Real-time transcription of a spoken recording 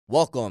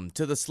Welcome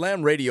to the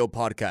Slam Radio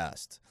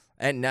podcast.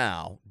 And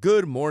now,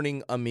 good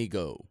morning,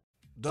 amigo.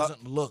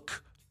 Doesn't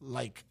look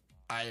like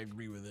I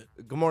agree with it.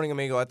 Good morning,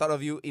 amigo. I thought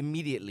of you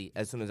immediately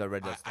as soon as I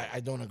read that.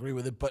 I don't agree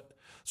with it, but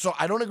so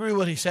I don't agree with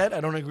what he said.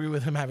 I don't agree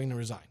with him having to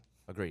resign.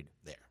 Agreed.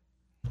 There.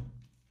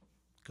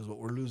 Because what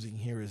we're losing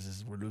here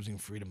is we're losing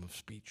freedom of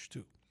speech,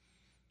 too.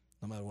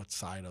 No matter what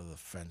side of the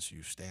fence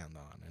you stand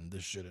on. And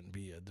this shouldn't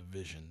be a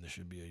division. This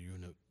should be a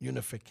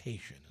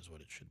unification is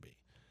what it should be.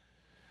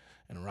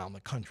 And around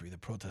the country, the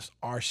protests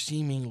are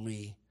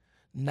seemingly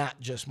not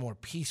just more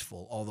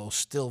peaceful, although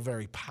still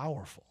very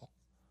powerful.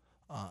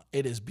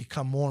 It has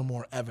become more and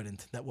more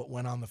evident that what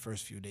went on the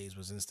first few days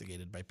was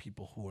instigated by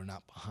people who are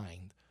not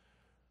behind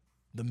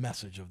the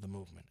message of the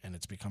movement. And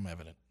it's become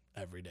evident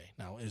every day.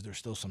 Now, is there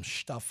still some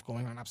stuff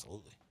going on?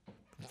 Absolutely.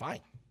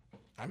 Fine.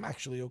 I'm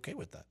actually okay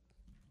with that.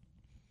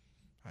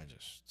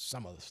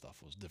 Some of the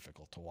stuff was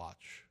difficult to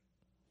watch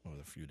over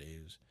the few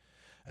days.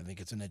 I think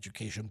it's an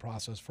education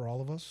process for all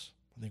of us.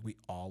 I think we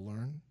all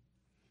learn.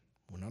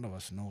 Well, none of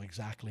us know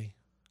exactly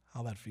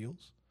how that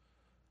feels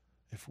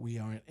if we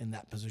aren't in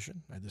that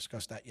position. I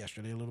discussed that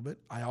yesterday a little bit.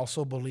 I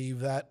also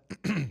believe that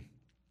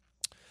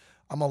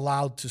I'm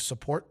allowed to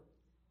support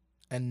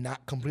and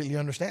not completely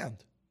understand.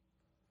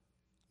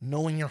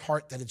 Knowing your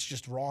heart that it's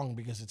just wrong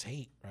because it's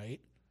hate, right?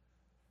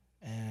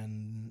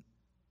 And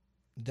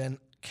then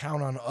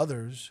count on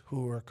others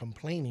who are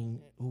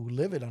complaining, who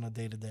live it on a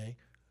day-to-day,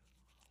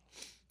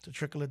 to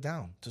trickle it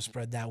down, to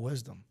spread that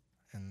wisdom.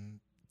 And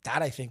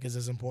that, I think, is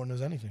as important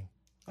as anything.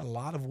 A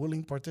lot of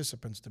willing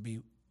participants to be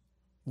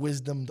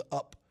wisdomed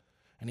up.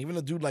 And even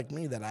a dude like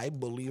me that I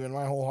believe in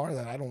my whole heart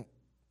that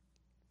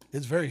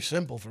it's very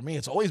simple for me.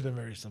 It's always been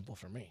very simple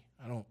for me.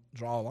 I don't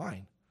draw a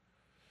line.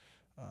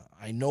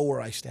 I know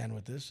where I stand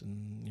with this,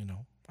 and,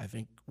 I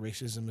think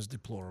racism is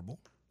deplorable.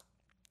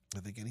 I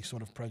think any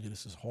sort of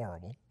prejudice is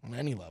horrible on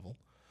any level.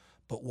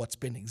 But what's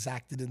been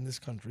exacted in this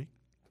country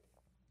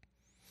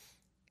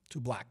to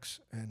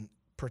blacks, and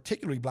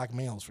particularly black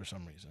males for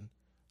some reason,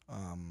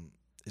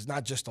 is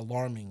not just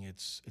alarming,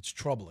 it's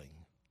troubling.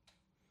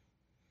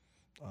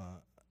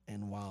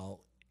 And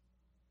while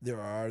there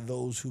are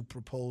those who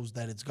propose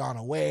that it's gone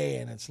away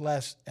and it's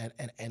less,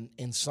 and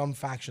in some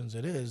factions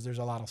it is, there's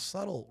a lot of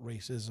subtle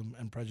racism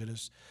and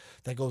prejudice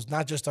that goes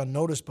not just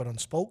unnoticed but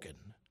unspoken.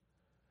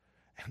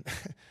 And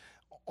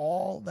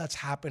all that's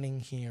happening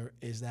here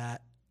is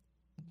that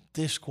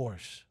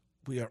discourse,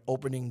 we are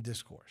opening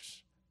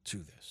discourse to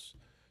this.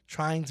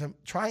 Trying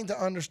to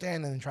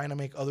understand and trying to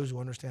make others who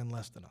understand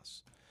less than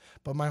us.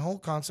 But my whole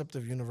concept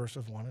of universe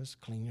of one is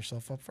clean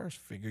yourself up first.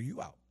 Figure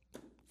you out.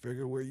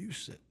 Figure where you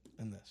sit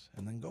in this.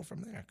 And then go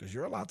from there. Because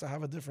you're allowed to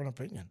have a different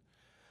opinion.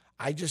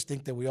 I just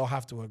think that we all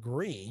have to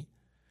agree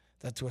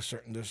that to a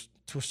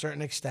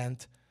certain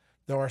extent,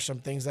 there are some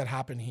things that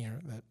happen here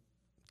that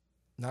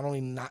not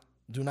only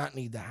do not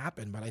need to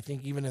happen, but I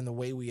think even in the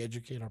way we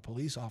educate our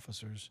police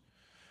officers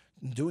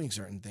doing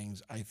certain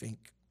things, I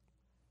think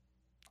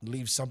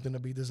leaves something to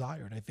be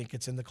desired. I think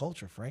it's in the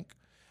culture, Frank.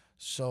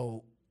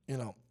 So,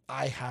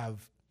 I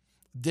have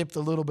dipped a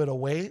little bit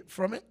away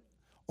from it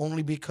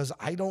only because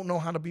I don't know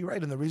how to be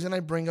right. And the reason I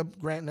bring up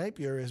Grant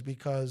Napier is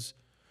because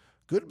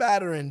good,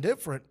 bad, or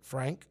indifferent,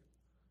 Frank,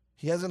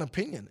 he has an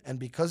opinion. And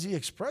because he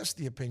expressed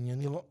the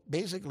opinion,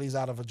 basically he's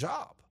out of a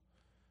job.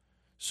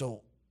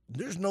 So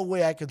there's no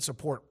way I can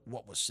support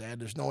what was said.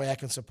 There's no way I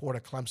can support a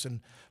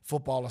Clemson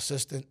football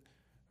assistant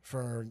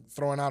for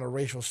throwing out a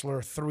racial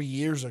slur 3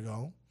 years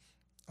ago.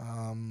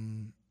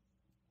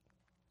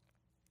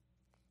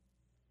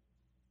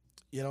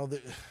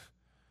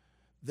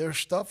 There's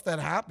stuff that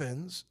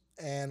happens,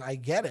 and I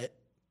get it.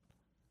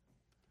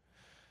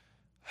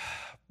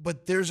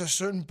 But there's a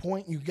certain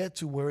point you get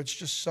to where it's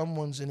just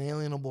someone's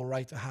inalienable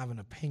right to have an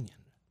opinion.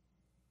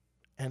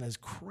 And as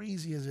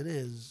crazy as it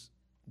is,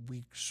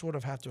 we sort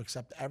of have to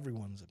accept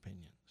everyone's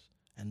opinions.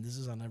 And this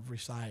is on every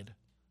side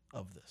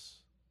of this.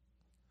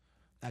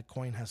 That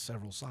coin has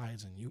several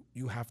sides, and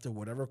you have to,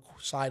 whatever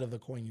side of the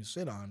coin you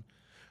sit on,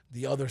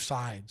 the other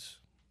sides,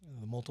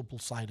 the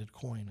multiple-sided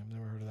coin. I've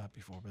never heard of that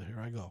before, but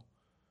here I go.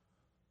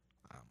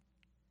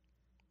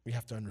 We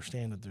have to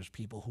understand that there's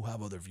people who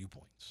have other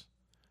viewpoints,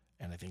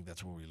 and I think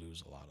that's where we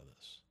lose a lot of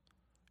this.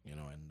 And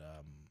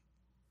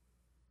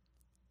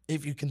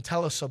if you can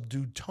tell a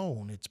subdued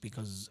tone, it's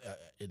because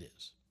it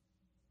is.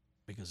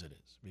 Because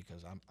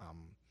I'm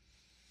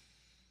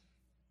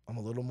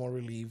a little more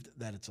relieved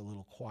that it's a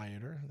little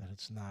quieter, that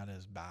it's not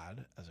as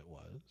bad as it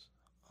was.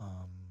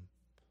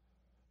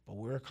 But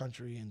we're a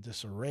country in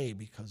disarray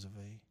because of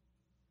a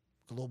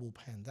global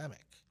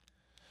pandemic.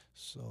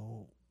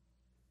 So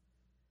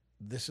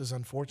this is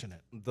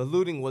unfortunate. The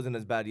looting wasn't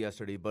as bad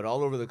yesterday, but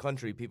all over the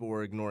country, people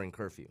were ignoring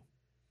curfew.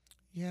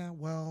 Yeah,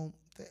 well,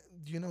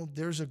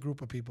 there's a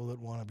group of people that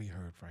want to be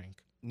heard,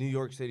 Frank. New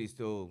York City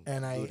still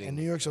looting. And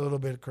New York's a little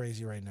bit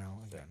crazy right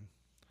now again.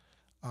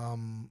 A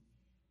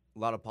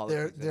lot of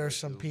politics. There are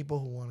some people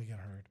who want to get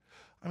heard.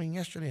 I mean,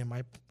 yesterday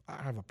I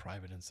have a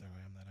private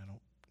Instagram that I don't,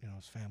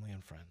 it's family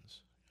and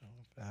friends.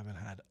 If I haven't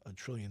had a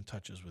trillion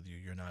touches with you,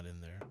 you're not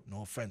in there.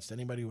 No offense to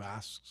anybody who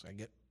asks. I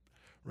get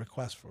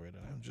request for it.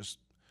 And I'm just,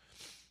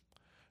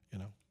 you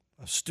know,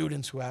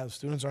 students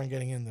aren't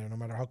getting in there, no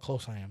matter how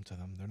close I am to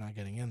them. They're not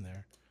getting in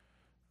there.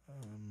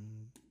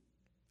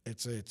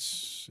 It's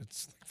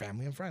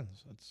family and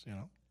friends. It's, you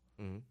know,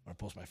 I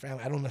post my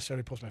family. I don't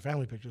necessarily post my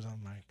family pictures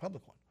on my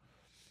public one.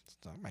 It's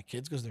not my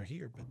kids because they're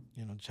here, but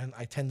you know,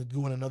 I tend to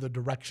go in another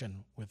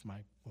direction with my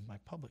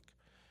public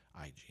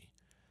IG.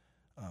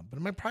 But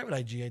in my private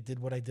IG, I did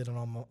what I did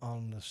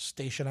on the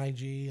station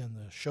IG and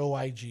the show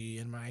IG.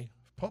 And my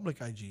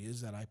public IG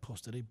is that I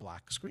posted a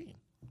black screen,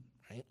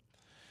 right?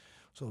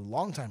 So a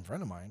longtime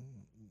friend of mine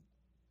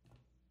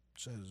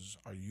says,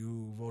 "Are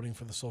you voting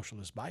for the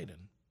socialist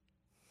Biden?"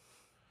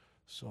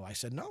 So I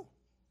said, "No."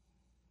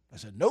 I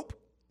said, "Nope."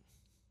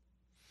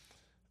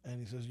 And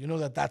he says, "You know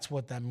that's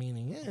what that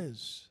meaning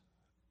is.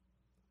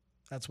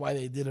 That's why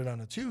they did it on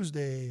a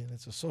Tuesday, and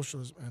it's a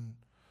socialist." And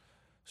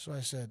so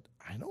I said,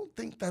 "I don't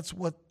think that's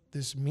what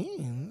this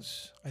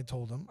means." I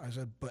told him. I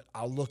said, "But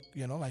I'll look,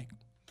 you know, like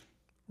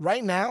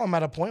right now I'm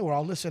at a point where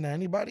I'll listen to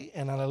anybody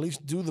and I'll at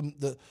least do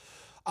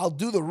I'll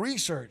do the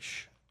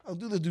research. I'll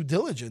do the due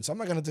diligence. I'm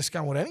not going to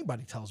discount what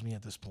anybody tells me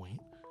at this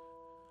point.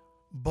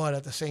 But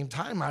at the same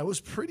time, I was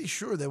pretty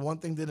sure that one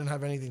thing didn't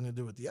have anything to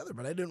do with the other,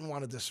 but I didn't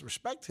want to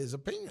disrespect his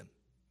opinion."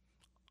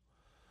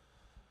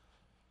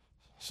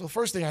 So the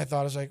first thing I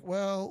thought is like,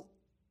 well,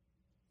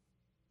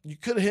 you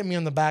could have hit me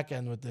on the back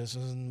end with this,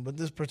 but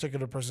this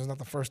particular person is not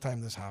the first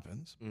time this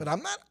happens. But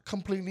I'm not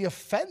completely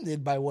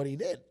offended by what he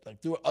did.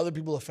 Like, there were other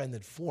people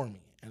offended for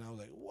me. And I was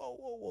like,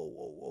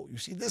 whoa. You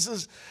see,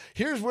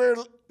 here's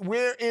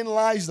wherein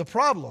lies the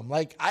problem.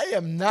 Like, I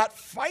am not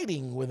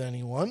fighting with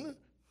anyone.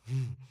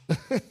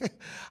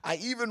 I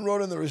even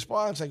wrote in the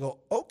response, I go,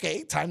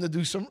 okay, time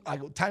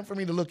for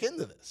me to look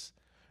into this.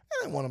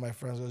 And one of my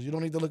friends goes, "You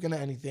don't need to look into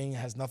anything. It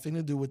has nothing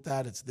to do with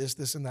that. It's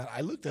this, and that." I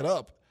looked it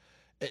up.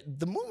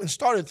 The movement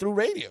started through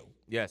radio.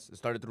 Yes, it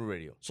started through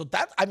radio. So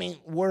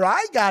where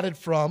I got it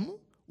from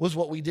was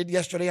what we did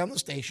yesterday on the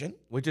station.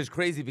 Which is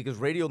crazy because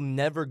radio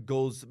never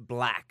goes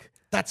black.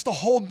 That's the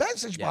whole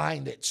message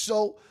behind it.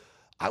 So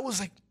I was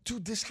like,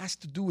 dude, this has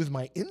to do with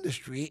my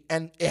industry.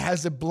 And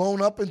has it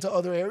blown up into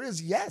other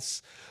areas?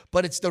 Yes.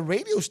 But it's the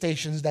radio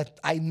stations that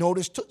I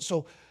noticed.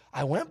 So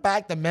I went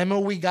back, the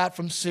memo we got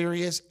from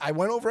Sirius, I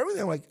went over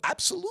everything. I'm like,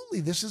 absolutely,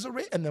 this is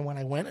and then when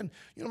I went, and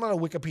you know, I'm not a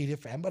Wikipedia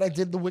fan, but I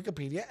did the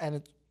Wikipedia,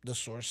 and the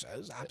source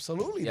says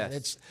absolutely that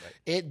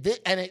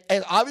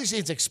and obviously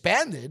it's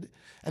expanded,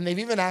 and they've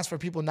even asked for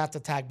people not to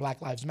tag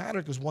Black Lives Matter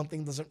because one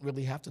thing doesn't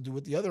really have to do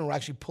with the other, and we're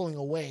actually pulling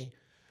away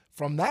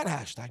from that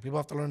hashtag. People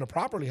have to learn to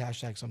properly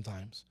hashtag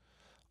sometimes.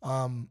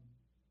 And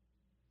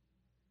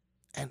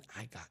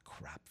I got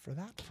crap for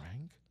that,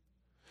 Frank.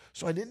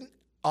 So I didn't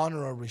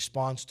honor a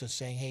response to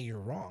saying, "Hey, you're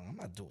wrong." I'm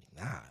not doing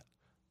that.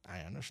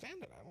 I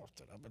understand it. I left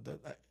it up,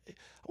 but I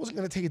wasn't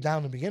going to take it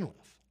down to begin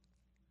with.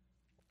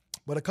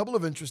 But a couple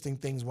of interesting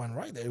things went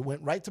right. It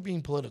went right to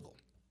being political.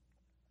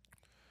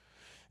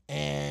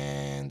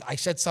 And I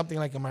said something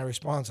like in my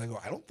response, I go,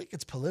 "I don't think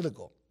it's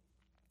political."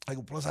 I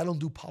go, "Plus, I don't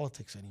do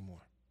politics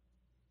anymore."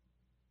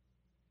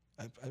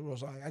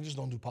 I just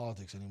don't do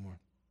politics anymore.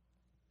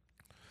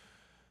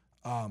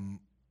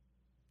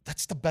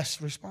 That's the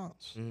best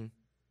response. Mm-hmm.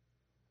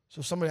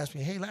 So somebody asked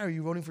me, "Hey, Larry, are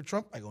you voting for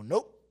Trump?" I go,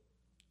 "Nope."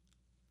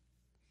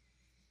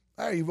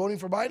 "Larry, are you voting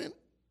for Biden?"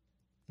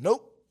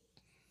 "Nope."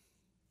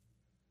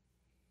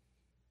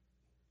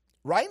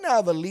 Right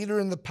now, the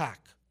leader in the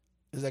pack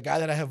is a guy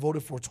that I have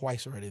voted for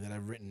twice already that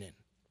I've written in.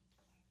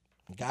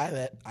 A guy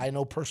that I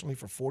know personally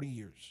for 40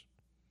 years.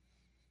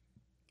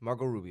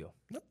 Marco Rubio.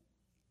 Nope.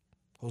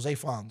 Jose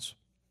Fons,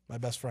 my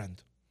best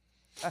friend.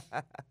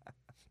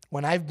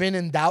 When I've been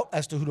in doubt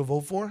as to who to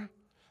vote for,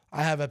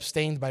 I have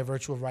abstained by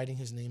virtue of writing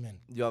his name in.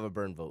 You have a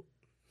burn vote.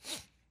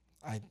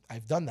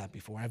 I've done that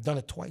before. I've done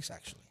it twice,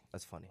 actually.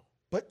 That's funny.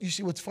 But you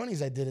see, what's funny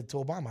is I did it to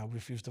Obama. I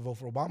refused to vote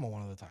for Obama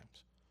one of the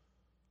times.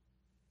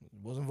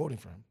 Wasn't voting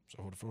for him, so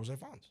I voted for Jose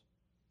Fons.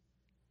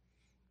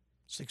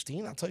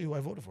 16, I'll tell you who I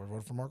voted for. I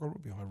voted for Marco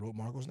Rubio. I wrote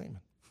Marco's name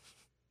in.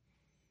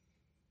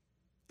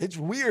 It's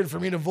weird for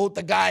me to vote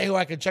the guy who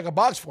I could check a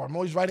box for. I'm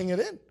always writing it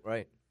in.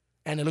 Right.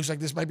 And it looks like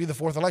this might be the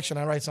fourth election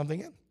I write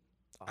something in.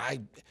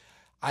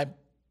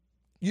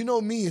 You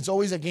know me, it's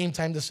always a game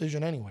time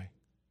decision anyway.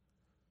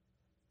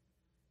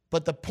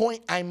 But the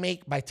point I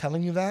make by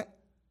telling you that,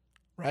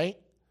 right,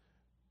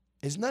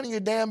 is none of your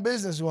damn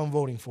business who I'm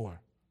voting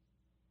for.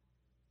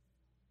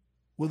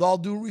 With all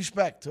due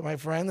respect to my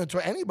friend and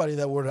to anybody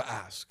that were to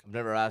ask. I've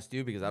never asked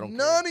you because I don't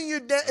None care.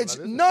 of your it's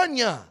none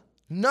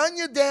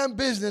your damn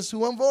business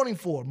who I'm voting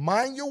for.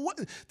 Mind your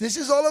this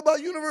is all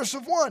about Universe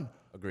of One.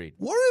 Agreed.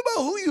 Worry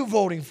about who you're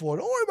voting for.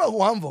 Don't worry about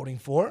who I'm voting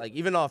for. Like,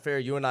 even off air,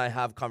 you and I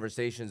have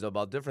conversations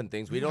about different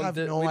things. You have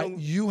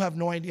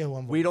no idea who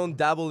I'm voting for. We don't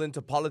dabble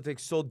into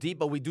politics so deep,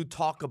 but we do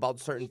talk about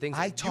certain things.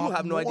 You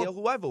have no idea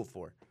who I vote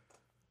for.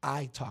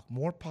 I talk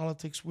more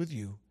politics with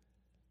you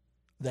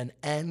than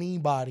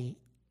anybody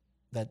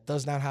that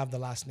does not have the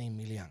last name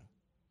Milian.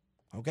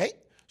 Okay?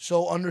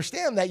 So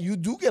understand that you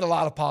do get a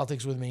lot of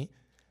politics with me,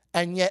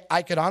 And yet,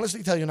 I could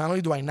honestly tell you, not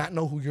only do I not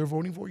know who you're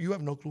voting for, you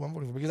have no clue I'm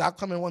voting for. Because I'll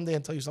come in one day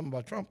and tell you something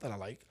about Trump that I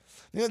like.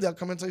 The other day, I'll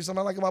come in and tell you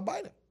something I like about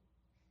Biden.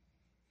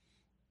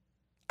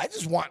 I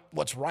just want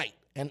what's right.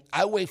 And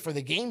I wait for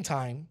the game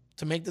time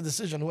to make the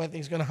decision who I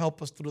think is going to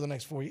help us through the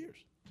next 4 years.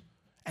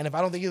 And if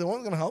I don't think either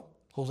one's going to help,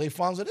 Jose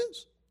Fons it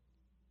is.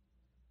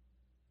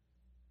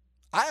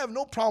 I have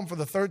no problem for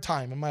the third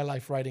time in my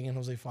life writing in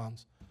Jose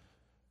Fons,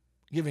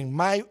 giving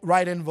my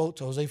write-in vote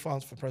to Jose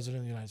Fons for President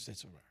of the United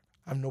States of America.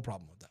 I have no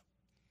problem with that.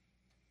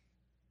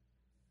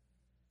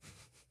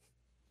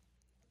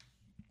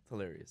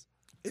 Hilarious.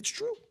 It's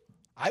true.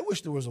 I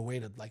wish there was a way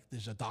to, like,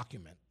 there's a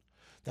document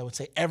that would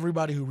say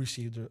everybody who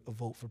received a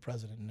vote for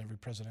president in every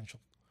presidential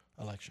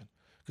election.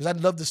 Because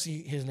I'd love to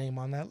see his name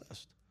on that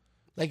list.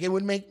 Like, it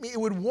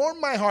would warm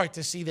my heart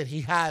to see that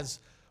he has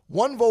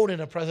one vote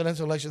in a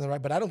presidential election,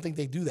 right? But I don't think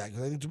they do that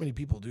because I think too many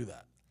people do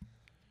that.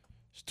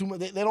 It's too much,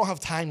 they don't have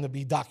time to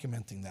be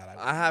documenting that.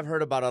 I have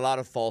heard about a lot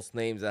of false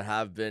names that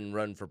have been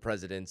run for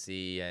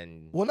presidency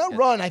and... Well, not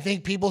run. I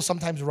think people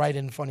sometimes write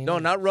in funny No,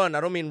 names. not run.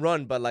 I don't mean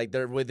run, but like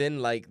they're within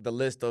like the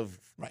list of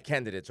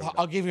candidates.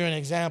 I'll give you an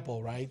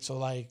example, right? So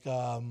like,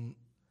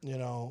 you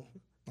know,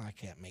 I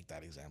can't make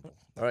that example.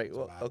 All right.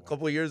 Well, a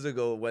couple of years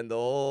ago when the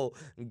whole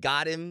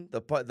got him,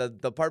 the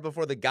part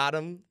before the got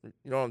him,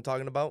 you know what I'm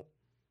talking about?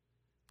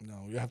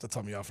 No, you have to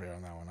tell me off air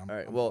on that one. All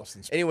right. Well,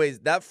 anyways,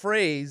 that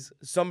phrase,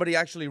 somebody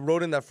actually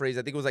wrote in that phrase.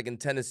 I think it was like in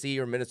Tennessee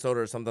or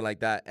Minnesota or something like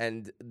that.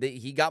 And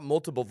he got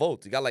multiple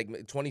votes. He got like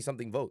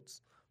 20-something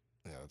votes.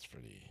 Yeah, that's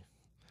pretty.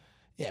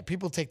 Yeah,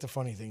 people take the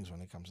funny things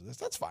when it comes to this.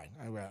 That's fine.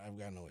 I've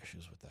got no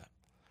issues with that.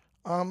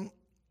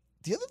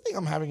 The other thing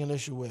I'm having an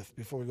issue with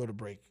before we go to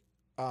break,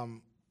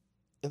 in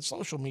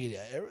social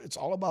media, it's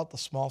all about the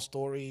small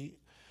story.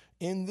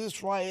 In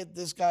this riot,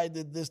 this guy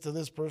did this to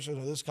this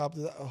person, or this cop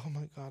did that. Oh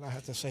my God, I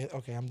have to say it.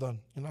 Okay, I'm done.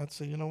 You know, I'd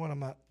say, you know what? I'm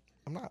not.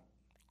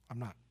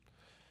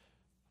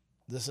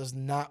 This is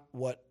not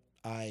what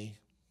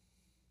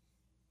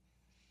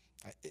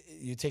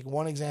you take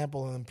one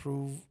example and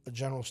improve a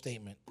general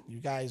statement. You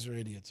guys are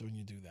idiots when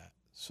you do that.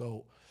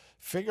 So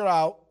figure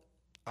out,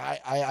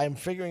 I'm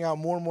figuring out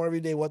more and more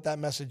every day what that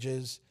message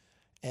is,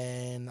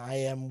 and I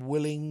am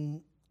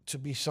willing to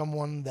be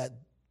someone that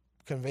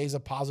conveys a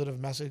positive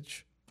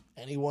message.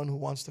 Anyone who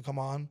wants to come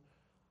on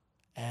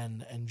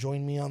and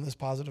join me on this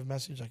positive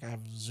message, like I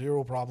have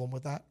zero problem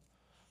with that,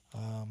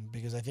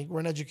 because I think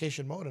we're in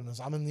education mode, and as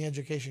I'm in the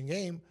education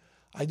game,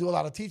 I do a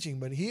lot of teaching,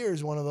 but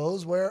here's one of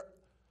those where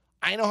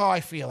I know how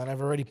I feel, and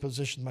I've already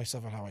positioned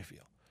myself on how I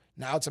feel.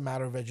 Now it's a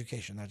matter of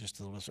education, not just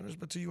to the listeners,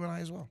 but to you and I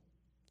as well.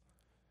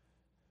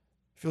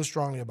 Feel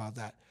strongly about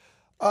that.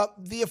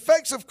 The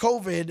effects of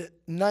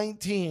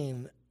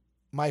COVID-19,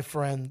 my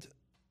friend,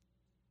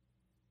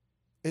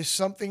 is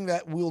something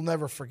that we'll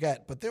never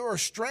forget. But there are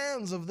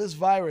strands of this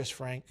virus,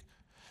 Frank,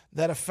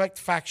 that affect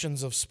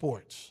factions of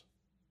sports.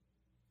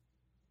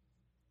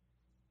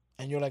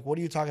 And you're like, what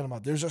are you talking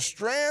about? There's a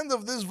strand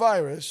of this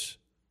virus,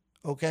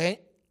 okay,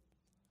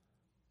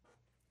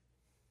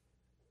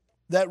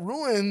 that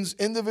ruins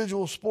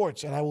individual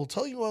sports. And I will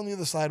tell you on the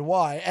other side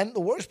why. And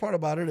the worst part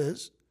about it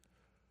is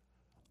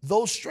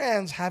those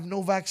strands have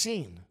no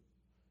vaccine.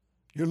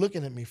 You're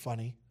looking at me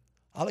funny.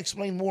 I'll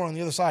explain more on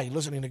the other side. You're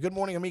listening to Good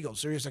Morning Amigos,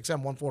 Sirius XM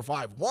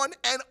 145, one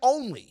and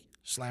only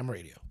Slam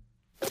Radio.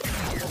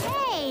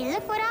 Hey,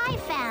 look what I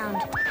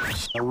found.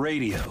 A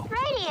radio.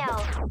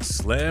 Radio.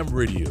 Slam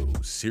Radio,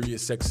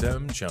 Sirius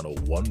XM, channel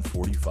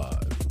 145.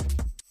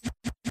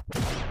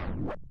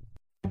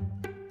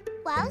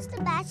 Why was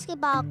the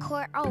basketball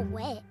court all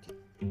wet?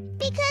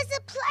 Because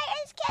the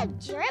players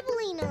kept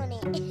dribbling on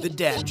it. The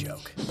dad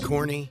joke.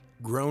 Corny,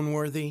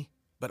 groan-worthy,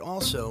 but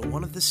also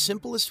one of the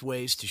simplest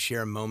ways to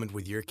share a moment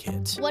with your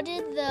kids. What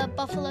did the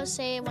buffalo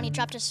say when he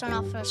dropped his son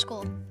off for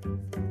school?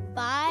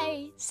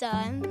 Bye,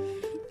 son.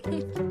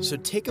 So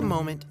take a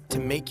moment to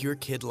make your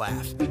kid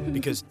laugh,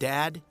 because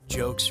dad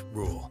jokes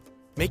rule.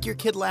 Make your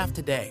kid laugh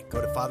today.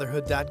 Go to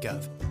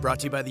fatherhood.gov. Brought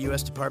to you by the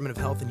U.S. Department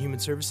of Health and Human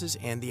Services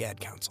and the Ad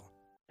Council.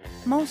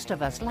 Most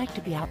of us like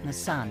to be out in the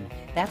sun.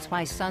 That's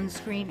why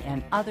sunscreen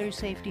and other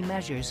safety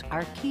measures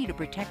are key to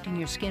protecting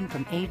your skin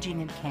from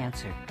aging and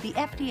cancer. The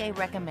FDA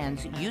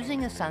recommends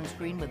using a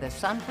sunscreen with a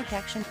sun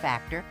protection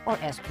factor, or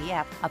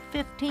SPF, of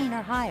 15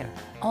 or higher.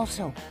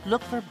 Also,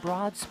 look for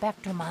broad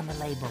spectrum on the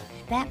label.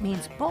 That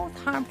means both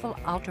harmful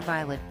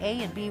ultraviolet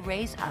A and B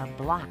rays are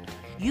blocked.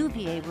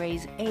 UVA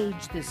rays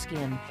age the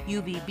skin,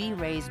 UVB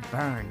rays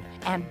burn,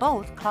 and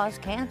both cause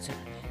cancer.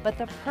 But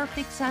the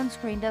perfect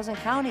sunscreen doesn't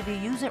count if you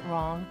use it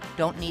wrong.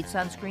 Don't need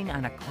sunscreen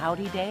on a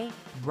cloudy day?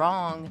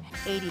 Wrong.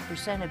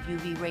 80% of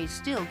UV rays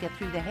still get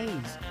through the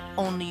haze.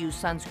 Only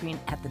use sunscreen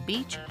at the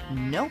beach?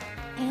 Nope.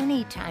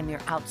 Anytime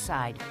you're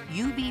outside,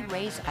 UV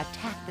rays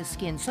attack the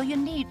skin, so you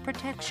need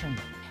protection.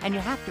 And you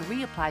have to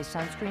reapply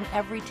sunscreen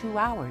every 2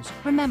 hours.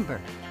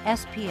 Remember,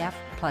 SPF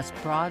plus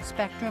broad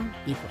spectrum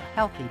equal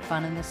healthy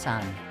fun in the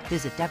sun.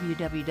 Visit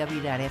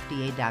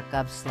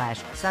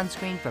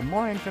www.fda.gov/sunscreen for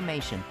more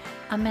information.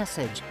 A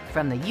message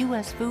from the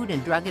U.S. Food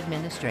and Drug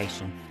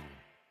Administration.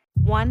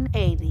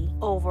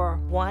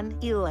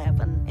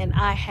 180/111, and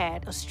I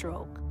had a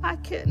stroke. I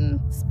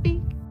couldn't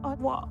speak or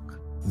walk.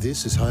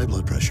 This is high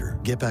blood pressure.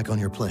 Get back on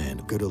your plan.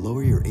 Go to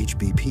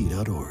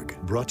loweryourhbp.org.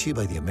 Brought to you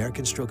by the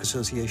American Stroke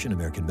Association,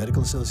 American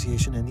Medical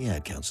Association, and the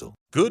Ad Council.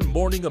 Good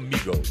morning,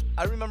 amigo.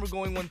 I remember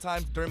going one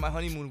time during my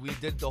honeymoon. We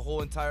did the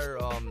whole entire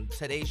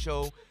Today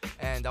show,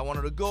 and I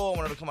wanted to go. I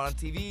wanted to come out on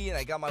TV, and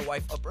I got my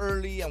wife up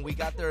early, and we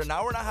got there an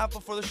hour and a half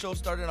before the show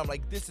started. And I'm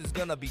like, this is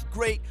gonna be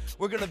great.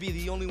 We're gonna be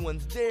the only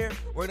ones there.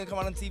 We're gonna come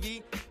out on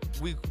TV.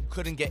 We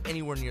couldn't get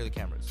anywhere near the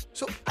cameras.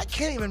 So I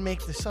can't even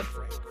make this up,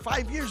 Frank.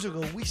 5 years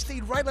ago, we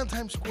stayed right on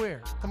Times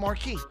Square, the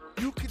marquee.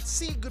 You could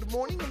see Good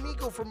Morning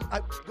Amigo from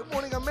Good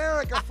Morning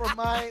America from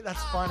my.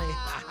 That's funny.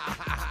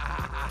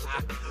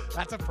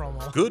 That's a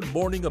promo. Good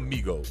morning,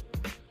 amigo.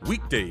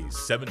 Weekdays,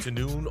 7 to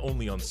noon,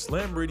 only on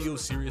Slam Radio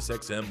Sirius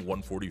XM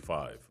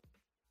 145.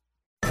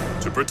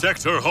 To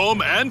protect her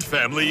home and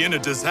family in a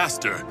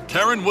disaster,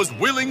 Karen was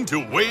willing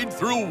to wade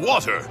through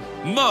water,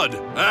 mud,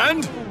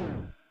 and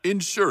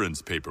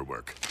insurance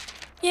paperwork.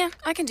 Yeah,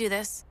 I can do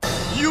this.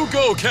 You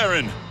go,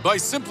 Karen! By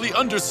simply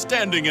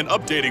understanding and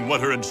updating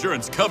what her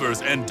insurance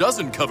covers and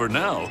doesn't cover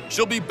now,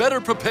 she'll be better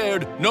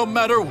prepared no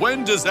matter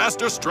when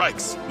disaster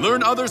strikes.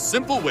 Learn other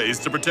simple ways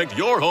to protect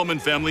your home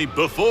and family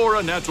before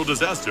a natural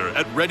disaster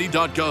at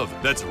ready.gov.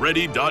 That's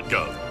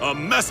ready.gov. A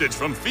message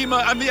from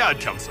FEMA and the Ad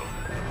Council.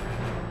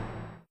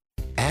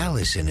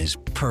 Allison is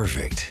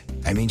perfect.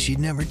 I mean, she'd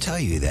never tell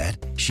you that.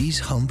 She's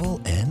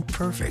humble and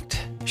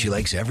perfect. She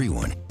likes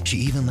everyone. She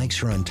even likes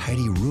her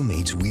untidy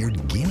roommate's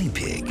weird guinea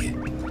pig.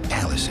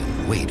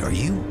 Allison, wait, are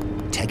you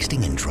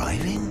texting and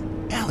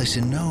driving?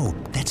 Allison, no.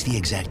 That's the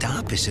exact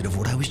opposite of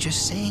what I was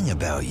just saying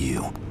about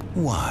you.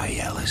 Why,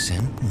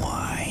 Allison?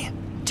 Why?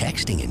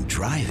 Texting and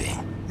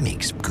driving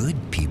makes good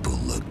people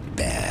look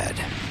bad.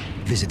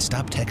 Visit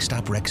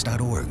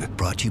StopTextStopWrecks.org.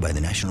 Brought to you by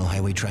the National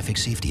Highway Traffic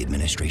Safety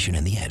Administration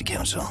and the Ad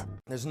Council.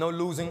 There's no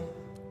losing,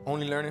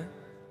 only learning.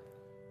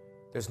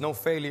 There's no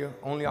failure,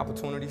 only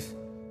opportunities.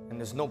 And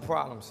there's no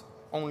problems,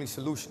 only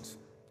solutions.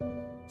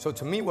 So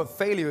to me, what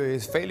failure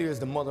is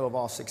the mother of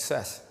all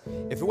success.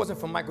 If it wasn't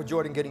for Michael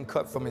Jordan getting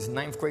cut from his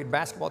 9th grade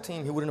basketball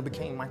team, he wouldn't have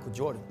became Michael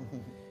Jordan.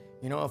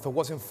 You know, if it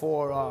wasn't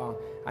for,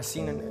 I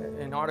seen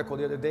an article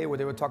the other day where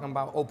they were talking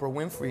about Oprah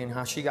Winfrey and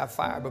how she got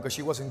fired because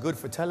she wasn't good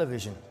for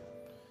television.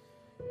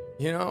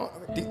 You know,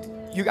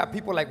 you got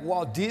people like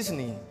Walt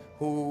Disney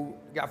who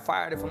got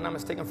fired, if I'm not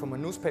mistaken, from a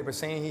newspaper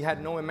saying he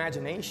had no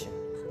imagination.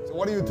 So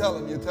what do you tell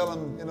him? You tell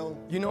him,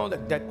 You know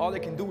that all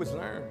they can do is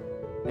learn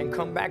and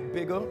come back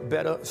bigger,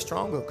 better,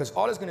 stronger, because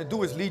all it's gonna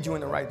do is lead you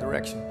in the right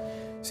direction.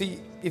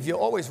 See, if you're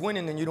always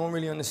winning, then you don't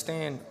really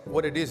understand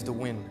what it is to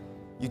win.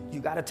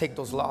 You gotta take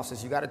those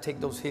losses, you gotta take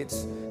those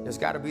hits. There's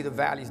gotta be the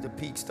valleys, the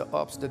peaks, the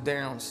ups, the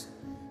downs.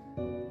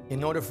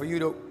 In order for you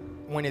to,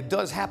 when it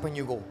does happen,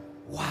 you go,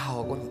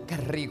 wow, qué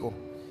rico.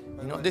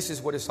 You know, this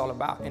is what it's all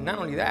about. And not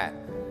only that,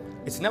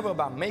 it's never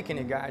about making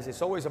it, guys.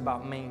 It's always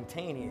about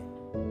maintaining it.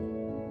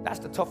 That's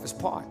the toughest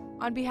part.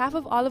 On behalf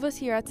of all of us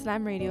here at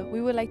Slam Radio,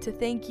 we would like to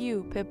thank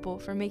you,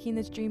 Pitbull, for making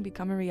this dream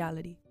become a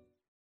reality.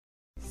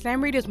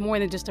 Slam Radio is more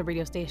than just a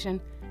radio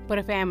station, but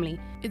a family.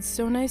 It's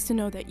so nice to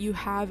know that you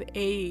have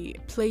a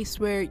place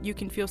where you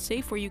can feel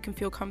safe, where you can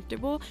feel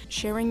comfortable,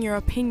 sharing your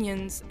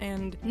opinions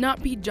and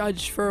not be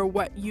judged for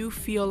what you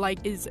feel like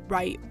is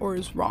right or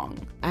is wrong.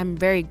 I'm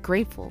very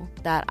grateful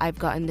that I've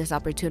gotten this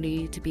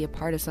opportunity to be a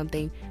part of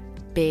something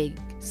big,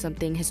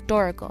 something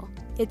historical.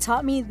 It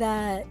taught me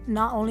that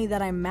not only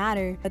that I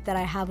matter, but that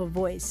I have a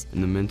voice.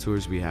 And the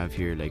mentors we have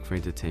here, like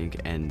Frank the Tank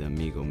and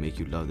Amigo, make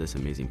you love this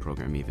amazing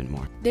program even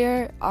more.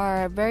 There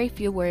are very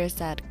few words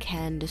that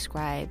can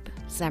describe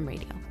Slam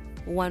Radio.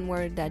 One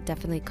word that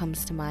definitely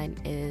comes to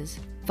mind is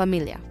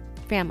familia,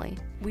 family.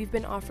 We've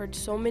been offered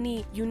so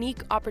many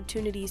unique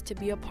opportunities to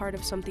be a part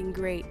of something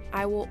great.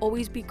 I will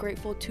always be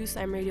grateful to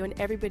Slam Radio and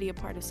everybody a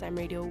part of Slam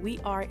Radio. We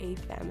are a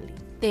family.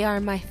 They are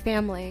my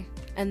family,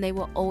 and they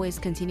will always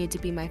continue to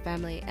be my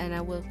family, and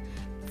I will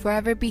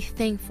forever be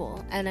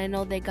thankful, and I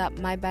know they got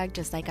my back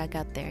just like I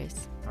got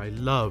theirs. I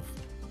love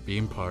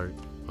being part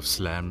of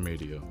Slam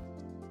Radio.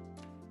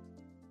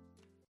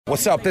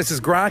 What's up? This is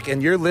Gronk,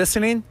 and you're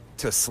listening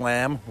to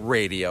Slam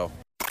Radio.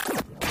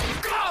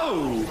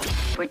 Go!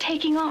 We're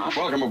taking off.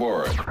 Welcome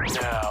aboard.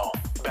 Now,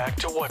 back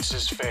to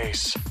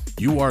What's-His-Face.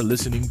 You are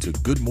listening to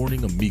Good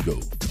Morning Amigo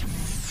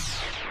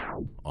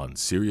on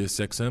Sirius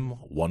XM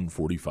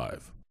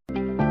 145.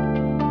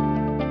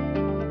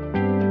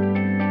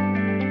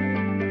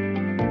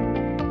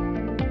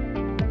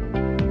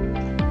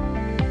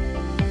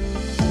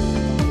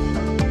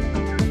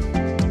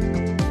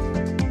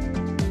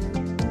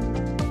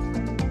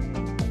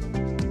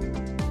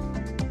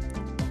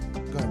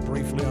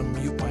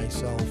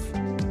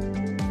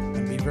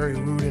 Very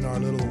rude in our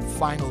little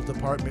final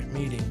department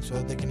meeting so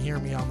that they can hear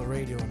me on the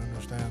radio and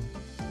understand.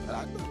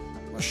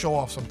 I'm a show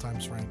off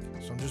sometimes, Frank,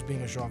 so I'm just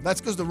being a show off. That's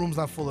because the room's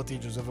not full of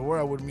teachers. If it were,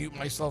 I would mute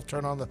myself,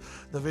 turn on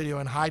the video,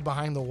 and hide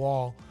behind the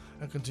wall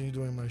and continue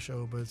doing my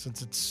show. But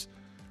since it's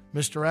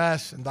Mr.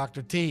 S and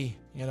Dr. T,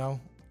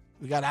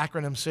 we got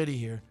Acronym City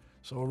here,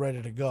 so we're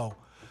ready to go.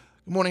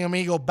 Good morning,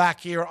 amigo,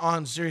 back here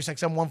on Sirius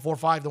XM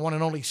 145, the one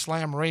and only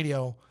Slam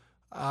Radio.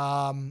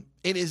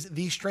 It is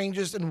the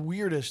strangest and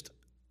weirdest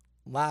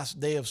last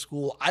day of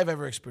school I've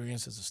ever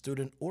experienced as a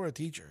student or a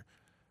teacher.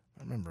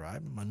 Remember,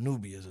 I'm a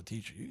newbie as a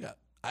teacher.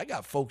 I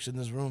got folks in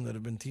this room that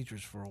have been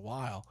teachers for a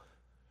while.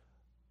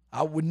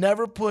 I would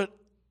never put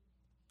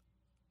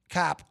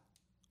Cap,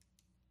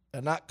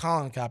 and not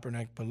Colin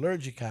Kaepernick, but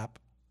Lergy Cap,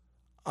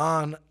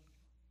 on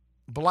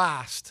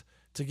blast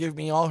to give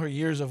me all her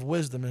years of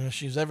wisdom, and if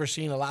she's ever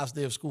seen a last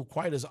day of school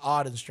quite as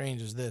odd and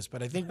strange as this.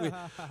 But I think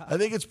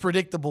it's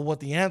predictable what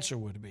the answer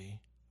would be.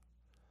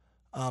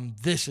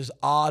 This is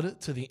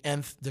odd to the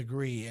nth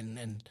degree,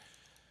 and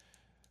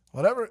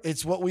whatever.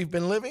 It's what we've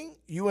been living.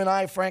 You and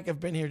I, Frank, have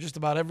been here just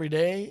about every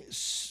day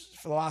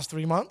for the last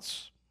 3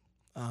 months.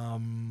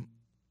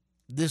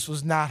 This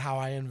was not how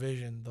I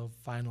envisioned the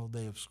final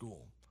day of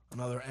school.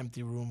 Another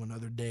empty room,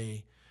 another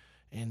day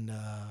in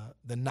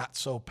the not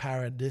so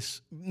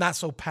paradise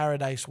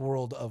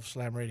world of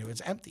Slam Radio.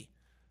 It's empty.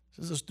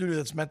 This is a studio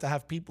that's meant to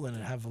have people in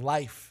it, have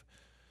life,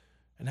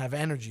 and have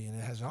energy, and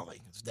it has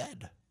nothing. It's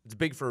dead. It's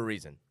big for a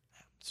reason.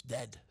 It's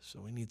dead. So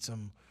we need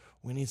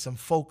some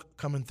folk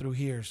coming through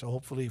here. So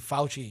hopefully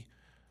Fauci,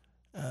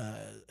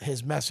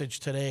 his message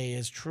today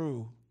is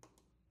true,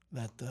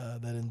 that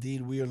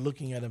indeed we are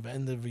looking at an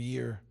end of a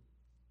year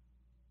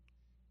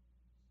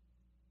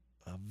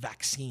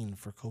vaccine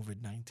for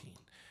COVID-19.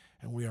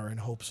 And we are in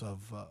hopes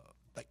of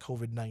that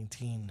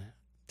COVID-19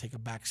 take a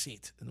back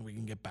seat and we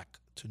can get back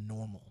to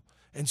normal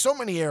in so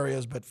many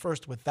areas. But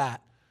first with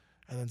that,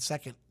 and then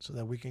second, so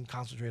that we can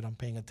concentrate on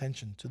paying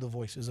attention to the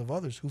voices of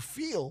others who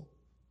feel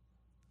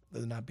that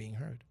they're not being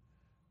heard.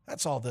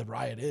 That's all the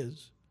riot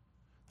is.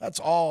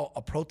 That's all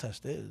a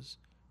protest is.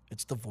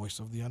 It's the voice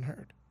of the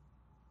unheard.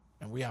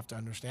 And we have to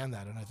understand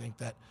that. And I think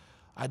that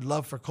I'd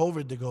love for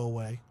COVID to go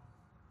away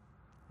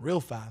real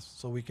fast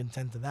so we can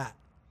tend to that.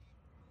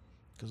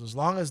 Because as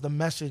long as the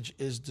message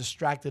is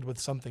distracted with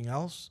something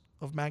else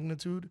of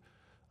magnitude,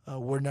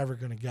 we're never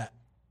going to get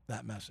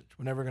that message.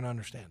 We're never going to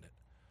understand it.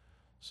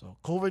 So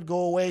COVID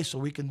go away so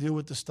we can deal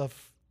with the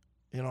stuff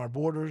in our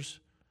borders,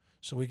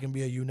 so we can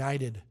be a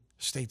united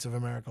States of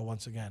America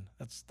once again.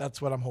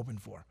 That's what I'm hoping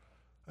for.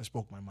 I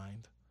spoke my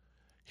mind.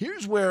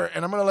 Here's where,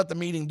 and I'm going to let the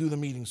meeting do the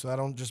meeting so I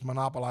don't just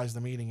monopolize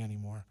the meeting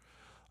anymore.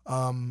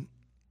 I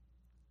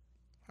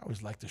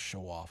always like to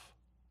show off.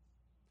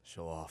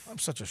 Show off. I'm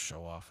such a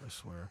show off, I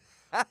swear.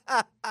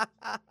 I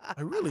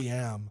really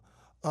am.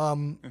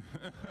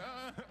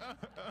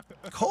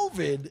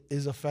 COVID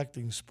is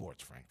affecting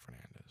sports, Frank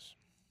Fernandez.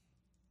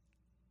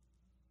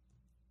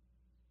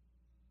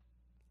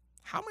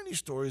 How many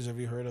stories have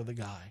you heard of the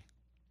guy?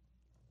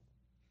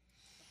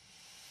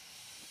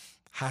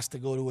 Has to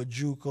go to a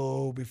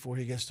JUCO before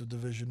he gets to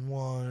Division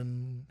I.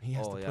 He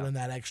has to put in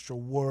that extra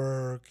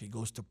work. He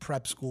goes to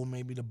prep school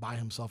maybe to buy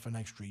himself an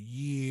extra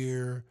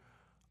year.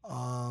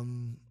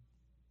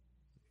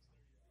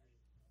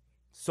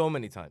 So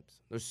many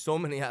times. There's so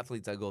many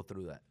athletes that go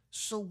through that.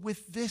 So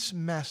with this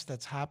mess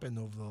that's happened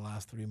over the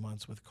last 3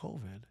 months with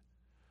COVID,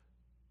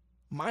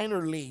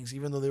 minor leagues,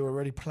 even though they were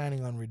already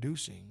planning on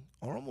reducing,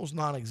 are almost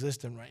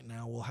non-existent right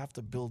now. We'll have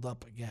to build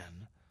up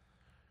again.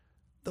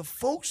 The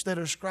folks that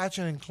are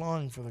scratching and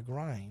clawing for the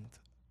grind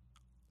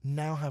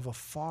now have a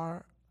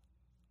far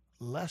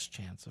less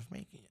chance of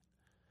making it.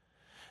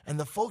 And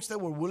the folks that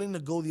were willing to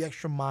go the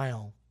extra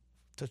mile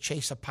to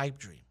chase a pipe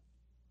dream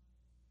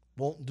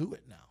won't do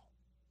it now.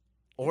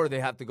 Or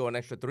they have to go an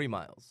extra 3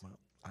 miles. Well,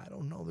 I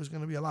don't know. There's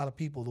going to be a lot of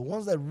people. The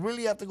ones that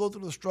really have to go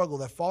through the struggle,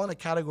 that fall in a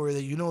category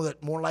that you know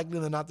that more likely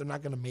than not, they're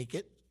not going to make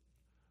it,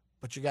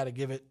 but you got to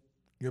give it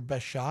your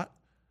best shot.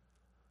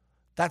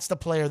 That's the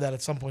player that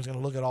at some point is going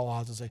to look at all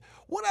odds and say,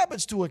 what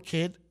happens to a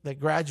kid that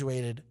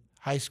graduated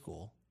high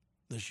school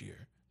this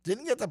year,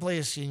 didn't get to play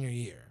his senior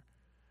year,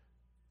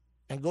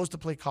 and goes to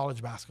play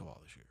college basketball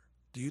this year?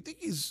 Do you think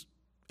he's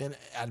an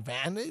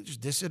advantage,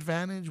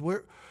 disadvantage?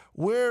 Where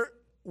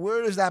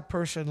does that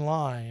person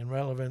lie in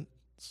relevance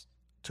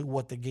to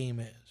what the game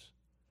is?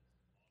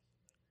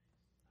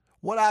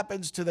 What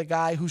happens to the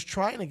guy who's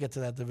trying to get to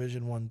that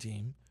Division I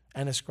team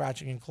and is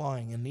scratching and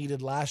clawing and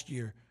needed last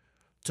year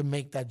to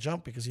make that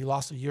jump because he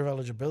lost a year of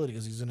eligibility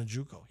because he's in a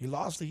JUCO? He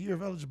lost a year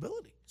of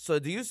eligibility. So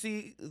do you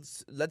see,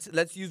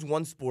 let's use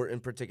one sport in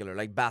particular,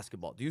 like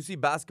basketball. Do you see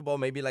basketball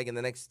maybe like in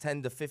the next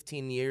 10 to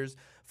 15 years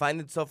find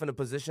itself in a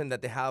position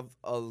that they have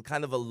a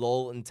kind of a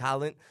lull in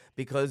talent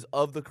because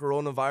of the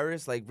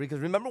coronavirus? Like, because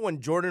remember when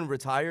Jordan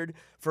retired,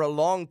 for a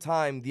long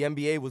time, the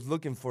NBA was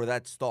looking for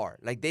that star.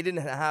 Like, they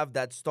didn't have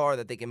that star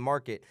that they can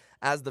market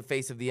as the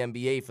face of the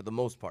NBA for the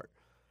most part.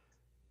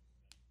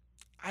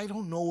 I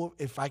don't know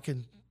if I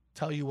can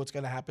tell you what's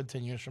going to happen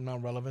 10 years from now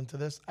relevant to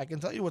this. I can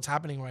tell you what's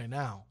happening right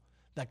now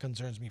that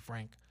concerns me,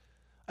 Frank.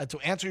 To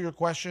answer your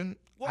question,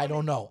 I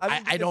don't know.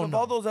 I don't know.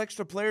 All those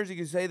extra players you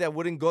can say that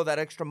wouldn't go that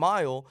extra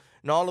mile,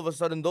 and all of a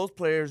sudden those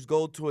players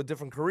go to a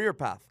different career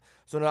path.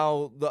 So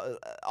now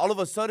all of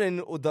a sudden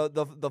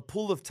the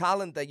pool of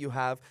talent that you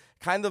have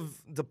kind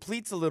of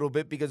depletes a little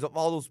bit because of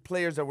all those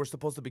players that were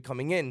supposed to be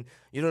coming in.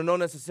 You don't know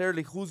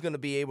necessarily who's going to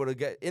be able to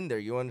get in there.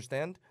 You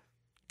understand?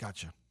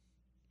 Gotcha.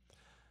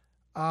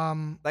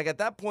 Like at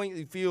that point,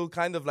 you feel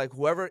kind of like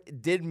whoever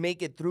did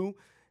make it through,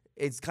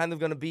 it's kind of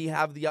going to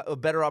have a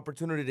better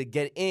opportunity to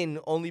get in,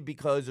 only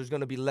because there's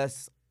going to be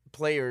less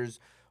players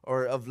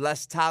or of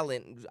less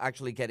talent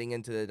actually getting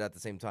into it at the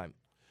same time.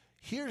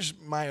 Here's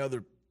my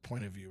other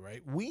point of view,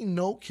 right? We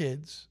know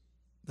kids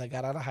that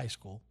got out of high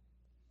school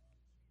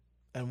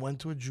and went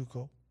to a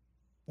JUCO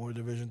or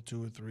Division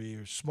II or III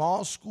or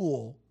small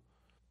school.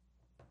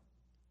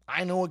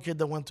 I know a kid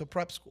that went to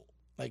prep school.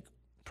 Like,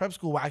 prep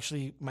school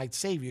actually might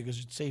save you because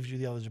it saves you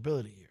the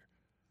eligibility year.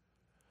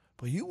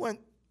 But you went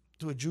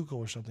to a JUCO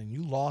or something,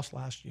 you lost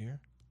last year.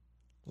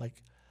 Like,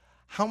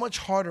 how much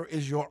harder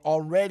is your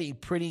already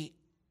pretty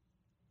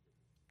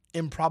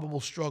improbable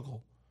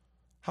struggle?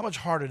 How much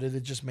harder did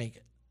it just make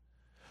it?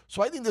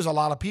 So I think there's a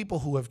lot of people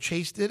who have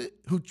chased it,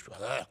 who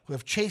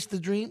have chased the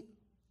dream,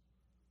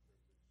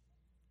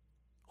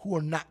 who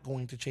are not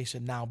going to chase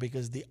it now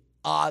because the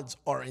odds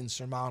are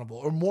insurmountable,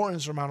 or more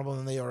insurmountable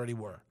than they already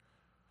were.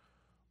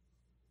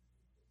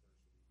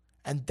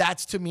 And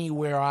that's, to me,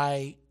 where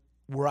I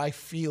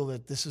feel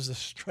that this is a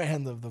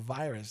strand of the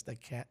virus that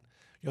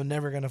you're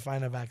never going to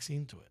find a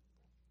vaccine to it.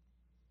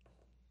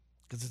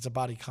 Because it's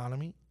about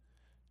economy.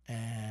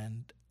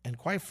 And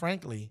quite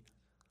frankly,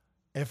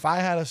 if I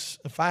had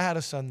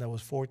a son that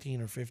was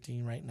 14 or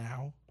 15 right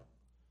now,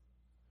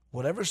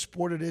 whatever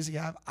sport it is he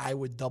have, I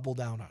would double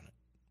down on it.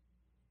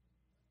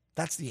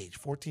 That's the age,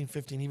 14,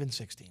 15, even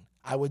 16.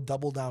 I would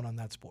double down on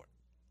that sport.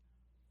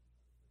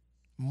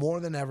 More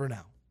than ever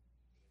now.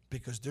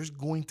 Because there's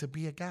going to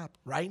be a gap.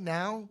 Right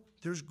now,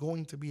 there's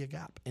going to be a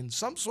gap. In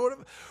some sort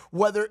of,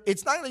 whether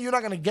it's not, you're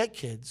not going to get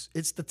kids,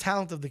 it's the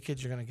talent of the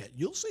kids you're going to get.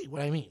 You'll see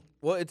what I mean.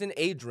 Well, it's an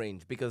age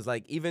range because,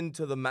 like, even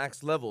to the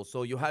max level.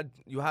 So you had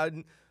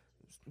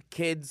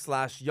kids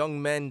 / young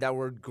men that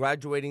were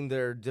graduating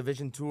their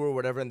Division II or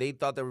whatever, and they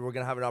thought that we were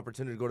going to have an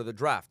opportunity to go to the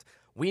draft.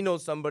 We know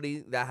somebody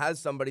that has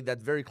somebody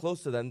that's very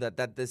close to them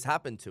that this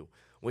happened to,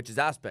 which is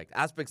Aspect.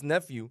 Aspect's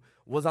nephew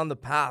was on the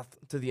path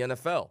to the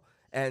NFL.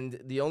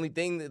 And the only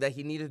thing that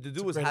he needed to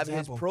do was have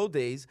his pro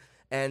days,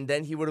 and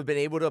then he would have been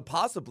able to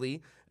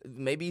possibly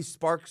maybe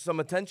spark some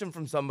attention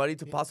from somebody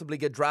to possibly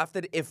get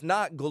drafted. If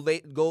not, go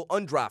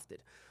undrafted.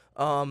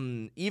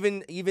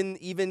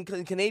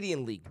 Even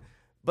Canadian League.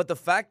 But the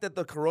fact that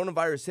the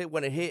coronavirus hit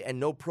when it hit and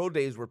no pro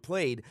days were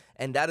played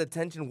and that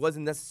attention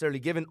wasn't necessarily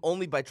given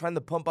only by trying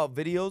to pump out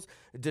videos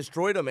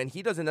destroyed him, and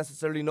he doesn't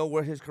necessarily know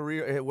where his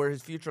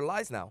future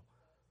lies now.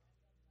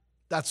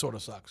 That sort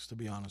of sucks, to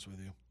be honest with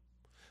you.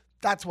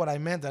 That's what I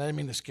meant, and I didn't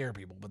mean to scare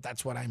people, but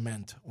that's what I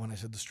meant when I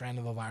said the strand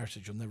of the virus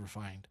that you'll never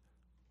find.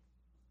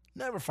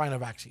 Never find a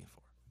vaccine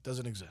for. It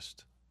doesn't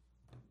exist.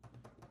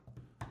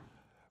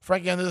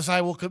 Frankie on the other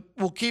side,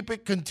 we'll keep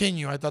it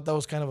continue. I thought that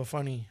was kind of a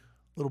funny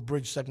little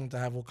bridge segment to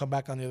have. We'll come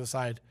back on the other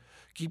side.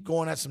 Keep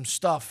going at some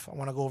stuff. I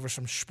want to go over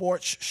some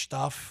sports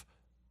stuff.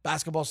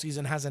 Basketball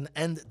season has an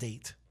end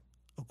date,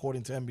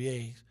 according to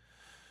NBA,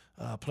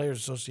 Players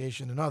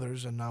Association, and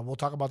others. And we'll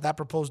talk about that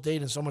proposed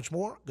date and so much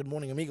more. Good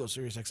morning, amigos.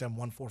 Sirius XM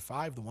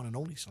 145, the one and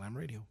only Slam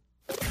Radio.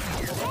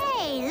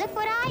 Hey, look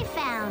what I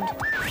found.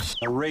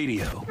 A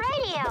radio.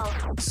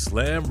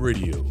 Slam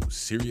Radio,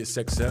 Sirius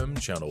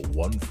XM, channel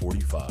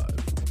 145.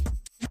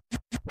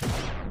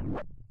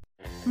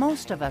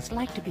 Most of us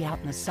like to be out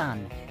in the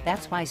sun.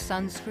 That's why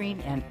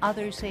sunscreen and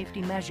other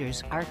safety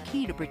measures are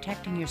key to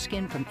protecting your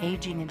skin from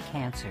aging and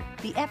cancer.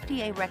 The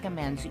FDA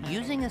recommends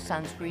using a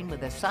sunscreen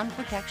with a sun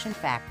protection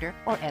factor,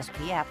 or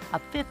SPF,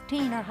 of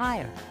 15 or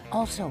higher.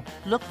 Also,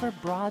 look for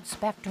broad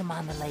spectrum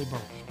on the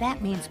label.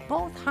 That means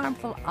both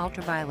harmful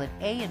ultraviolet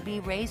A and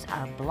B rays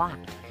are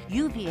blocked.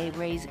 UVA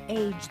rays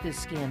age the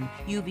skin,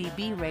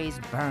 UVB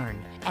rays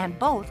burn, and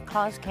both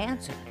cause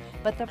cancer.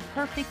 But the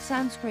perfect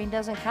sunscreen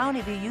doesn't count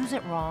if you use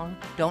it wrong.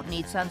 Don't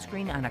need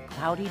sunscreen on a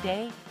cloudy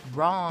day?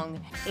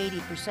 Wrong.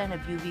 80% of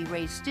UV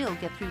rays still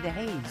get through the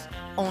haze.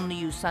 Only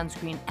use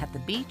sunscreen at the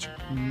beach?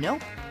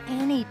 Nope.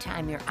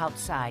 Anytime you're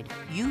outside,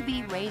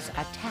 UV rays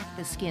attack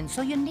the skin,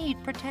 so you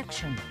need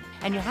protection.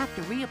 And you have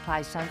to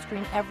reapply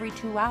sunscreen every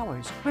 2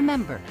 hours.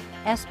 Remember,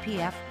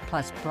 SPF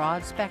plus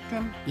broad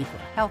spectrum equal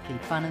healthy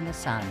fun in the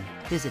sun.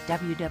 Visit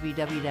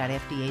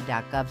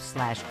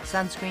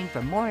www.fda.gov/sunscreen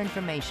for more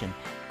information.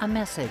 A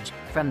message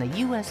from the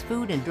U.S.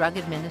 Food and Drug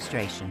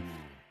Administration.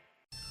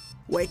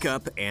 Wake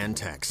up and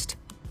text.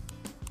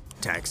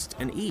 Text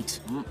and eat.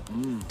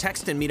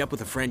 Text and meet up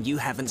with a friend you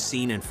haven't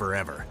seen in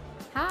forever.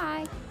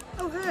 Hi.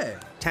 Oh, hey.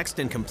 Text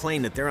and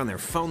complain that they're on their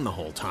phone the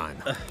whole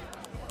time.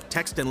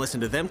 Text and listen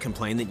to them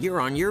complain that you're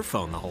on your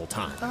phone the whole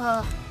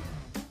time.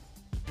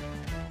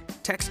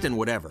 Text and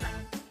whatever.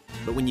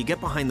 But when you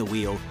get behind the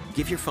wheel,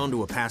 give your phone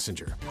to a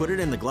passenger. Put it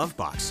in the glove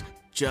box.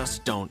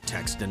 Just don't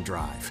text and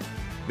drive.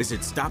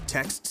 Visit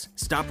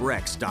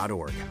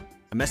StopTextsStopWrecks.org.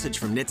 A message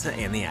from NHTSA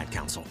and the Ad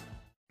Council.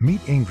 Meet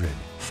Ingrid,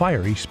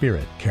 fiery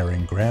spirit,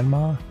 caring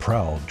grandma,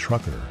 proud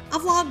trucker.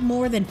 I've logged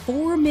more than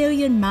 4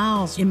 million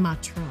miles in my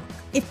truck.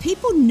 If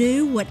people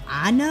knew what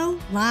I know,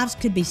 lives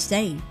could be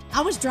saved.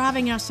 I was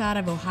driving outside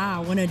of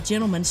Ohio when a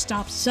gentleman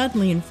stopped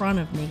suddenly in front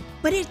of me.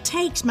 But it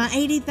takes my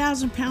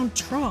 80,000-pound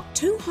truck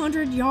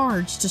 200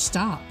 yards to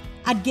stop.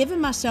 I'd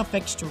given myself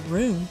extra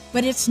room,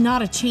 but it's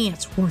not a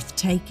chance worth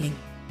taking.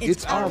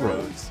 It's our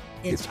roads.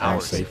 It's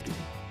our safety.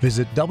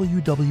 Visit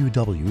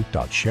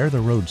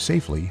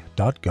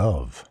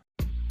www.sharetheroadsafely.gov.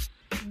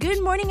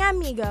 Good morning,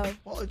 amigo.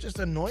 Well, it just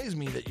annoys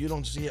me that you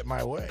don't see it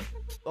my way.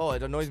 Oh,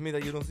 it annoys me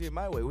that you don't see it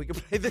my way. We can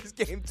play this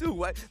game too.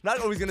 What? Not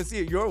always gonna see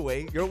it your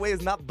way. Your way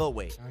is not the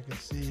way. I can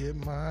see it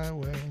my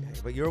way.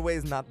 But your way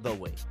is not the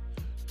way.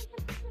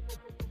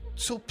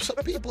 So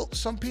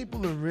some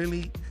people are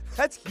really...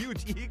 That's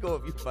huge ego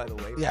of you, by the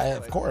way. Yeah,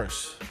 of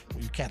course.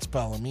 You can't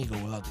spell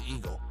amigo without the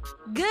ego.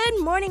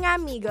 Good morning,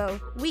 amigo.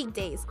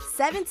 Weekdays,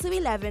 7 to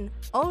 11,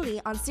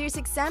 only on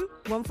SiriusXM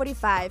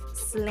 145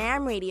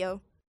 Slam Radio.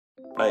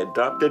 I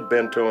adopted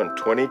Bento in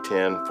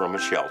 2010 from a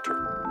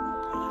shelter.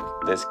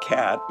 This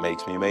cat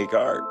makes me make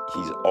art.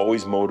 He's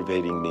always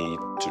motivating me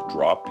to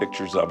draw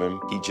pictures of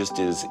him. He just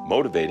is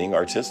motivating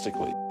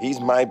artistically. He's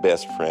my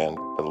best friend,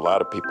 but a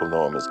lot of people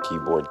know him as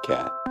Keyboard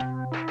Cat.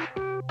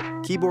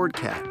 Keyboard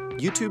Cat,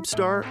 YouTube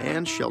star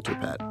and shelter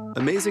pet.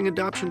 Amazing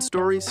adoption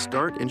stories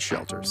start in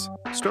shelters.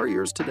 Start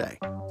yours today.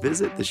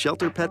 Visit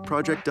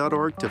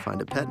theshelterpetproject.org to find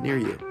a pet near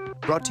you.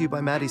 Brought to you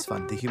by Maddie's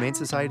Fund, the Humane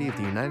Society of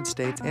the United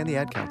States, and the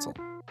Ad Council.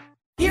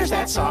 Here's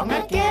that song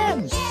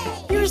again.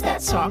 Here's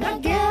that song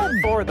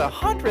again. For the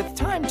 100th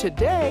time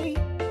today.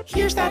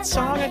 Here's that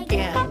song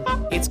again.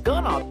 It's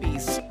gonna be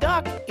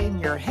stuck in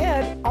your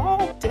head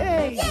all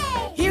day.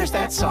 Here's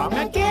that song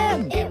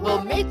again. It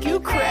will make you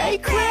cray,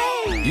 cray.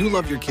 You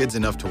love your kids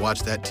enough to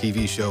watch that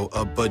TV show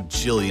a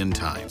bajillion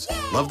times.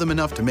 Love them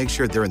enough to make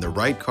sure they're in the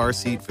right car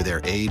seat for their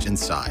age and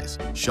size.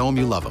 Show them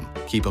you love them.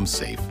 Keep them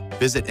safe.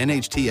 Visit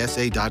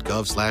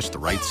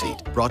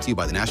nhtsa.gov/the-right-seat. Brought to you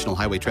by the National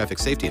Highway Traffic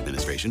Safety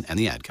Administration and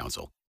the Ad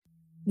Council.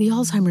 The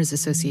Alzheimer's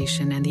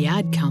Association and the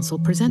Ad Council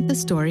present the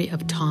story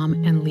of Tom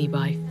and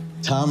Levi.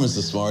 Tom is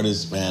the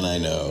smartest man I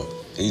know.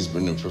 He's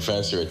been a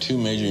professor at 2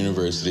 major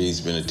universities,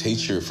 been a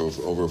teacher for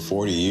over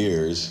 40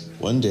 years.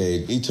 One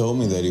day, he told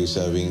me that he was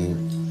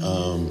having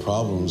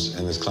problems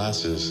in his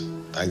classes.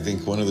 I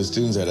think one of the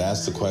students had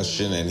asked the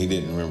question and he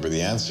didn't remember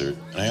the answer.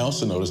 And I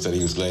also noticed that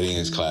he was letting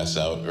his class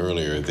out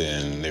earlier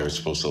than they were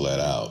supposed to let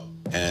out.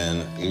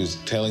 And he was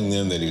telling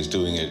them that he was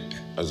doing it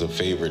as a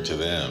favor to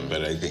them,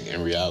 but I think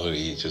in reality,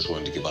 he just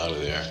wanted to get out of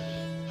there.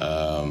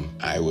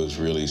 I was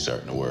really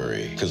starting to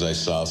worry because I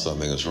saw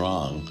something was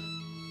wrong.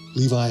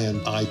 Levi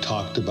and I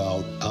talked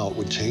about how it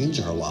would change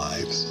our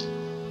lives,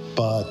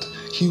 but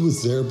he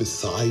was there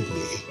beside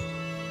me,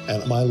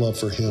 and my love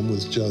for him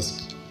was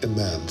just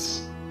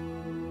immense.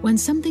 When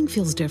something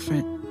feels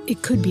different,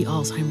 it could be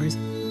Alzheimer's.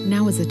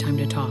 Now is the time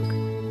to talk.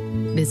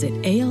 Visit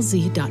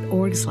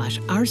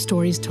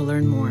alz.org/ourstories to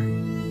learn more.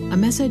 A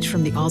message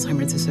from the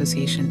Alzheimer's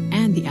Association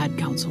and the Ad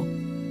Council.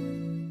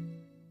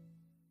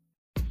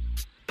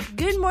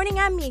 Good morning,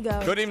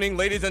 amigo. Good evening,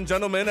 ladies and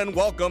gentlemen, and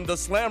welcome to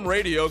Slam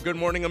Radio. Good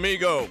morning,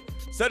 amigo.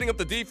 Setting up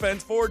the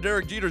defense for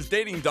Derek Jeter's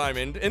dating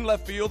diamond. In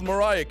left field,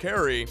 Mariah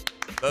Carey.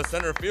 The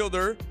center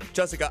fielder,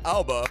 Jessica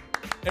Alba.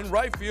 In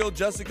right field,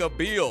 Jessica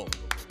Biel.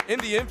 In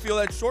the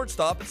infield at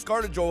shortstop,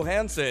 Scarlett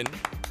Johansson.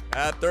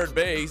 At third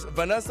base,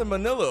 Vanessa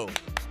Manillo.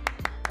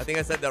 I think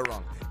I said that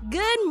wrong.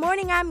 Good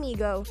morning,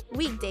 amigo.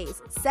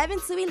 Weekdays, 7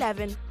 to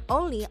 11,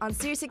 only on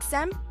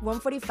SiriusXM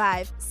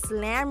 145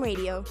 Slam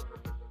Radio.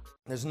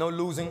 There's no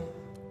losing,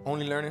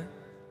 only learning.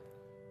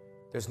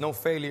 There's no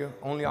failure,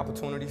 only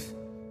opportunities.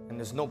 And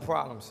there's no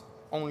problems,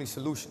 only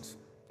solutions.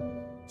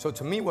 So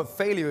to me, what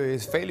failure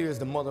is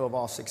the mother of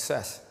all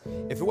success.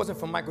 If it wasn't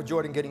for Michael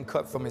Jordan getting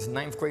cut from his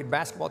 9th grade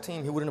basketball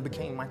team, he wouldn't have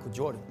became Michael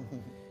Jordan.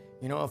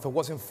 You know, if it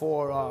wasn't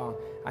for,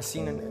 I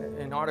seen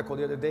an article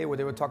the other day where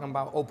they were talking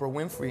about Oprah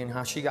Winfrey and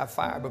how she got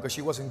fired because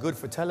she wasn't good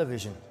for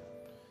television.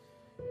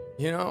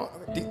 You know,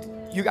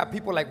 you got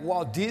people like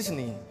Walt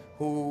Disney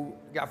who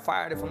got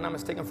fired, if I'm not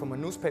mistaken, from a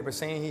newspaper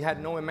saying he had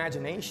no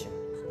imagination.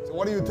 So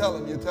what do you tell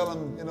him? You tell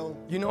him,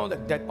 You know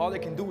that all they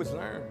can do is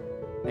learn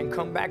and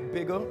come back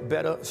bigger,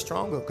 better,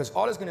 stronger, because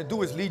all it's gonna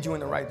do is lead you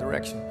in the right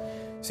direction.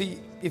 See,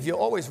 if you're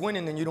always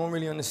winning, then you don't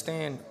really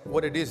understand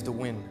what it is to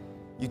win.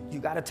 You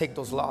gotta take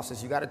those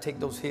losses, you gotta take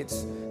those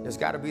hits. There's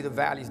gotta be the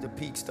valleys, the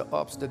peaks, the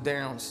ups, the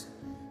downs.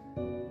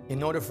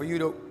 In order for you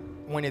to,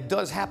 when it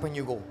does happen,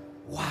 you go,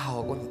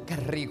 wow, qué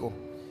rico.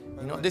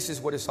 You know, this is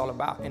what it's all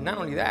about. And not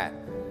only that,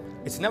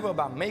 it's never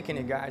about making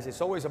it, guys.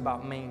 It's always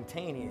about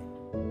maintaining it.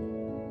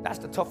 That's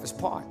the toughest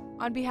part.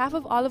 On behalf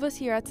of all of us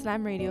here at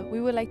Slam Radio,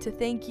 we would like to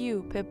thank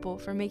you, Pitbull,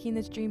 for making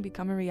this dream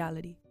become a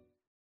reality.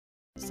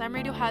 Slam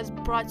Radio has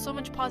brought so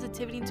much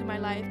positivity into my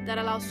life that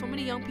allows so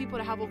many young people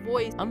to have a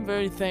voice. I'm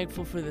very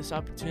thankful for this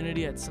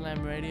opportunity at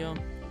Slam Radio.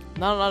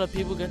 Not a lot of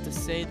people get to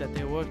say that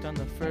they worked on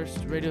the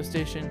first radio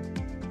station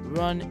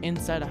run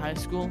inside a high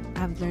school.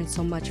 I've learned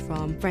so much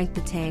from Frank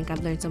the Tank.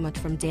 I've learned so much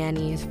from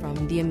Danny, from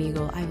The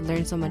Amigo. I've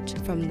learned so much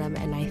from them,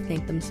 and I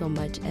thank them so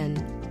much. And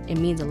it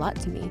means a lot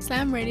to me.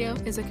 Slam Radio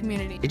is a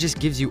community. It just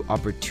gives you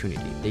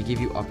opportunity. They give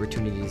you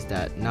opportunities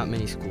that not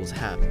many schools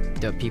have.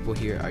 The people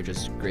here are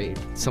just great.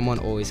 Someone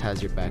always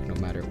has your back no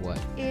matter what.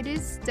 It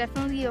is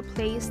definitely a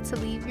place to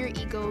leave your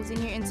egos and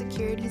your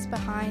insecurities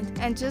behind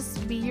and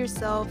just be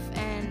yourself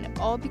and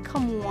all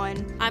become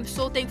one. I'm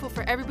so thankful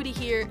for everybody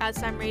here at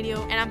Slam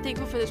Radio, and I'm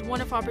thankful for this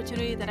wonderful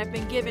opportunity that I've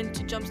been given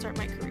to jumpstart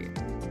my career.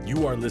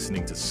 You are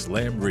listening to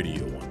Slam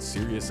Radio on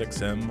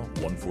SiriusXM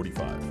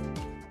 145.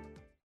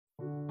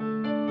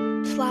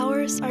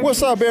 Flowers are...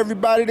 What's up,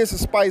 everybody? This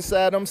is Spice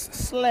Adams,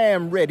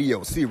 Slam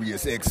Radio,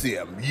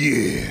 SiriusXM.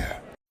 Yeah.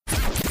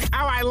 Oh,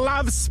 I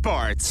love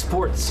sports.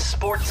 Sports.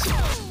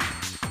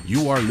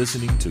 You are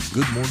listening to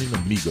Good Morning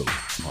Amigo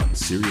on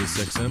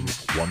SiriusXM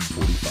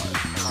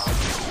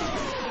 145.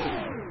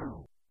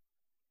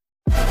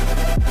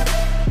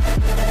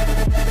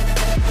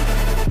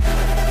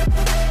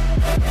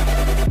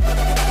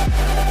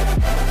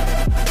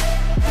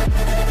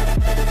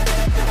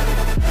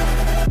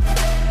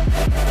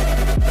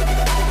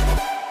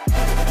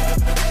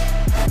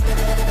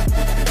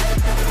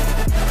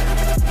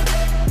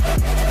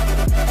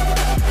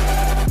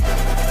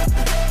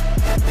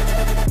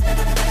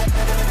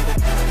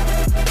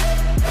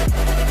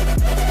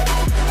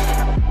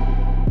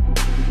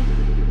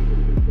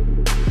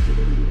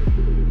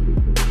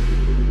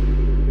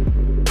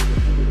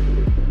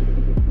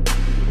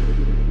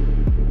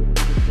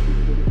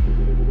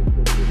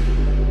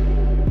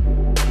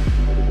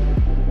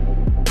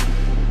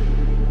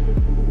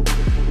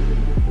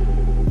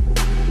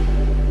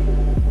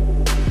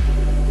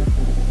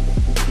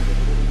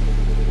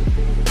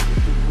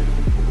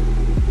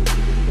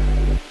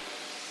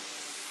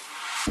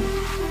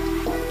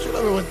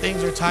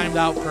 Timed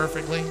out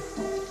perfectly.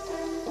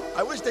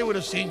 I wish they would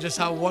have seen just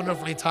how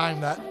wonderfully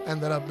timed that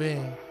ended up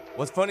being.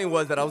 What's funny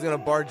was that I was gonna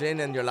barge in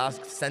and your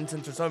last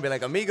sentence or something be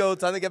like, "Amigo,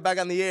 time to get back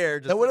on the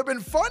air." That would have been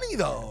funny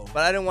though.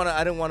 But I didn't want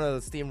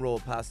to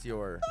steamroll past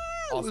your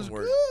awesome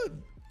words.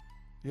 Good.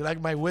 You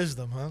like my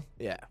wisdom, huh?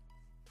 Yeah.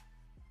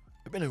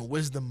 I've been in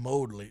wisdom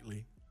mode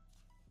lately.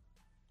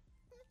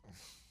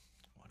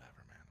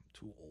 Whatever, man. I'm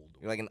too old.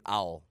 You're like an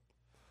owl.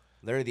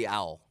 Larry the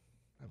owl.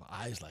 I have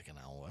eyes like an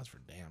owl. That's for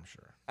damn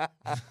sure.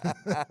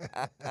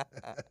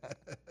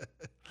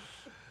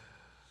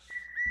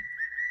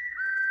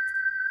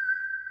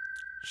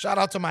 Shout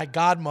out to my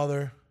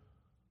godmother.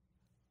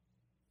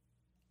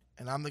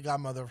 And I'm the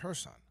godmother of her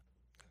son.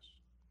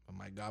 But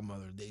my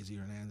godmother, Daisy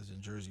Hernandez,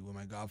 in Jersey with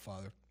my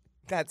godfather.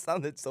 That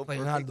sounded so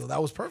perfect.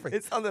 That was perfect.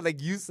 It sounded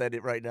like you said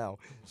it right now.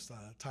 It was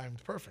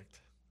timed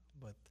perfect.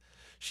 But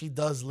she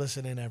does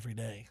listen in every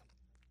day.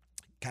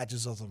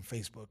 Catches us on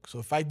Facebook. So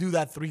if I do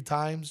that 3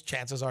 times,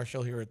 chances are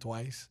she'll hear it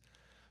twice.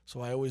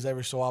 So I always,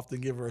 every so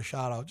often, give her a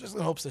shout out, just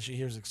in hopes that she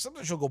hears it.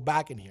 Sometimes she'll go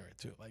back and hear it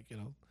too, like, you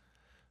know.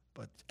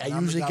 But I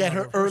usually get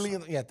her early.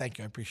 Yeah, thank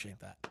you. I appreciate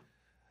that.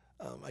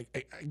 I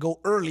go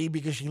early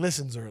because she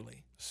listens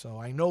early. So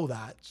I know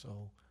that.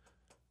 So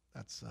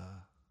that's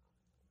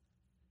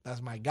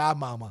my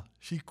godmama.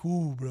 She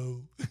cool,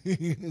 bro.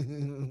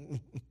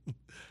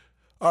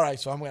 All right,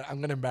 so I'm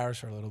gonna embarrass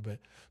her a little bit.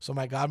 So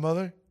my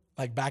godmother,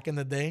 like back in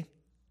the day,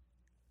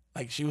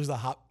 like she was the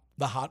hot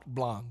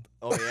blonde.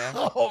 Oh, yeah?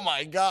 Oh,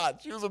 my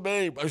God. She was a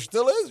babe. She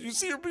still is. You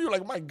see her, you're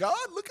like, my God,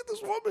 look at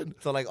this woman.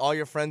 So, like, all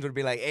your friends would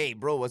be like, hey,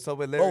 bro, what's up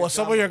with Larry? Oh, what's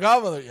up with your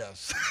godmother?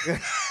 Yes.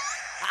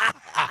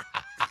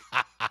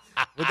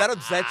 Would that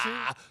upset you?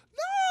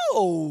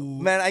 No.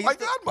 Man, my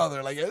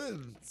godmother. Like,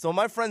 so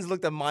my friends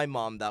looked at my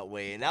mom that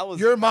way, and that was...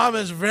 Your mom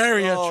is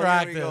very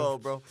attractive. Here we go,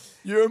 bro.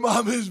 Your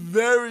mom is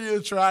very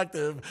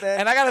attractive. Man.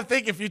 And I got to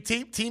think, if you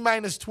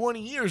T-minus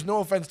 20 years, no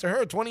offense to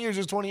her, 20 years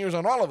is 20 years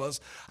on all of us.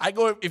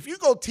 If you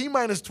go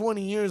T-minus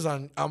 20 years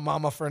on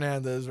Mama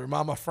Fernandez or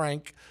Mama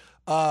Frank,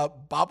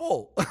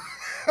 Babo.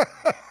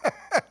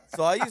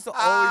 So I used to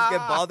always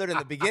get bothered in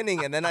the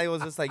beginning, and then I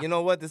was just like, you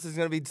know what? This is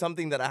going to be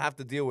something that I have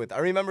to deal with. I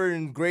remember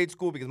in grade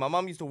school, because my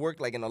mom used to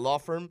work like in a law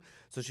firm,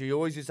 so she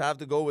always used to have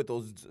to go with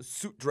those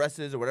suit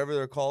dresses or whatever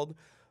they're called.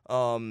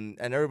 And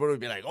everybody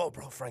would be like, oh,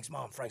 bro, Frank's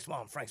mom.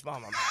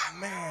 I'm like,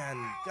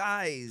 man,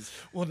 guys.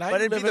 Well, now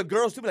but it'd be the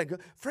girls too, be like,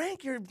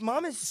 Frank, your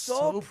mom is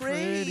so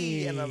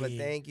pretty. And I'm like,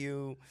 thank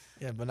you.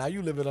 Yeah, but now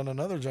you live it on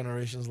another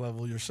generation's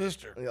level, your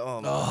sister.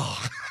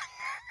 Oh.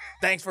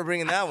 Thanks for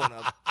bringing that one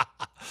up.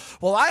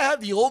 Well, I had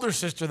the older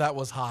sister that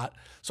was hot,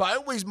 so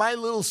my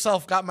little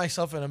self got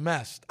myself in a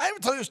mess. I ever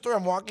tell you a story?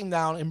 I'm walking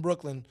down in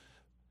Brooklyn.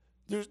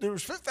 There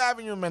was Fifth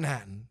Avenue in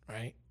Manhattan,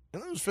 right?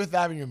 And there was Fifth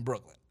Avenue in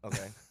Brooklyn.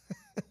 Okay.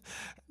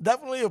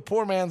 Definitely a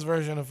poor man's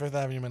version of Fifth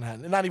Avenue in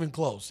Manhattan. Not even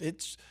close.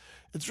 It's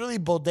really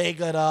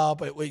bodegaed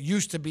up. It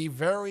used to be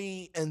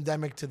very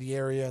endemic to the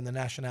area and the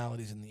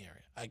nationalities in the area.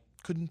 I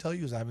couldn't tell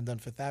you because I haven't done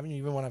Fifth Avenue.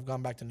 Even when I've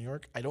gone back to New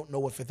York, I don't know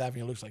what Fifth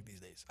Avenue looks like these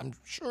days. I'm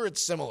sure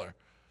it's similar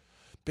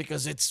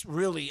because it's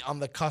really on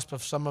the cusp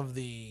of some of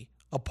the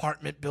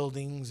apartment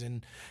buildings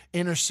and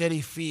inner city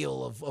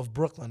feel of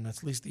Brooklyn. That's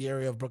at least the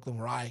area of Brooklyn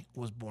where I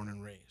was born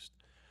and raised.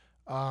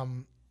 I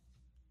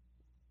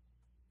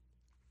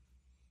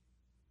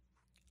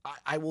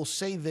will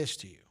say this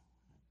to you.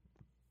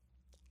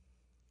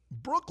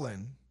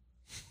 Brooklyn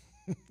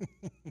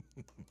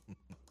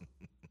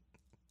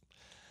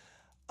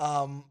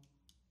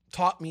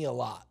Taught me a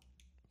lot,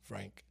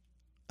 Frank,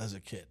 as a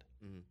kid.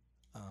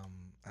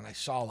 And I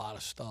saw a lot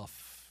of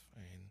stuff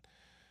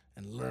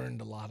and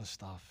learned a lot of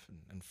stuff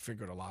and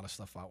figured a lot of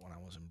stuff out when I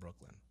was in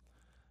Brooklyn.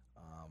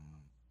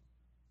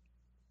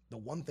 The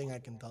one thing I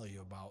can tell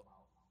you about,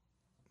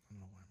 I don't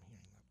know why I'm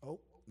hearing that. Oh,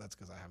 that's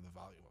because I have the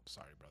volume up.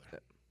 Sorry,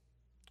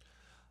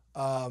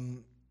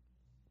 brother.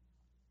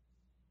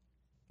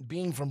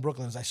 Being from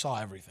Brooklyn, I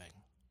saw everything.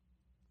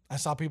 I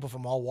saw people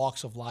from all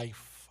walks of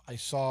life. I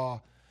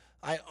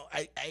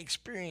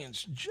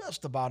experienced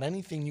just about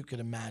anything you could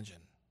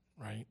imagine,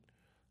 right?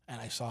 And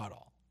I saw it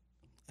all.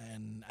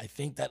 And I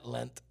think that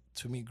lent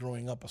to me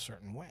growing up a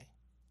certain way,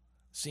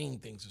 seeing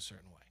things a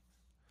certain way.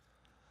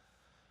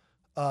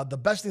 The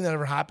best thing that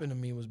ever happened to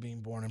me was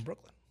being born in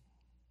Brooklyn.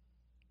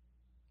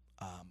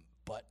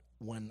 But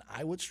when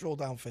I would stroll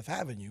down Fifth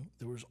Avenue,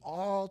 there was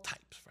all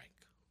types, Frank,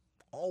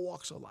 all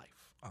walks of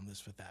life on this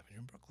Fifth Avenue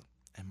in Brooklyn.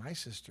 And my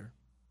sister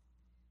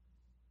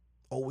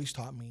always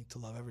taught me to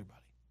love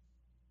everybody.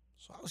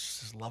 So I was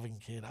just this loving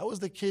kid. I was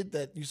the kid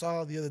that you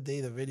saw the other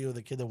day, the video of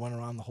the kid that went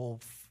around the whole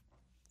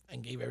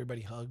and gave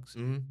everybody hugs.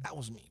 That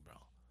was me, bro.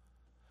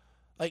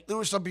 Like, there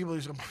were some people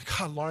who said, oh my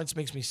God, Lawrence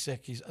makes me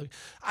sick.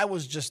 I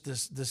was just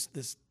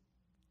this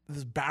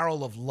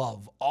barrel of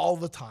love all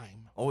the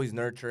time. Always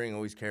nurturing,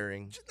 always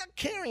caring. Just not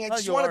caring. I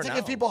just wanted to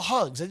give people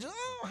hugs.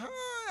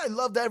 I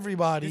loved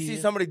everybody. You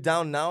see somebody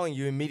down now and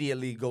you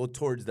immediately go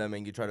towards them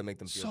and you try to make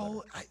them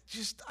feel better.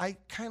 So I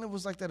kind of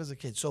was like that as a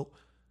kid. So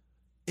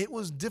it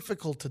was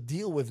difficult to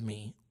deal with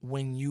me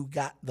when you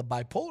got the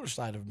bipolar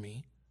side of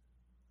me.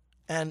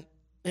 And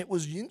it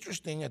was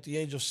interesting at the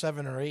age of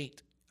 7 or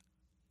 8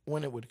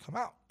 when it would come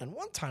out. And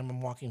one time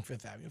I'm walking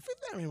Fifth Avenue.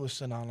 Fifth Avenue was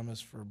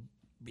synonymous for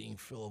being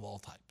full of all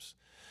types.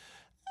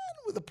 And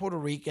with the Puerto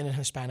Rican and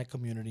Hispanic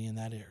community in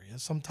that area,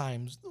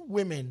 sometimes the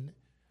women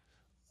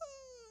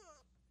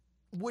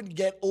would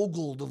get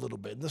ogled a little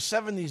bit. In the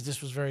 70s,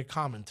 this was very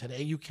common.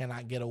 Today, you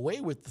cannot get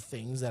away with the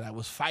things that I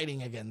was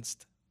fighting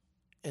against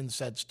in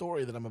said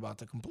story that I'm about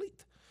to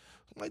complete.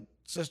 My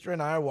sister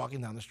and I are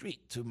walking down the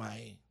street to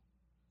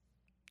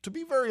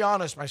be very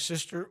honest, my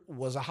sister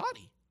was a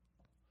hottie.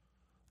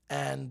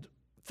 And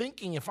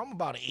thinking if I'm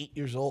about 8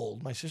 years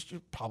old, my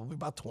sister's probably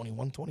about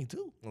 21,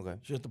 22. Okay.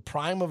 She's at the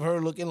prime of her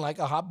looking like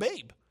a hot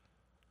babe.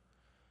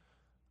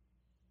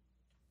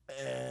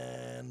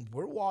 And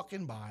we're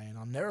walking by, and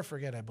I'll never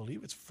forget, I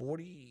believe it's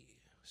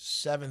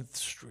 47th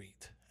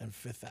Street and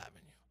 5th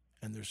Avenue.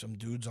 And there's some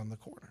dudes on the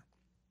corner.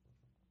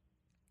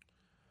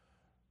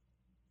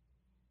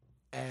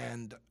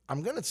 And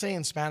I'm going to say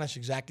in Spanish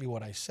exactly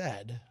what I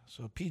said.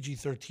 So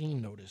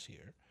PG-13 notice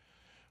here.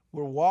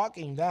 We're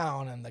walking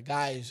down, and the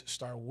guys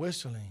start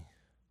whistling.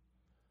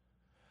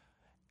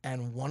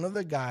 And one of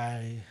the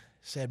guys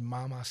said,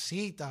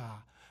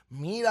 Mamacita,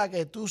 mira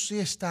que tú sí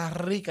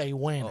estás rica y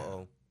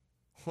buena.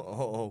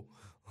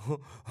 Awkward.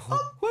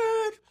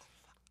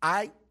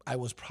 I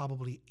was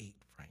probably 8,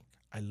 Frank.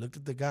 I looked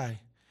at the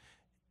guy.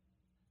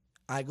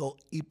 I go,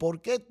 ¿y por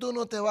qué tú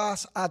no te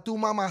vas a tu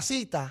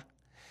mamacita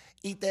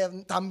y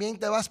también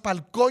te vas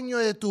pa'l coño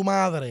de tu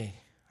madre?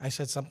 I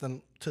said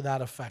something to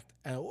that effect.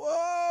 And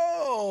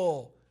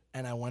whoa!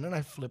 And I went and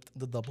I flipped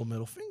the double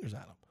middle fingers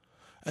at him.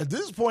 At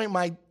this point,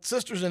 my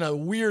sister's in a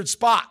weird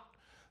spot.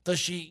 Does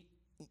she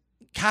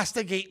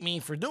castigate me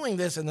for doing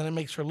this? And then it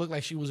makes her look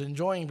like she was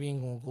enjoying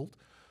being ogled.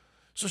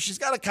 So she's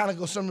got to kind of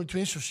go somewhere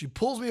between. So she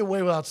pulls me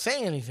away without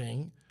saying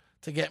anything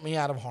to get me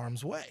out of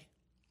harm's way.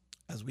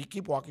 As we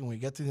keep walking, we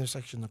get to the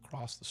intersection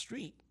across the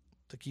street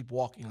to keep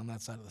walking on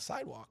that side of the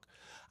sidewalk.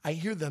 I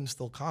hear them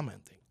still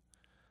commenting.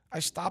 I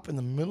stop in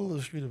the middle of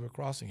the street as we're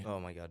crossing it. Oh,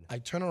 my God. I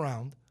turn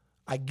around.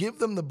 I give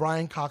them the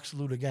Brian Cox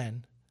salute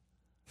again.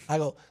 I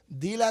go,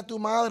 dile a tu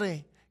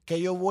madre que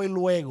yo voy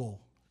luego.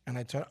 And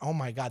I turn, oh,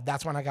 my God.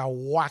 That's when I got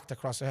whacked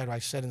across the head. I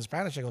said in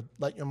Spanish, I go,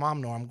 let your mom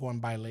know I'm going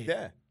by later.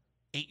 Yeah.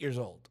 8 years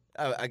old.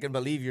 I can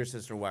believe your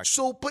sister whacked.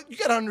 So, but you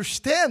got to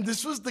understand,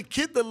 this was the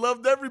kid that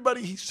loved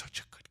everybody. He's such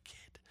a good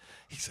kid.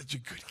 He's such a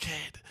good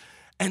kid.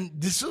 And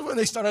this is when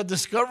they started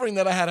discovering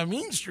that I had a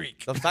mean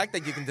streak. The fact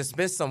that you can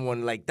dismiss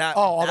someone like that,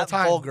 all the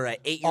time, vulgar at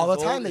 8 years old, all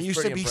the time. They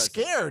used to be impressive.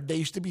 scared. They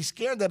used to be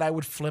scared that I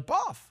would flip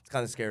off. It's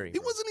kind of scary.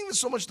 It wasn't even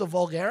so much the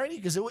vulgarity,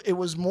 because it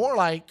was more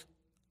like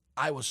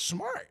I was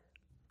smart.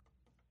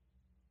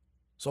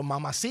 So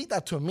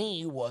Mamacita to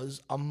me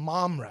was a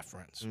mom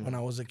reference when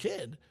I was a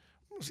kid.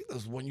 Mamacita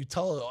is when you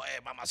tell her, oh, hey,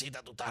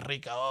 Mamacita, tú estás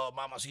rica. Oh,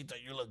 Mamacita,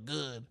 you look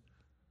good.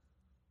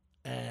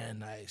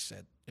 And I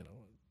said, you know,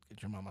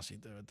 get your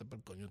mamacita, vete pa'l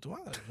coño tu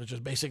madre. Which is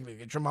basically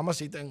get your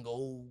mamacita and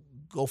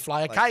go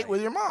fly a kite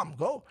with your mom.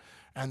 Go.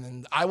 And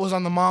then I was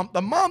on the mom.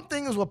 The mom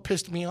thing is what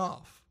pissed me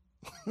off.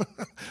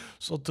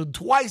 So to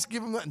twice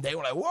give them that, and they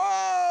were like,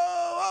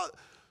 whoa.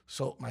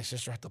 So my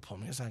sister had to pull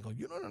me aside and go,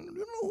 you don't know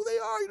who they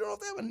are. You don't know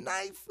if they have a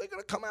knife. They're going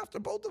to come after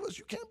both of us.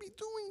 You can't be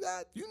doing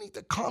that. You need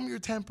to calm your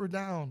temper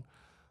down.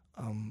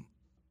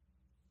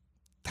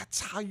 That's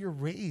how you're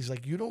raised.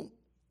 Like, you don't,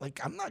 like,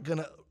 I'm not going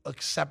to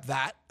accept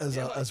that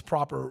as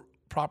proper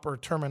proper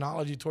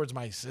terminology towards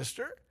my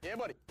sister. Yeah,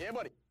 buddy. Yeah,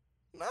 buddy.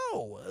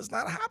 No, it's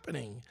not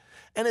happening.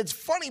 And it's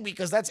funny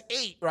because that's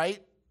 8, right?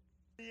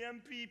 The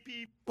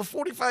MPP. But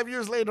 45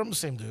 years later, I'm the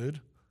same dude.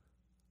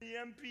 The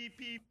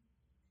MPP.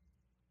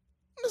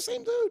 I'm the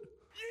same dude.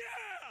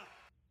 Yeah!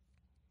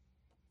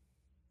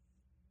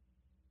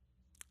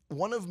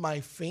 One of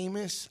my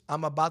famous,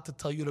 I'm about to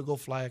tell you to go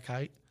fly a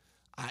kite.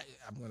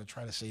 I'm going to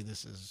try to say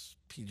this as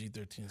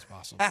PG-13 as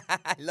possible.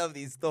 I love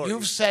these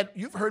stories.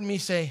 You've heard me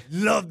say,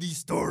 love these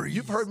stories.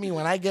 You've heard me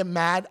when I get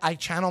mad, I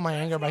channel my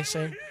anger by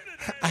saying,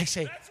 I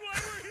say, That's why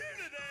we're here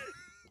today.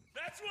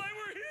 That's why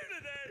we're here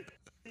today.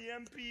 The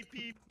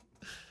MPP.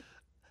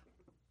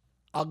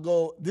 I'll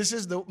go, this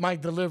is my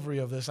delivery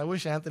of this. I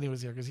wish Anthony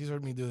was here because he's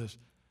heard me do this.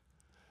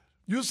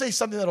 You'll say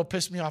something that'll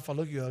piss me off. I'll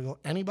look at you. I'll go,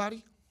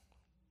 anybody?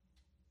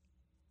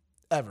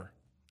 Ever.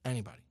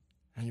 Anybody.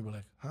 And you'll be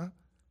like, huh?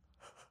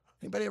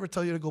 Anybody ever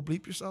tell you to go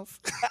bleep yourself?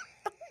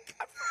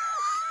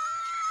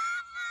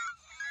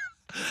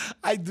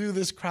 I do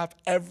this crap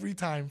every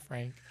time,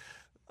 Frank.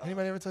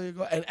 Anybody ever tell you to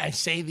go? And I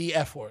say the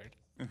F word.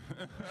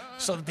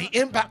 So the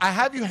impact, I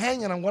have you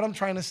hanging on what I'm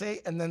trying to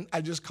say, and then I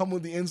just come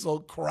with the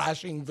insult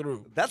crashing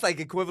through. That's like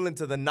equivalent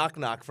to the knock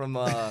knock from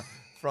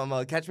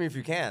Catch Me If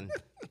You Can.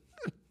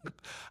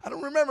 I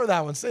don't remember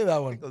that one. Say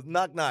that one. It goes,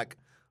 knock knock.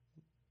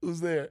 Who's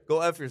there?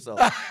 Go F yourself.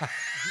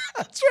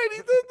 That's right. He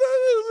did that.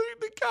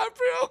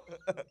 DiCaprio.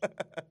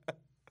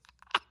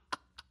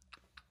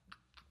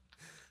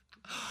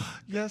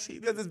 Yes, he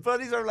did. Because his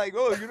buddies are like,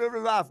 oh, you never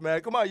laugh,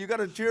 man. Come on, you got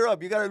to cheer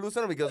up. You got to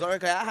loosen up. He goes, all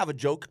right, okay, I have a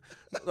joke.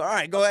 All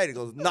right, go ahead. He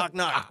goes, knock,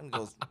 knock. He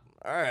goes,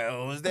 all right,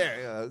 who's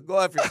there? Go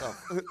F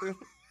yourself.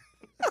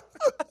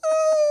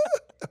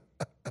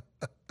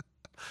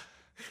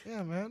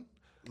 Yeah, man.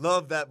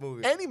 Love that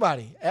movie.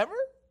 Anybody, ever?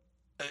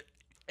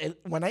 And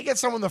when I get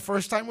someone the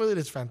first time with it,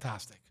 it's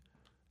fantastic.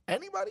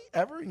 Anybody,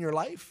 ever in your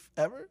life,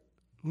 ever?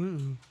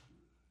 Ever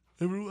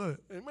what?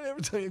 Anybody ever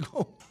tell you to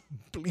go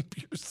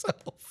bleep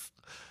yourself?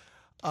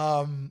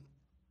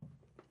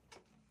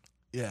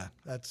 Yeah,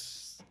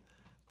 that's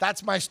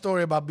my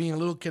story about being a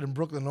little kid in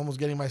Brooklyn and almost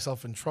getting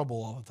myself in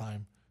trouble all the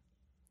time.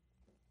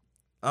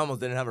 I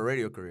almost didn't have a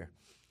radio career.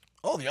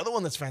 Oh, the other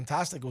one that's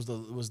fantastic was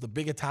the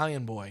big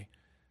Italian boy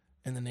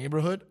in the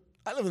neighborhood.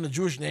 I live in a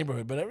Jewish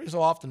neighborhood, but every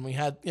so often we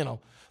had,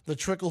 the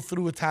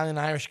trickle-through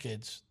Italian-Irish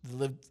kids that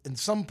lived in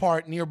some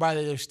part nearby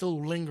that they're still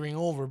lingering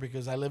over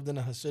because I lived in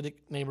a Hasidic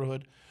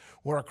neighborhood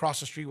where across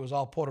the street was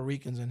all Puerto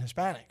Ricans and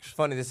Hispanics.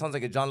 Funny, this sounds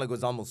like a John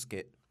Leguizamo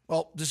skit.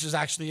 Well, this is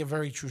actually a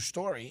very true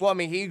story. Well, I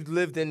mean, he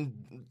lived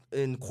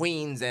in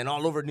Queens and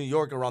all over New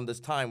York around this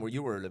time where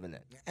you were living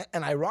at.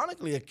 And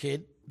ironically, a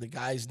kid, the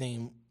guy's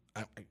name,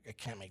 I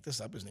can't make this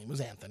up, his name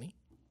was Anthony.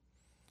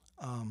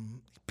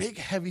 Big,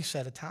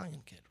 heavy-set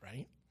Italian kid,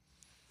 right?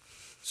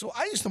 So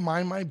I used to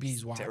mind my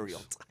beeswax.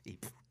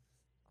 Stereotype.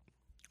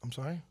 I'm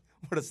sorry?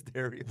 What a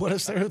stereotype. What a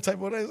stereotype,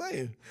 what did I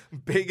say?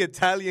 Big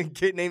Italian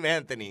kid named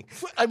Anthony.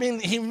 I mean,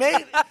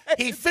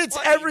 he fits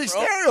every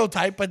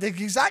stereotype, but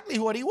that's exactly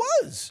what he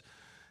was.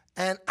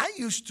 And I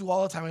used to,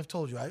 all the time, I've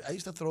told you, I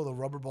used to throw the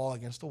rubber ball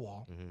against the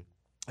wall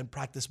and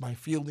practice my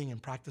fielding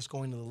and practice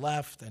going to the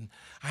left. And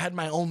I had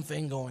my own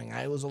thing going.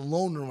 I was a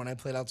loner when I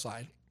played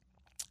outside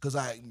because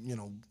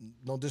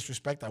no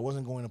disrespect, I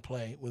wasn't going to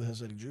play with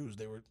Hasidic Jews.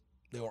 They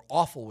were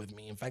awful with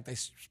me. In fact, I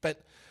spent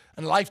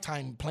a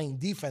lifetime playing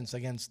defense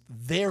against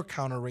their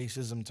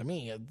counter-racism to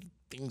me.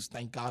 Things,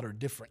 thank God, are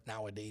different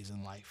nowadays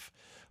in life.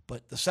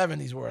 But the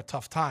 70s were a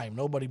tough time.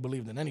 Nobody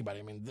believed in anybody.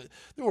 I mean,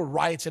 there were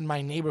riots in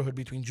my neighborhood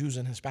between Jews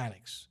and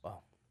Hispanics.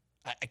 Wow.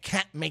 I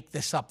can't make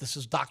this up. This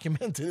is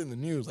documented in the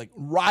news. Like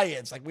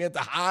riots, like we had to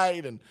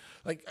hide, and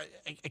like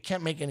I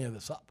can't make any of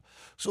this up.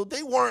 So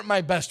they weren't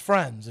my best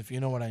friends, if you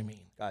know what I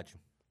mean. Got you.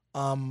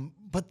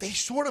 But they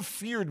sort of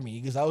feared me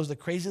because I was the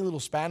crazy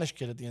little Spanish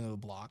kid at the end of the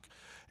block,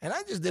 and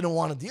I just didn't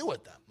want to deal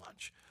with that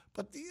much.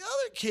 But the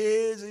other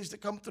kids, they used to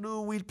come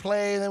through, we'd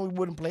play, and then we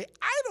wouldn't play.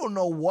 I don't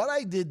know what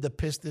I did to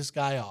piss this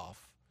guy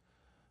off,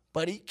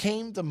 but he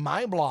came to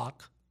my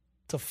block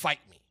to fight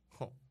me.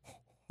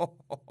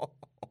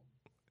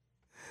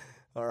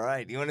 All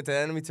right, you went into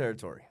enemy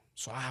territory.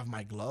 So I have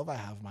my glove, I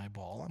have my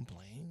ball, I'm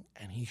playing,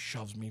 and he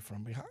shoves me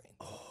from behind.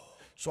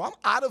 So I'm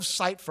out of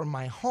sight from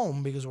my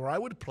home because where I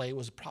would play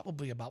was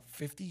probably about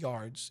 50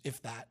 yards,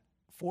 if that,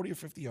 40 or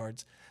 50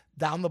 yards,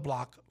 down the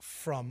block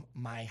from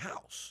my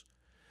house.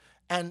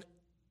 And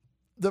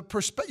the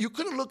you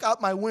couldn't look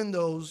out my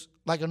windows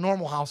like a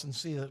normal house and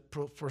see the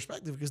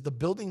perspective because the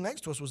building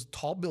next to us was a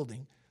tall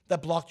building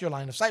that blocked your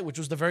line of sight, which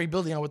was the very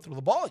building I would throw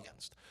the ball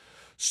against.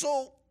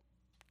 So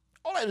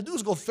all I had to do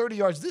was go 30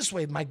 yards this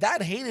way. My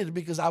dad hated it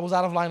because I was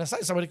out of line of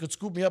sight. Somebody could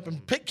scoop me up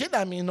and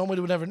kidnap me and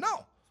nobody would ever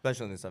know.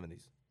 Especially in the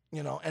 70s.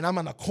 And I'm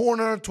on a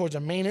corner towards a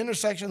main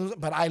intersection,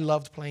 but I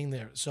loved playing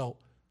there. So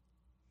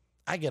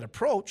I get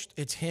approached.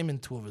 It's him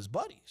and two of his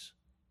buddies.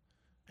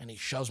 And he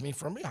shoves me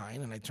from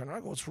behind, and I turn around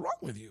and go, what's wrong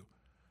with you?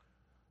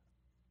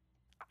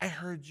 I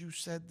heard you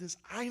said this.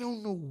 I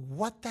don't know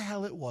what the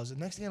hell it was. The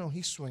next thing I know,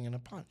 he's swinging a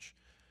punch.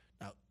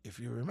 Now, if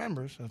you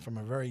remember, from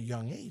a very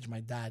young age,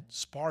 my dad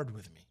sparred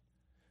with me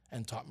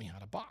and taught me how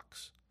to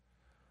box.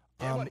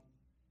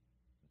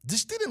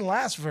 This didn't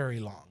last very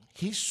long.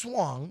 He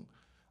swung.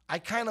 I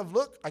kind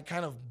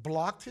of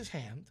blocked his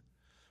hand,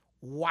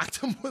 whacked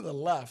him with a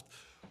left.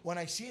 When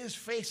I see his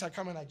face, I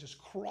come in, I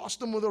just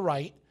crossed him with a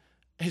right.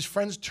 His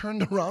friends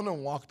turned around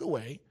and walked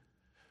away.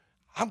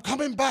 I'm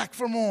coming back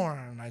for more.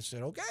 And I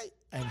said, okay.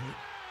 And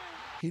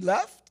he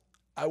left.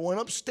 I went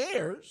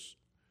upstairs,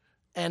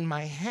 and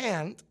my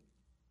hand,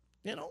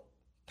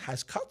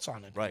 has cuts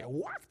on it. Right. I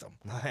whacked him.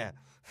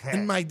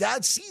 And my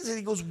dad sees it.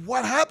 He goes,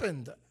 what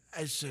happened?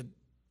 I said,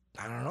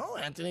 I don't know.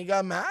 Anthony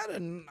got mad,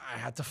 and I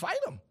had to fight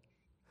him.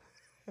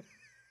 You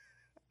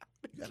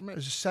gotta remember,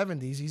 it's the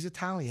 70s. He's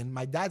Italian.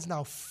 My dad's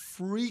now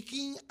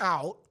freaking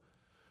out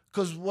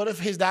because what if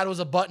his dad was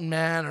a button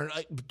man or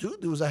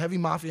dude, there was a heavy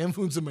mafia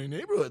influence in my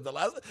neighborhood.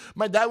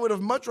 My dad would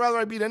have much rather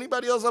I beat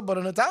anybody else up but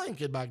an Italian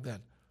kid back then.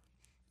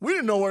 We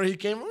didn't know where he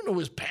came from. We didn't know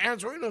his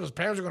parents. We didn't know his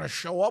parents were going to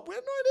show up. We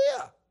had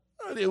no idea.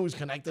 No idea who he was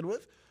connected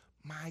with.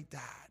 My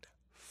dad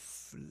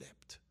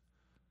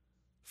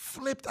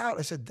flipped out.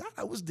 I said, Dad,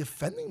 I was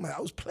defending I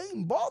was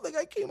playing ball. The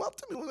guy came up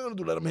to me. What was I going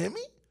to do? Let him hit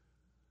me?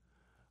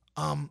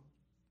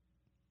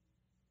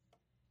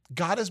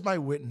 God is my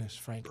witness,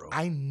 Frank. Bro.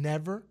 I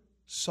never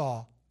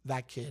saw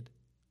that kid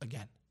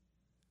again.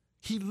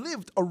 He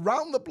lived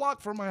around the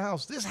block from my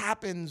house. This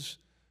happens,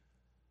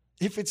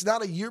 if it's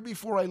not a year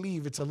before I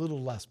leave, it's a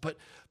little less. But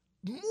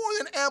more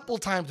than ample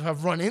time to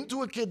have run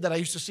into a kid that I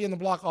used to see in the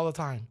block all the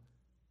time.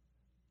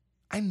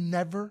 I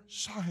never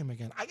saw him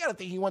again. I got to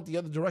think he went the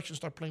other direction,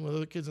 started playing with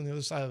other kids on the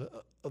other side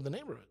of the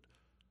neighborhood.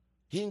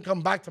 He didn't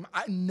come back to me.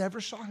 I never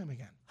saw him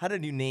again. How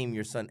did you name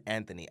your son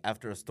Anthony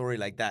after a story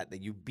like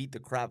that you beat the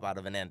crap out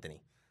of an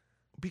Anthony?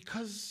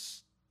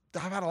 Because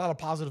I've had a lot of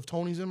positive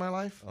Tonys in my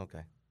life.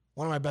 Okay.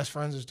 One of my best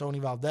friends is Tony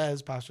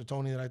Valdez, Pastor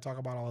Tony that I talk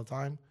about all the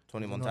time.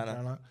 Tony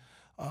Montana.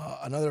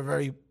 Another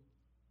very,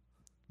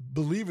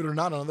 believe it or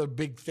not, another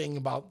big thing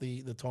about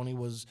the Tony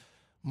was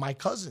my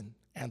cousin,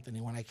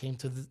 Anthony, when I came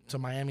to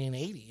Miami in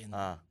 80.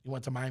 And he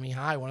went to Miami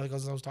High. One of the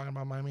cousins I was talking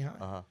about, Miami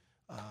High.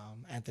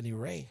 Anthony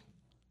Ray.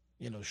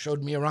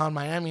 Showed me around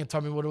Miami and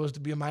told me what it was to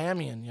be a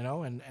Miamian,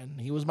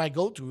 and he was my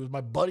go-to. He was my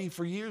buddy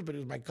for years, but he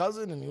was my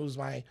cousin, and he was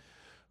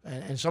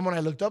and someone I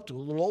looked up to, a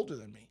little older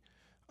than me.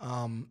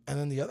 And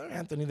then the other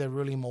Anthony that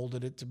really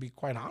molded it, to be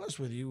quite honest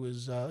with you,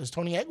 is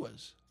Tony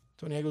Egues.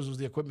 Tony Egues was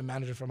the equipment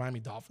manager for Miami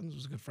Dolphins. He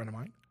was a good friend of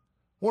mine.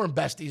 We weren't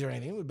besties or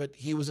anything, but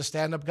he was a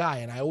stand-up guy,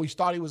 and I always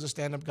thought he was a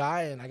stand-up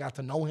guy, and I got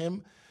to know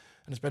him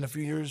and spent a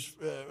few years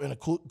in a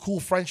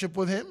cool friendship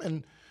with him,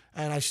 and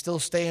I still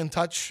stay in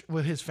touch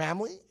with his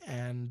family,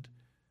 and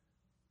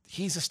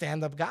he's a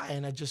stand-up guy.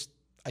 And I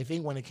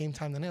think when it came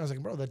time to name, I was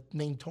like, bro, that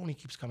name Tony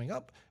keeps coming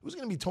up. It was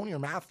going to be Tony or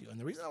Matthew. And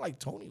the reason I like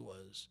Tony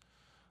was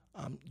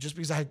just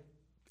because I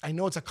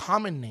know it's a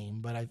common name,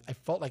 but I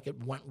felt like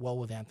it went well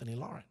with Anthony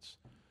Lawrence.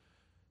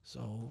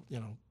 So,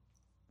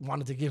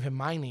 wanted to give him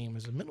my name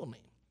as a middle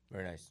name.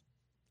 Very nice.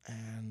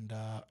 And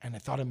I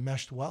thought it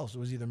meshed well. So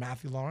it was either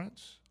Matthew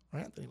Lawrence or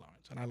Anthony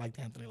Lawrence. And I liked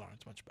Anthony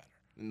Lawrence much better.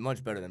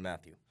 Much better than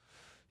Matthew.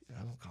 Yeah,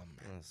 I don't call him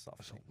man. That's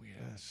soft. So weird.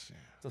 It's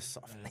a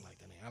soft name.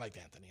 I liked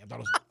Anthony. I thought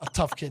it was a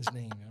tough kid's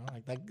name.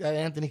 Like that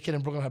Anthony kid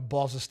in Brooklyn had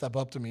balls to step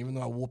up to me, even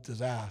though I whooped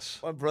his ass.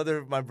 My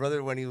brother,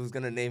 when he was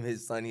gonna name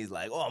his son, he's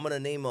like, "Oh, I'm gonna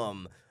name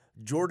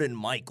Jordan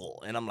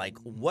Michael," and I'm like,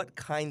 "What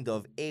kind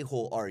of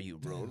a-hole are you,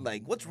 bro?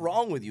 Like, what's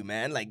wrong with you,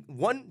 man? Like,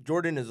 one,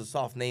 Jordan is a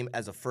soft name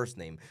as a first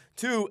name.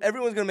 Two,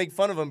 everyone's gonna make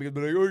fun of him because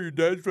they're like, oh, your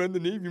dad's trying to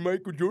name you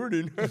Michael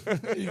Jordan.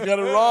 You got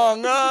it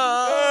wrong.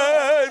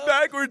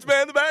 Backwards,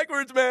 man. The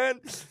backwards,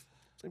 man."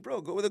 Like,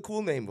 bro, go with a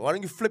cool name. Why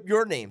don't you flip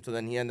your name? So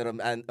then he ended up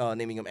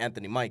naming him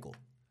Anthony Michael.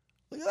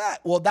 Look at that.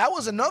 Well, that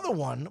was another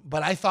one,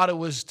 but I thought it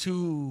was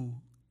too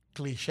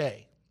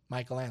cliche.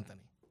 Michael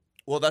Anthony.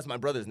 Well, that's my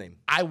brother's name.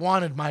 I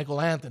wanted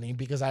Michael Anthony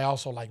because I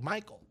also like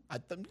Michael.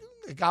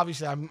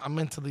 Obviously, I'm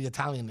into the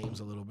Italian names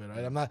a little bit,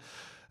 right? I'm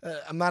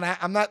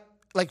not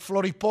like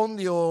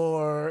Floripondio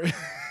or.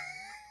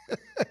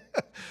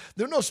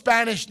 There are no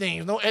Spanish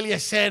names. No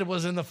Eliezer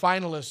was in the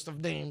finalists of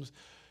names.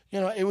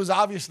 It was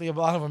obviously a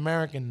lot of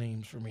American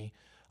names for me.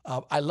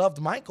 I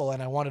loved Michael,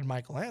 and I wanted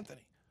Michael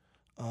Anthony.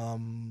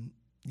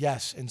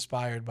 Yes,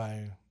 inspired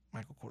by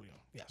Michael Corleone.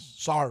 Yes.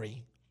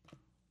 Sorry,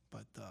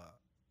 but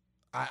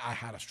I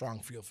had a strong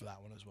feel for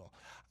that one as well.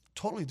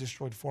 Totally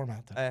destroyed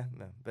format today.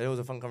 No, but it was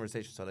a fun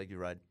conversation, so I like you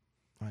ride.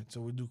 All right, so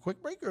we do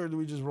quick break, or do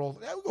we just roll?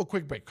 Yeah, we'll go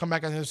quick break. Come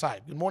back on the other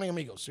side. Good morning,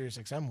 amigos. Sirius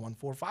XM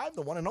 145,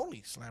 the one and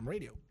only Slam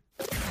Radio.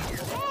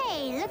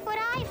 Hey, look what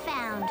I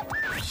found.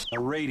 A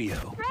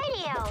radio.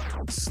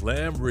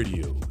 Slam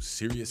Radio,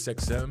 Sirius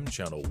XM,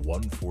 channel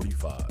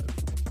 145.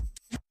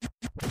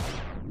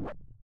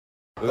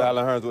 This is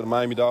Alan Hearns with the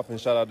Miami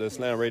Dolphins. Shout out to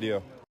Slam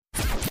Radio.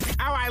 Oh,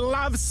 I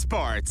love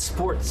sports.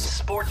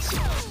 Sports.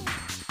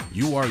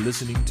 You are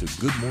listening to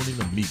Good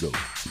Morning Amigo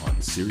on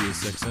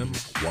Sirius XM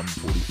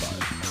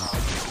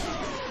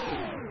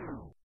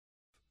 145.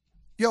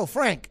 Yo,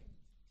 Frank,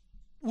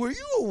 were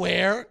you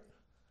aware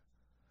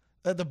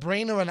that the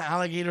brain of an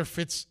alligator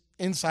fits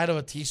inside of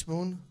a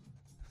teaspoon?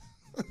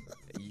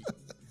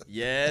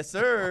 Yes,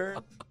 sir.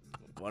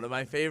 One of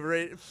my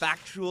favorite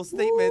factual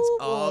statements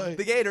of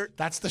the Gator.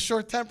 That's the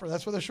short temper.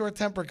 That's where the short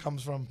temper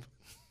comes from.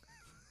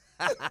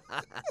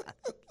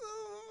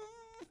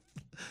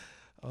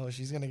 Oh,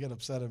 she's going to get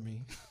upset at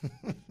me.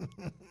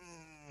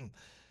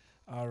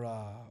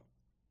 Our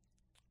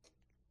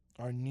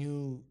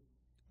new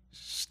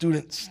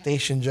student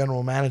station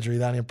general manager,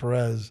 Idania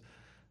Perez,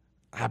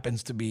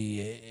 happens to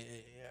be,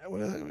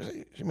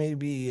 she may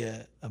be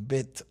a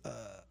bit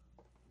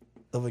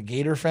of a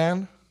Gator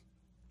fan,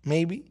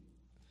 maybe.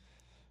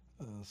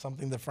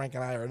 Something that Frank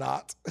and I are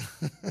not.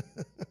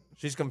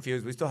 She's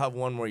confused. We still have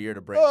one more year to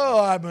break.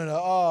 I'm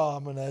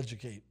gonna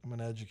educate.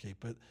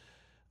 But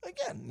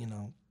again, you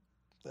know,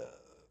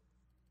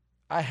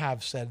 I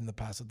have said in the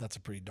past that that's a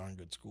pretty darn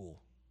good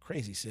school.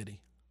 Crazy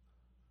city.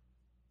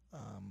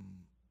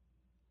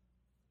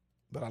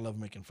 But I love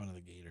making fun of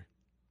the Gator.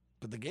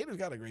 But the Gator's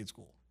got a great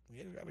school. The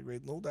Gator's got a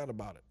great, no doubt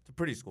about it. It's a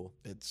pretty school.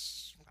 I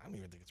don't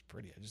even think it's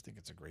pretty. I just think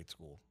it's a great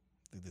school.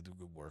 I think they do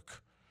good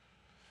work.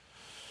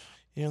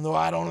 Even though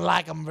I don't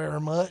like them very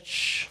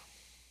much.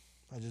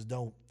 I just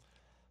don't.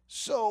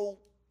 So,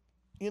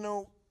 you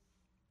know,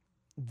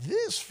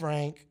 this,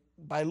 Frank,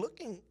 by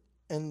looking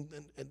and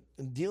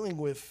dealing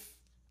with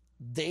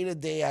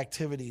day-to-day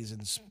activities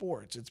in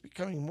sports, it's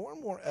becoming more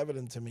and more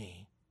evident to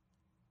me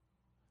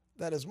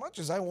that as much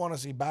as I want to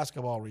see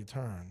basketball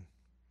return,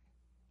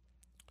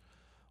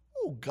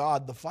 oh,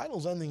 God, the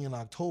finals ending in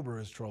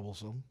October is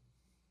troublesome.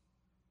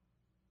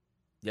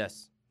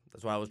 Yes.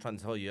 That's what I was trying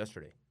to tell you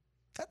yesterday.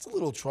 That's a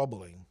little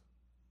troubling.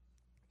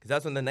 Because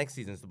that's when the next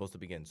season is supposed to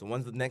begin. So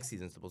when's the next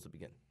season supposed to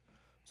begin?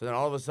 So then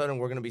all of a sudden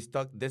we're going to be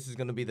stuck. This is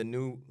going to be the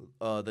new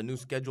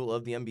schedule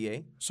of the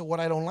NBA. So what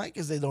I don't like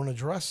is they don't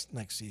address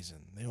next season.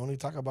 They only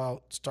talk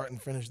about start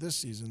and finish this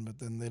season, but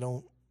then they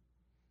don't.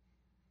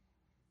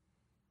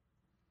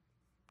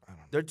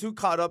 They're too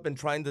caught up in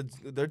trying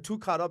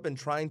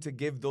to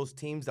give those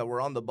teams that were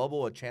on the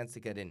bubble a chance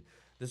to get in.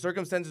 The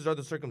circumstances are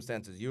the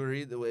circumstances. If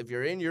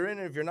you're in, you're in,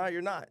 and if you're not,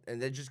 you're not. And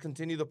they just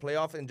continue the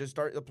playoff and just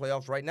start the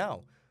playoffs right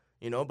now.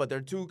 You know, but they're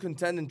too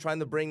content in trying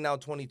to bring now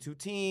 22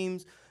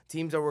 teams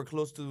that were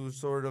close to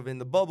sort of in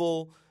the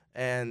bubble,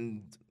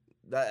 and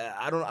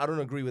I don't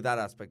agree with that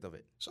aspect of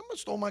it. Someone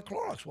stole my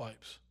Clorox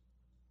wipes.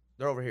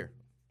 They're over here.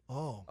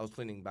 Oh. I was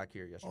cleaning back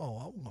here yesterday. Oh,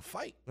 I was gonna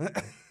fight.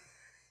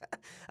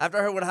 After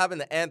I heard what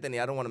happened to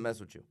Anthony, I don't want to mess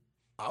with you.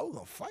 I was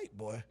gonna fight,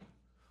 boy.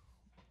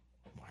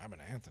 What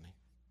happened to Anthony?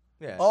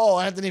 Yeah. Oh,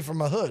 Anthony from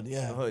the hood.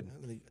 Yeah. The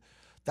hood.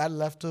 That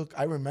left hook,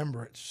 I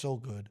remember it so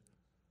good.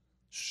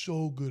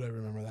 So good, I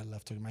remember that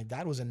left hook. My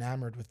dad was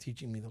enamored with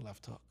teaching me the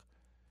left hook.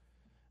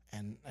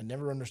 And I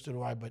never understood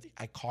why, but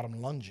I caught him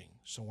lunging.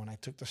 So when I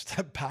took the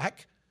step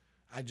back,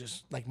 I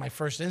just, like, my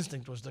first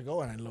instinct was to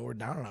go, and I lowered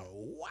down, and I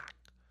whack.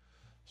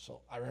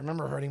 So I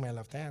remember hurting my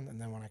left hand, and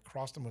then when I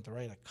crossed him with the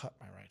right, I cut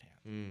my right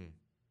hand.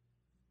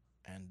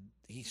 And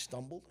he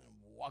stumbled and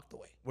walked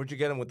away. Where'd you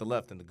get him with the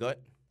left? In the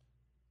gut?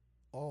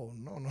 Oh,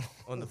 no.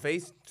 On the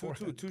face?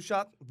 Two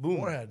shot? Boom.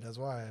 Forehead, that's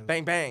why.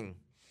 Bang, bang.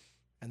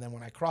 And then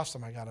when I crossed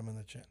him, I got him in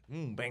the chin.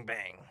 Bang,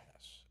 bang.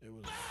 Yes, it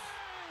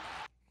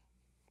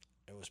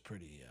was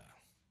pretty.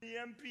 The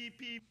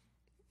MPP.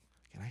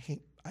 And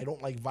I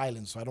don't like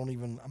violence, so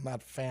I'm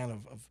not a fan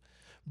of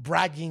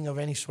bragging of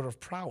any sort of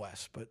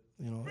prowess. But,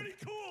 you know. Pretty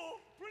cool.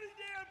 Pretty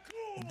damn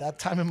cool. At that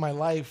time in my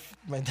life,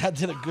 my dad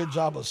did a good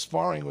job of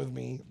sparring with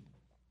me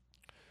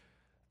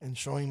and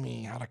showing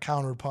me how to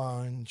counter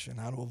punch and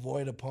how to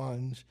avoid a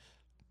punch.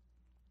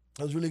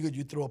 That was really good.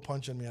 You throw a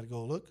punch at me, I'd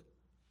go, look.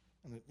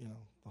 And,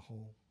 the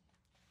whole,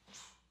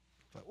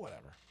 but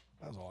whatever.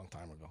 That was a long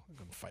time ago. I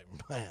couldn't fight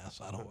my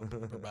ass out of a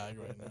paper bag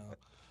right now.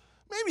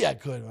 Maybe I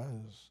could.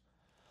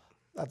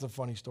 That's a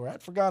funny story.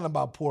 I'd forgotten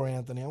about poor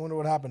Anthony. I wonder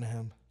what happened to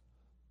him.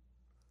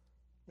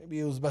 Maybe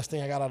it was the best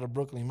thing I got out of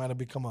Brooklyn. He might have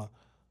become a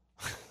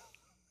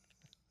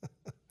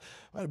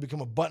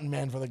button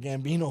man for the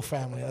Gambino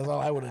family. That's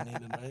all I would have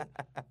needed, right?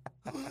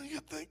 I'm gonna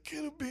get that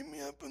kid who beat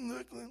me up in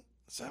Brooklyn,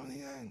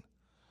 79.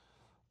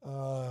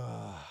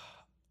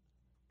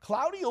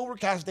 Cloudy,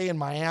 overcast day in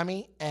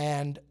Miami,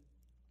 and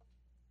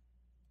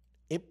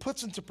it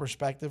puts into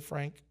perspective,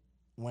 Frank,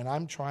 when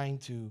I'm trying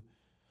to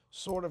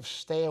sort of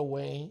stay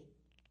away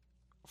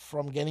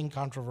from getting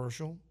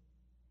controversial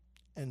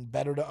and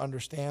better to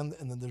understand,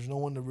 and then there's no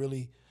one to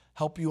really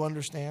help you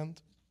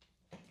understand.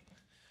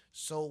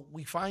 So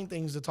we find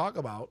things to talk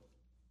about,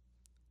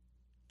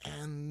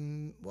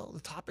 and, well,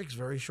 the topic's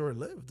very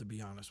short-lived, to be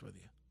honest with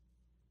you.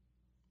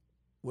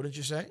 Wouldn't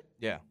you say?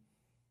 Yeah.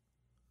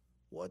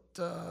 What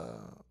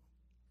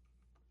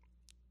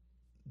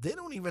they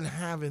don't even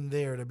have in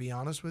there, to be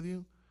honest with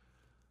you,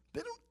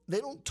 they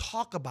don't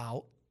talk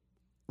about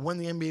when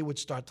the NBA would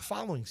start the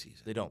following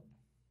season. They don't.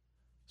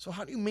 So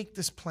how do you make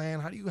this plan?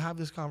 How do you have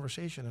this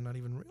conversation and not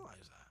even realize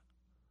that?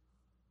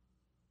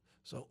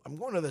 So I'm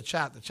going to the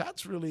chat. The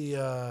chat's really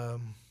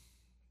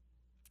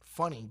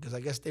funny because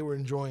I guess they were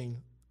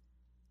enjoying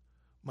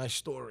my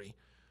story.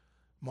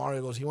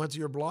 Mario goes, he went to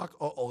your block?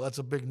 Oh, that's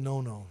a big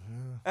no-no.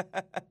 Yeah.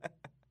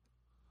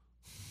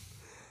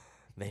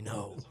 They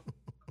know.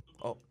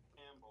 Oh.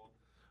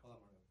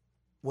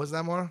 What's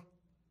that, Mario?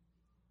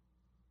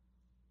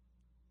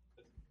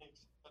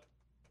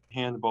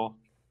 handball.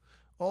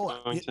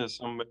 Oh, Going to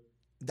somebody.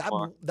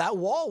 That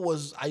wall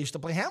was. I used to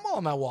play handball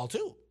on that wall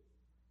too.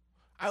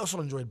 I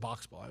also enjoyed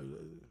box ball.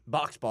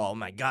 Box ball. Oh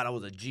my God, I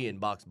was a G in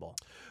box ball.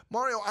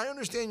 Mario, I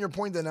understand your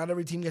point that not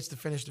every team gets to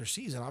finish their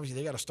season. Obviously,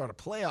 they got to start a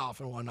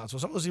playoff and whatnot. So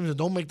some of those teams that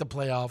don't make the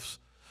playoffs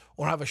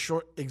or have a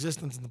short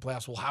existence in the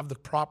playoffs will have the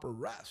proper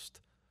rest.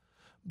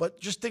 But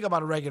just think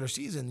about a regular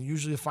season.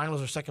 Usually the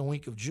finals are second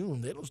week of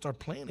June. They don't start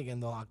playing again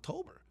until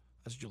October.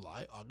 That's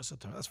July, August,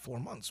 September. That's 4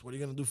 months. What are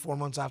you going to do 4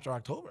 months after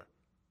October?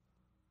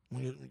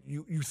 When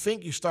you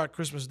think you start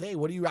Christmas Day,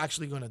 what are you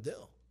actually going to do?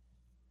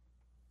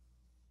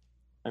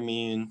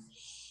 I'm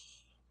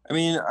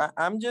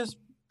just.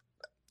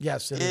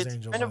 Yes, it is, it's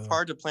Angel. kind of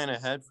hard to plan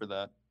ahead for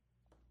that.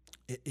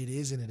 It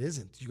is and it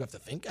isn't. You have to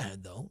think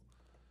ahead, though.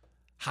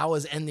 How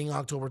is ending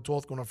October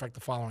 12th going to affect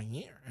the following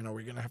year? And are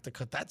we going to have to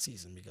cut that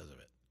season because of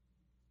it?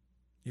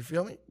 You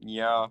feel me?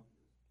 Yeah.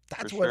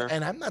 That's for what, sure.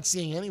 and I'm not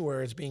seeing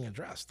anywhere it's being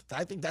addressed.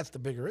 I think that's the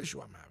bigger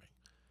issue I'm having.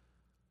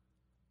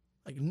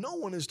 Like, no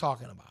one is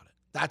talking about it.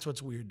 That's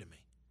what's weird to me.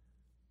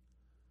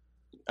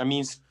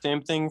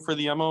 Same thing for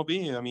the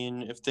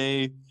MLB. If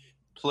they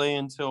play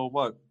until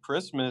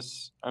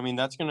Christmas,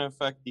 that's going to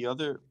affect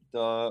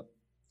the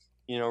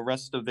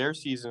rest of their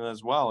season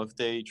as well if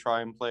they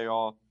try and play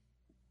all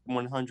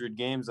 100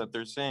 games that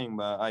they're saying,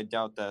 but I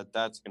doubt that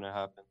that's going to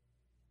happen.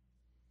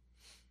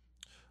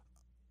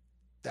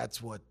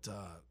 That's what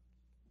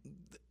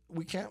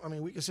we can't.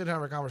 We can sit here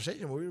and have a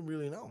conversation, but we don't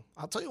really know.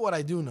 I'll tell you what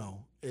I do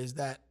know is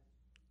that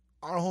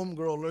our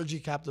homegirl, Lurgy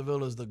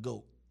Capdeville, is the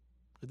GOAT.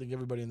 I think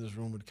everybody in this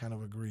room would kind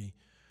of agree.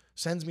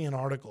 Sends me an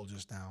article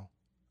just now,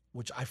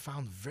 which I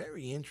found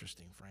very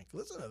interesting, Frank.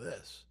 Listen to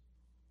this.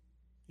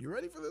 You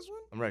ready for this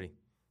one? I'm ready.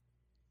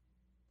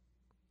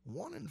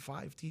 1 in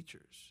 5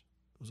 teachers,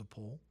 it was a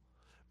poll,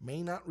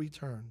 may not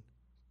return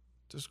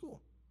to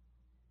school.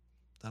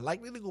 They're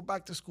likely to go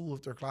back to school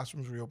if their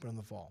classrooms reopen in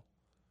the fall.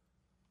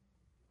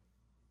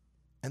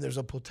 And there's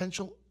a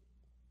potential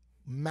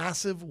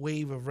massive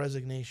wave of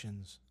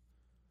resignations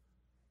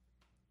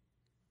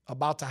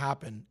about to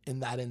happen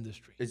in that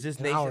industry. Is this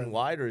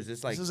nationwide or is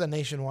this like... This is a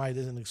nationwide.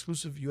 There's an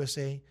exclusive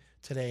USA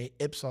Today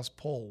Ipsos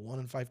poll. 1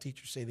 in 5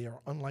 teachers say they are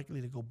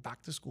unlikely to go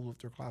back to school if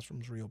their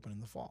classrooms reopen in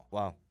the fall.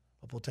 Wow.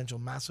 A potential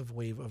massive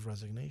wave of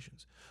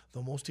resignations.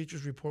 Though most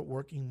teachers report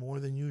working more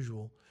than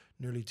usual,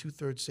 nearly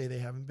 2/3 say they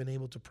haven't been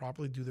able to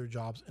properly do their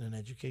jobs in an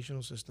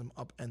educational system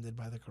upended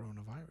by the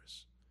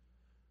coronavirus.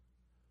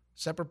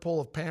 Separate poll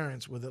of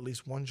parents with at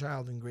least one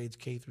child in grades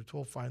K through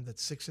 12 find that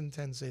 6 in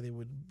 10 say they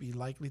would be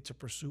likely to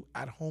pursue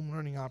at-home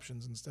learning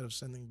options instead of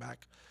sending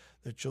back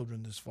their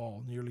children this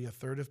fall. Nearly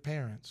 1/3 of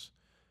parents,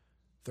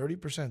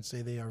 30%,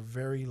 say they are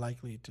very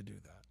likely to do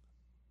that.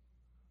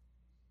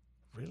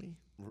 Really?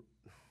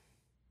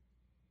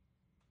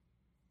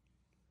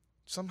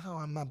 Somehow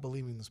I'm not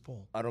believing this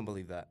poll. I don't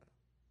believe that.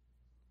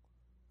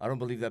 I don't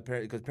believe that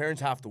because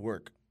parents have to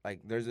work.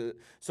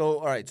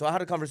 All right. So I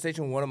had a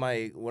conversation with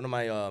one of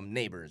my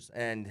neighbors,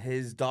 and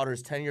his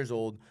daughter's 10 years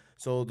old.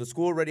 So the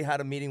school already had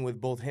a meeting with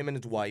both him and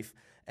his wife,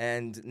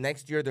 and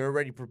next year they're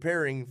already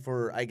preparing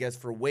for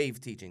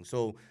wave teaching.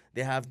 So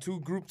they have 2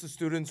 groups of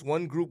students.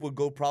 One group would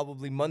go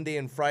probably Monday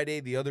and Friday.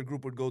 The other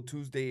group would go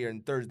Tuesday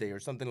and Thursday or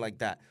something like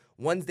that.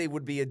 Wednesday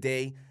would be a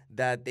day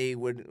that they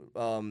would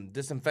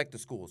disinfect the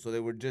school. So they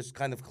would just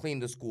kind of clean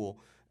the school.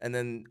 And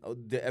then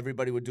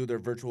everybody would do their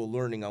virtual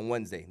learning on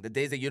Wednesday. The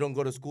days that you don't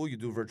go to school, you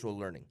do virtual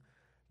learning.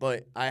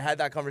 But I had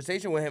that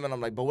conversation with him, and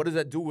I'm like, but what does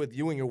that do with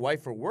you and your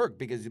wife for work?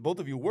 Because both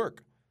of you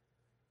work.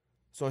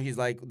 So he's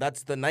like,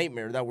 that's the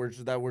nightmare that we're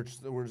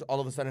all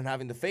of a sudden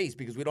having to face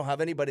because we don't have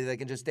anybody that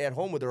can just stay at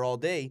home with her all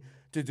day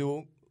to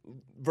do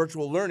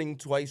virtual learning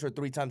 2 or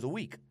 3 times a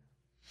week.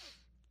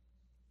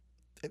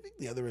 I think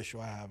the other issue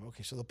I have,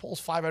 so the poll's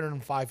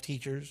 505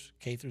 teachers,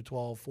 K through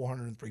 12,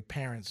 403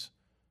 parents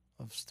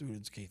of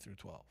students K through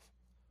 12.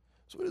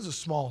 So it is a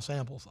small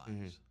sample size.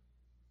 Mm-hmm.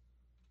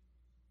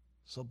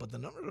 So, but the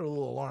numbers are a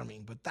little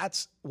alarming. But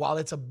that's, while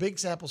it's a big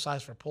sample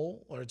size for a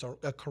poll, or it's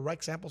a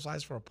correct sample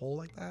size for a poll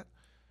like that,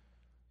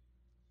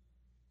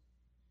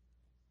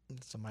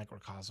 it's a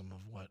microcosm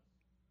of what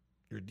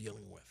you're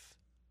dealing with.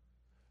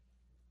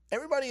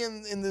 Everybody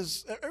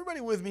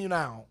everybody with me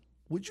now,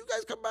 would you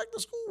guys come back to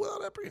school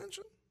without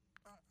apprehension?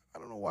 I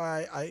don't know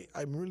why.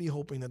 I'm really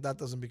hoping that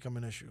doesn't become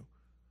an issue.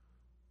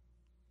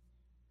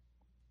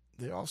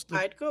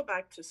 I'd go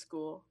back to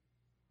school.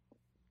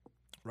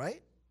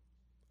 Right?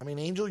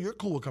 Angel, you're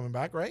cool with coming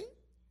back, right?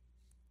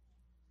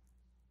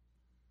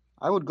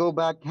 I would go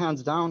back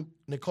hands down.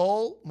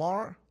 Nicole,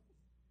 Mar,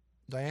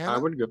 Diana? I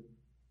would go.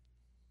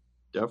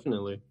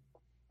 Definitely.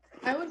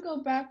 I would go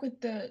back with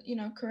the,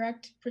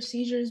 correct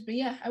procedures, but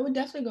yeah, I would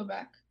definitely go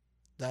back.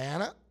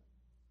 Diana?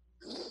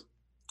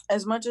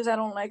 As much as I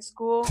don't like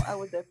school, I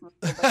would definitely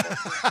go back.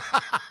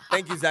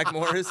 Thank you, Zach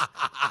Morris.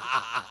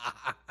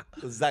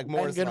 Zach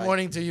Morris. And good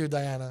morning to you,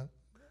 Diana.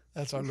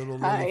 That's our little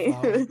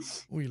flower.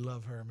 We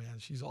love her, man.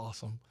 She's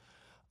awesome.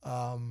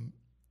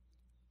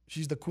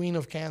 She's the queen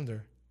of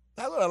candor.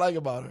 That's what I like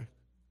about her.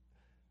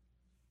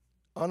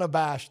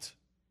 Unabashed.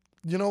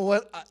 You know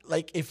what?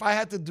 If I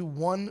had to do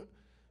one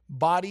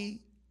body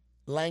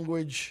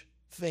language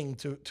thing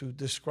to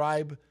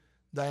describe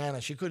Diana.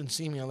 She couldn't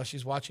see me unless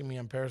she's watching me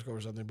on Periscope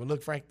or something. But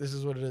look, Frank, this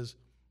is what it is.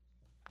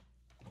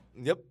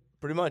 Yep,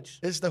 pretty much.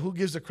 It's the who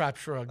gives a crap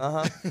shrug.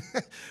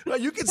 Uh-huh.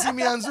 You can see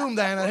me on Zoom,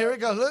 Diana. Here it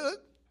goes.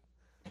 Look.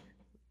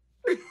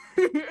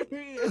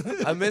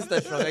 I missed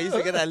that shrug. I used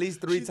to get at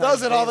least 3 She times.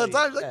 does it all the daily.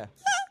 time. She's like,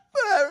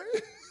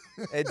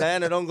 Yeah. Hey,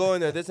 Diana, don't go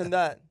in there. This and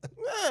that.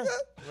 All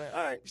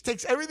right. She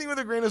takes everything with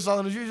a grain of salt,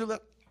 and it's usually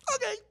like,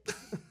 okay.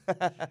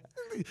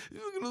 You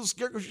look a little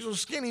scared because she's so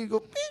skinny. You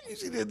go, you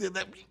see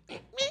that.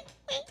 It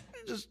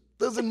just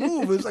doesn't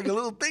move. It's like a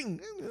little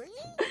thing.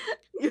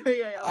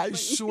 I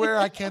swear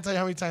I can't tell you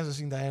how many times I've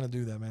seen Diana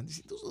do that, man.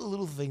 See, those are the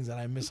little things that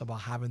I miss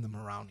about having them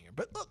around here.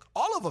 But look,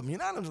 all of them,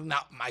 now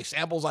my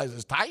sample size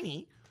is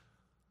tiny.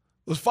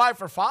 It was 5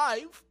 for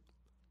 5.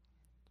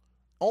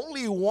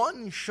 Only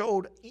one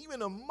showed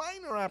even a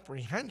minor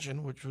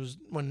apprehension, which was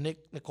when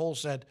Nicole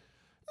said,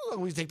 oh,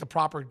 we take the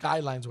proper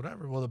guidelines,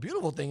 whatever. Well, the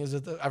beautiful thing is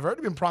that I've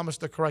already been promised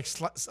the correct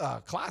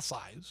class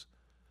size.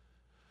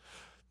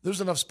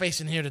 There's enough space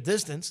in here to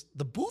distance.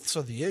 The booths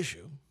are the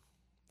issue.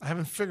 I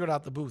haven't figured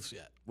out the booths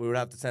yet. We would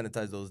have to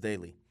sanitize those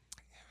daily.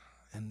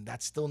 And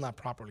that's still not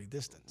properly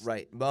distanced.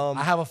 Right.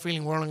 I have a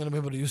feeling we're only going to be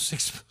able to use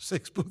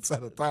six booths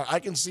at a time. I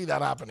can see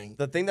that happening.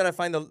 The thing that I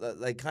find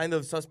kind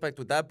of suspect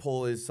with that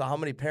poll is how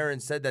many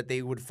parents said that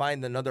they would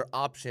find another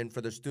option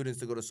for their students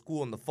to go to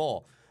school in the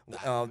fall.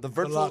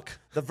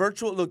 The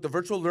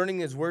virtual learning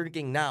is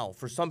working now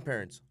for some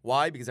parents.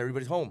 Why? Because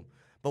everybody's home.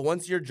 But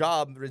once your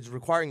job is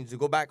requiring you to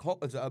go back home,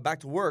 back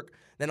to work,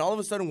 then all of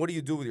a sudden, what do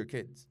you do with your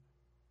kids?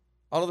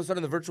 All of a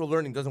sudden, the virtual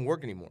learning doesn't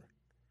work anymore.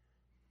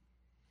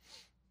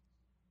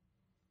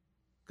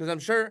 Because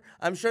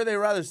I'm sure they'd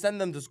rather send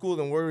them to school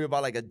than worry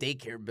about like a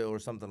daycare bill or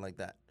something like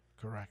that.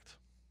 Correct.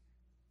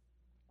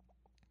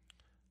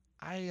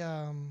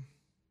 I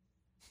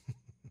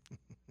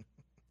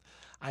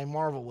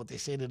marvel what they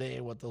say today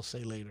and what they'll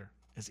say later.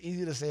 It's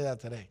easy to say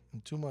that today.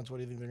 In 2 months, what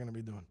do you think they're going to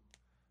be doing?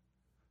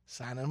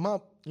 Signing them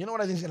up. You know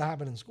what I think is going to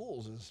happen in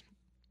schools is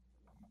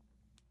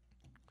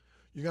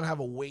you're going to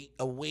have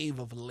a wave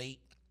of late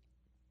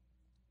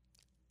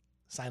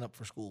sign up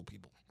for school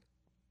people.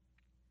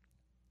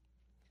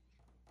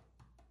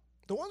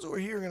 The ones who are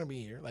here are going to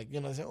be here. Like,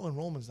 they say,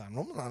 enrollment's down.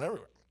 Enrollment's not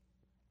everywhere.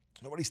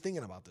 Nobody's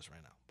thinking about this right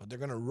now. But they're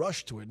going to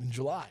rush to it in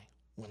July.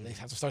 When they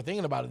have to start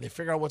thinking about it, they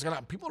figure out what's going to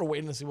happen. People are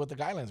waiting to see what the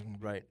guidelines are going to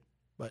be. Right.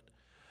 But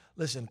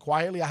listen,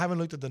 quietly, I haven't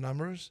looked at the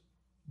numbers.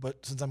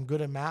 But since I'm good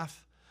at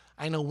math,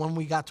 I know when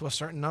we got to a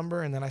certain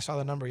number, and then I saw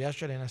the number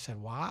yesterday, and I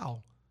said,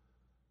 wow.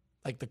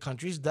 Like the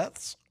country's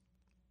deaths.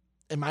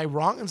 Am I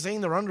wrong in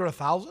saying they're under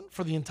 1,000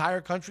 for the entire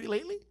country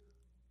lately?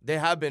 They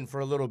have been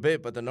for a little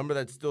bit, but the number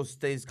that still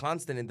stays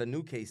constant is the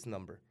new case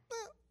number.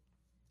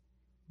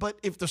 But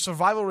if the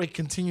survival rate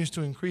continues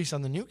to increase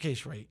on the new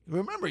case rate,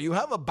 remember, you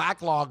have a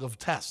backlog of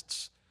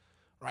tests,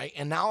 right?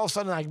 And now all of a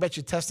sudden, I bet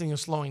you testing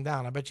is slowing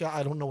down.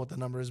 I don't know what the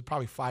number is,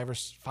 probably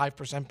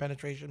 5%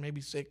 penetration,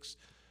 maybe 6.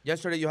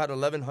 Yesterday, you had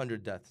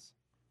 1,100 deaths.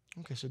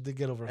 Okay, so it did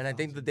get over 1,000. And I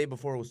think the day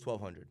before it was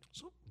 1,200.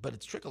 So, but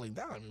it's trickling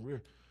down. I mean,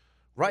 we're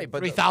right, but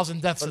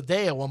 3,000 deaths a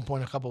day at one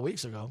point a couple of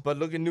weeks ago. But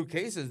look at new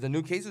cases. The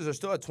new cases are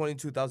still at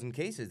 22,000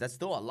 cases. That's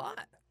still a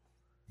lot.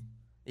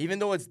 Even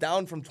though it's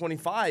down from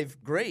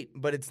 25, great,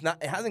 but it's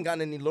not. It hasn't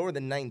gotten any lower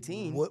than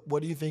 19.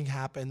 What do you think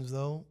happens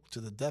though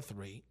to the death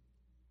rate?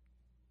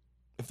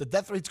 If the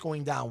death rate's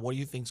going down, what do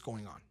you think's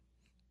going on?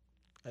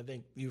 I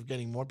think you're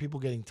getting more people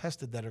getting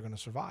tested that are going to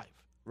survive.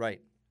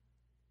 Right.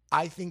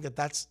 I think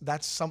that's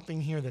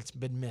something here that's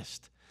been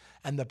missed.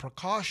 And the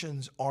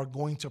precautions are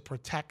going to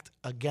protect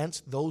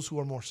against those who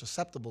are more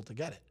susceptible to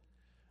get it.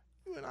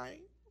 You and I,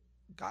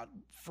 God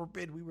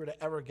forbid we were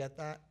to ever get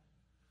that,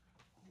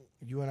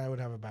 you and I would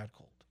have a bad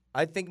cold.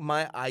 I think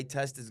my eye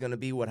test is going to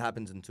be what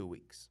happens in 2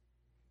 weeks.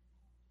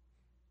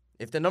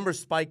 If the numbers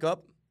spike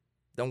up,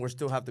 then we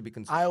still have to be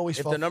concerned.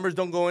 If the numbers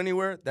don't go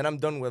anywhere, then I'm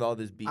done with all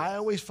this BS. I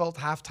always felt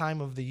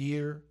halftime of the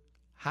year,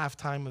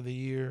 halftime of the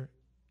year,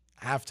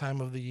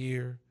 halftime of the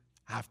year,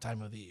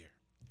 halftime of the year.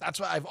 That's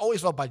what I've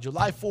always felt. By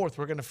July 4th,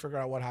 we're going to figure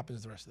out what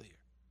happens the rest of the year.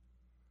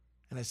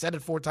 And I said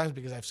it 4 times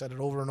because I've said it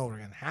over and over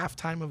again.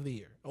 Halftime of the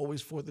year,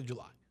 always 4th of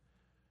July.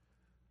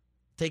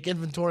 Take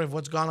inventory of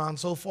what's gone on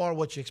so far,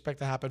 what you expect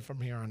to happen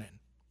from here on in.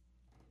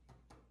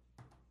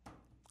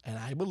 And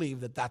I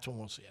believe that that's when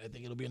we'll see it. I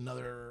think it'll be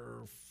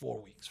another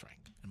 4 weeks, Frank,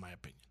 in my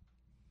opinion.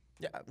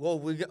 Yeah,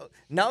 well,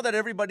 now that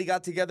everybody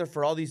got together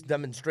for all these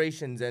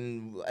demonstrations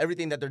and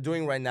everything that they're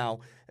doing right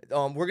now,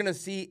 we're going to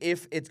see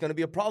if it's going to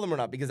be a problem or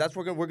not, because that's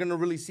where we're going to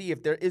really see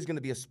if there is going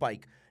to be a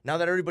spike. Now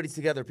that everybody's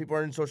together, people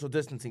are in social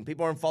distancing,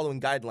 people aren't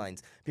following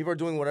guidelines, people are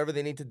doing whatever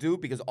they need to do,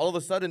 because all of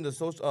a sudden,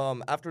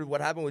 after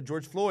what happened with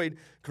George Floyd,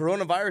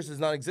 coronavirus is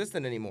not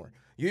existent anymore.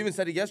 You even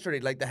said it yesterday,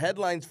 like the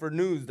headlines for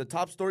news, the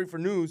top story for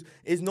news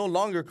is no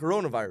longer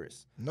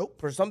coronavirus. Nope.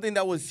 For something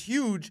that was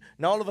huge,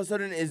 now all of a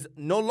sudden is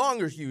no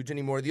longer huge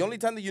anymore. The only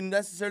time that you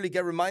necessarily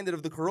get reminded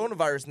of the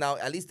coronavirus now,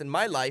 at least in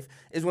my life,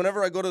 is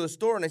whenever I go to the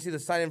store and I see the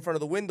sign in front of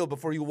the window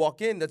before you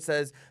walk in that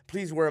says,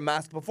 please wear a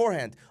mask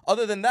beforehand.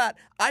 Other than that,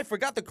 I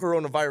forgot the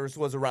coronavirus coronavirus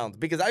was around,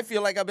 because I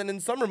feel like I've been in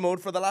summer mode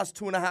for the last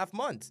 2.5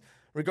 months.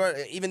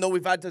 Even though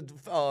we've had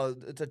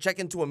to check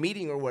into a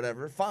meeting or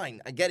whatever,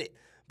 fine, I get it.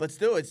 But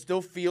still, it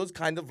still feels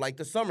kind of like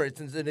the summer. It's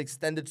an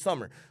extended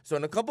summer. So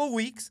in a couple of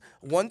weeks,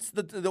 once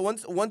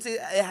it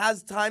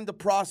has time to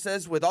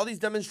process with all these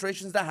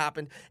demonstrations that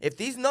happened, if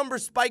these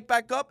numbers spike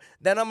back up,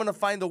 then I'm going to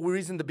find a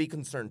reason to be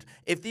concerned.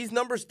 If these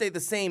numbers stay the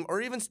same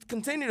or even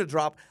continue to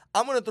drop,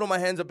 I'm going to throw my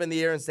hands up in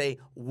the air and say,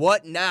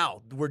 what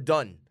now? We're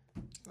done.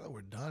 Well,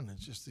 we're done.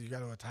 It's just you got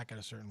to attack it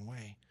a certain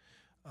way.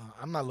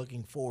 I'm not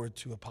looking forward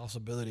to a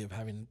possibility of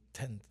having to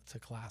attend to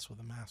class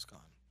with a mask on.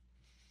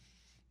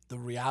 The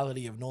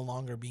reality of no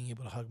longer being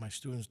able to hug my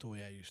students the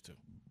way I used to.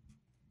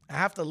 I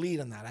have to lead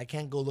on that. I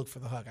can't go look for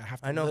the hug. I have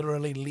to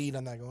literally lead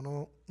on that.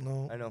 Go,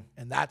 no. I know.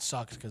 And that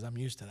sucks because I'm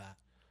used to that.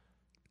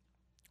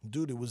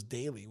 Dude, it was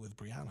daily with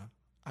Brianna.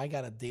 I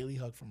got a daily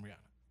hug from Brianna.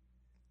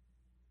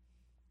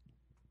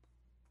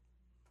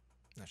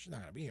 Now, she's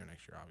not going to be here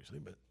next year, obviously,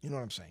 but you know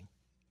what I'm saying.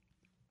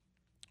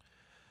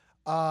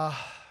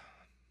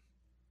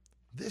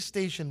 This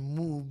station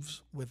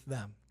moves with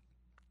them.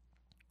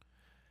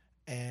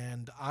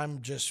 And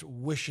I'm just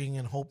wishing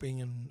and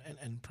hoping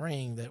and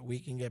praying that we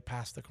can get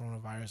past the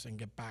coronavirus and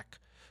get back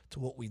to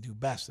what we do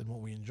best and what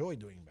we enjoy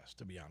doing best,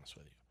 to be honest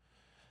with you.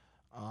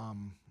 Oh,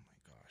 my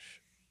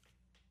gosh.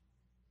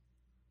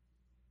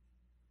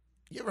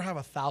 You ever have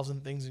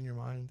 1,000 things in your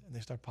mind and they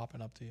start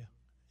popping up to you?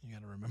 You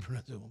got to remember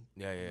to do them.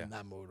 Yeah. I'm in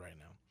that mode right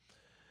now.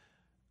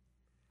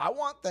 I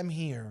want them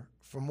here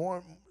for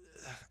more.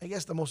 I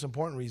guess the most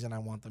important reason I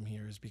want them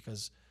here is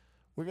because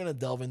we're going to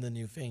delve into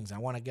new things. I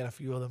want to get a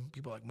few of them,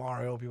 people like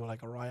Mario, people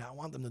like Araya. I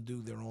want them to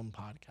do their own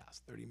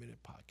podcast, 30-minute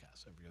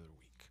podcasts every other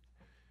week.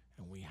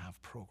 And we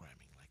have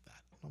programming like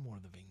that. No more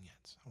of the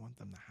vignettes. I want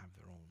them to have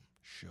their own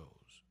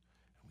shows.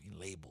 And we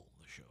label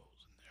the shows.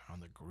 And they're on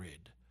the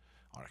grid.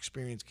 Our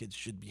experienced kids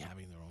should be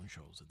having their own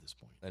shows at this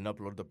point. And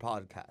upload the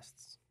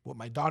podcasts. What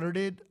my daughter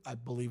did, I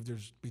believe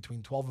there's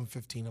between 12 and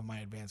 15 of my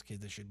advanced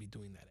kids that should be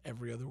doing that.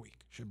 Every other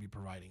week should be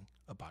providing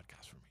a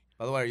podcast for me.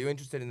 By the way, are you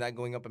interested in that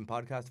going up in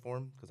podcast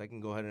form? Because I can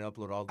go ahead and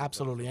upload all the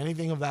Absolutely.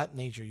 Anything of that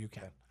nature you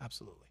can. Okay.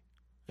 Absolutely.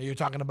 You're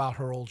talking about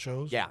her old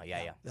shows? Yeah.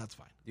 That's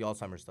fine. The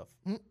Alzheimer's stuff.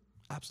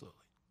 Absolutely.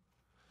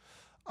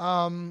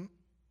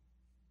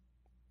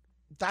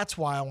 That's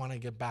why I want to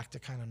get back to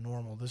kind of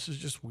normal. This is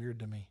just weird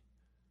to me.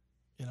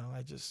 You know,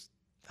 I just,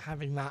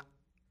 having not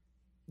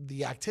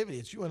the activity.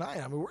 It's you and I.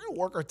 I mean, we're going to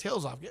work our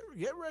tails off. Get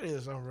ready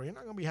this summer. You're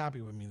not going to be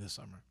happy with me this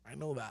summer. I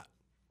know that.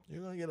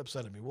 You're going to get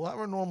upset at me. We'll have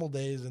our normal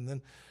days, and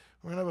then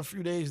we're going to have a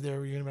few days there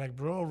where you're going to be like,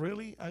 bro,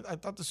 really? I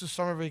thought this was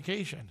summer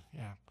vacation.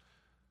 Yeah.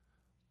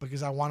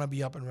 Because I want to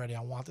be up and ready.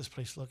 I want this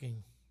place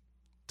looking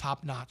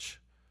top-notch.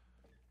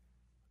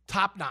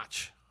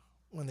 Top-notch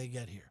when they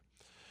get here.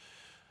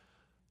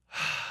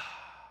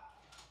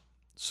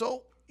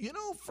 So, you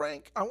know,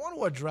 Frank, I want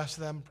to address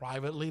them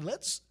privately.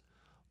 Let's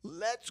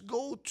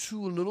go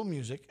to a little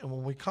music, and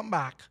when we come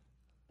back,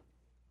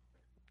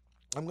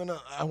 I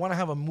want to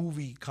have a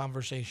movie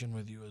conversation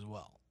with you as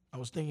well. I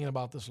was thinking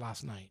about this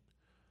last night.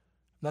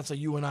 That's a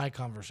you and I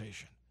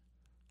conversation.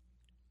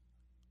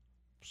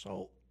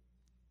 So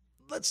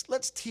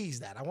let's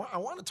tease that. I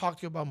want to talk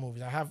to you about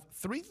movies. I have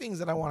 3 things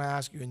that I want to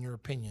ask you in your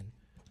opinion.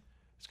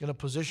 It's going to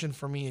position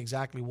for me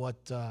exactly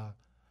what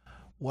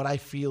I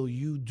feel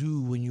you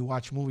do when you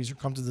watch movies or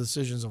come to the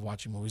decisions of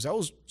watching movies. I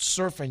was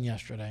surfing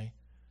yesterday,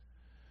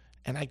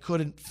 and I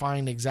couldn't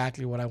find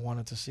exactly what I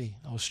wanted to see.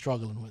 I was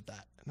struggling with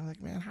that. And I'm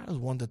like, man, how does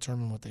one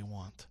determine what they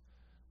want?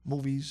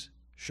 Movies,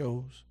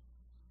 shows.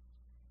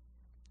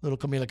 Little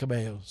Camila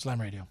Cabello,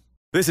 Slam Radio.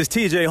 This is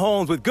TJ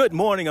Holmes with Good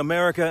Morning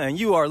America, and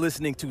you are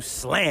listening to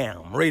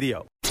Slam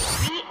Radio.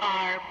 We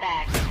are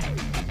back.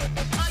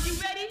 Are you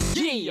ready?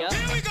 Yeah.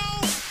 Here we go.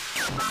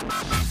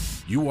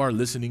 You are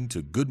listening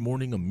to Good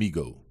Morning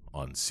Amigo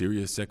on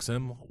Sirius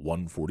XM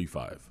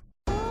 145.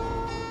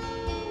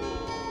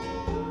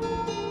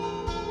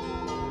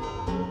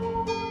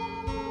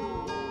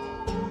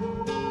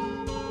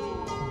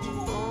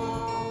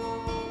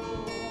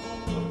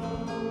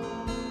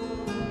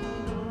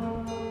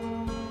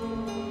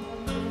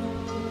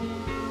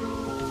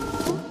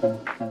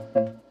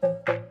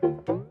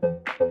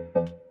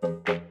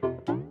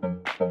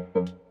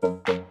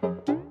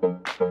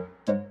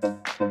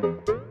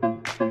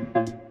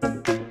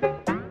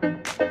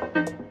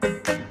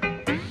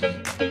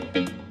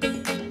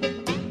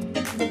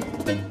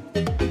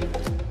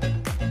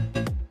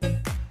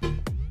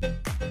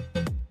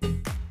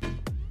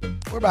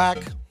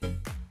 Back.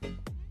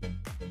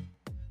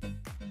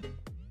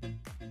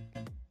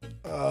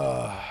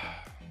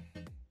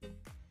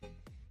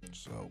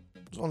 So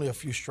there's only a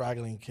few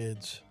straggling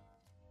kids.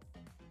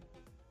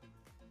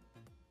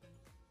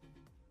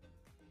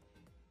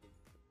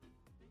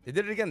 They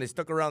did it again. They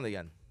stuck around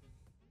again.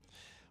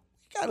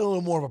 We got a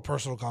little more of a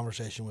personal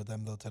conversation with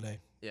them though today.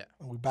 Yeah.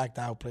 And we backed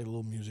out, played a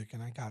little music,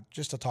 and I got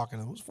just to talking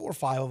to them. It was 4 or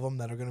 5 of them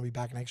that are going to be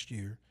back next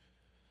year.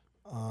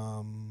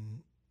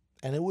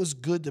 And it was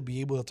good to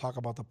be able to talk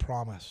about the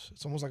promise.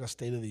 It's almost like a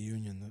State of the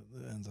Union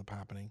that ends up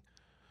happening.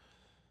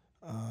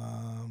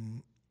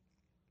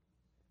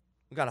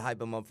 We got to hype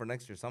them up for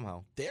next year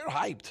somehow. They're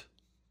hyped.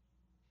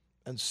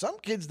 And some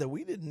kids that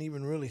we didn't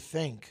even really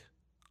think,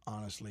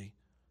 honestly.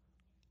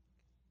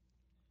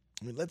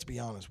 I mean, let's be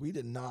honest. We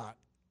did not.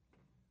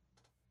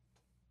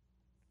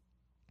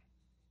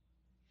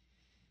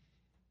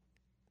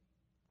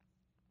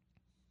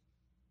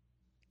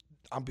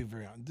 I'll be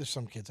very honest. There's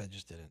some kids I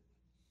just didn't.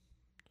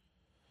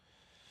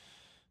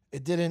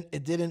 It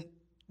didn't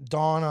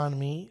dawn on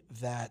me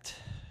that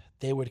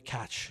they would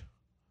catch.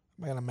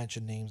 I'm not going to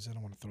mention names. I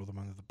don't want to throw them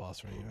under the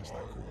bus right here. That's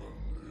not cool.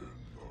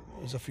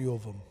 There's a few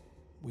of them.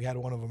 We had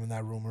one of them in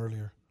that room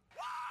earlier.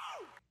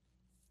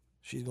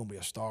 She's going to be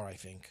a star, I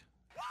think.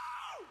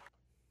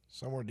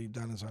 Somewhere deep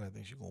down inside, I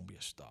think she's going to be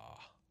a star.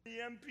 The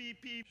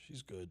MPP.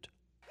 She's good.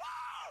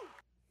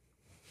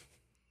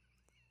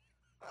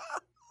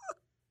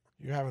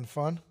 You having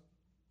fun?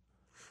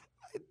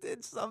 I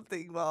did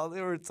something while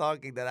they were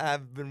talking that I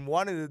have been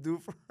wanting to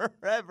do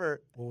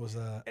forever. What was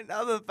that? And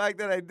now the fact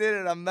that I did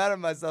it, I'm mad at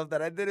myself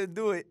that I didn't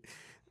do it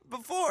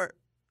before.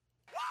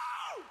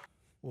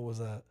 What was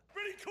that?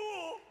 Pretty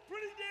cool.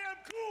 Pretty damn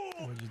cool.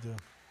 What'd you do?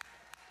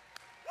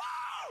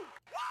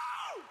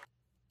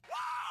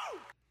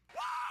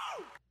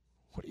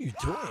 What are you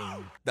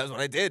doing? That's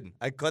what I did.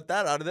 I cut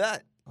that out of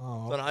that.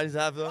 Oh. So now I just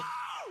have to.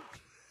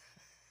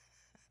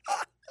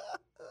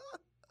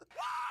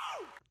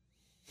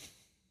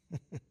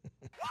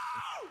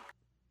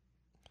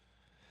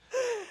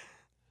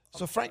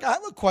 So, Frank, I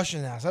have a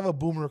question to ask. I have a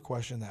boomer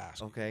question to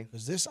ask. Okay.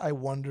 Because this I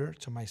wonder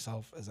to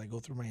myself as I go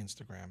through my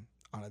Instagram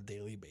on a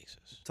daily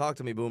basis. Talk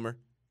to me, boomer.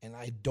 And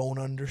I don't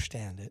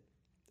understand it.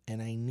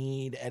 And I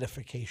need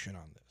edification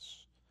on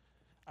this.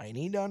 I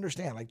need to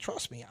understand. Like,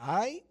 trust me,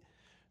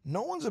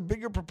 no one's a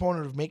bigger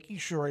proponent of making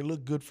sure I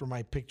look good for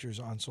my pictures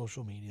on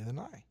social media than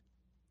I.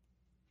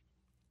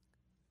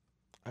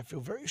 I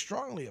feel very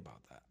strongly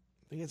about that.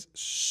 I think it's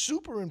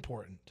super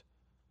important.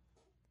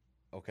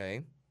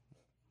 Okay.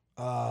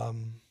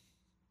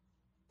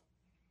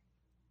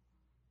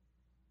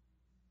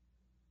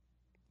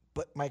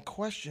 But my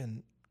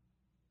question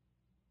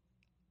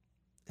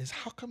is,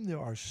 how come there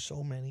are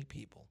so many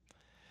people,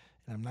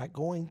 and I'm not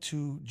going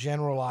to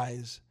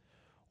generalize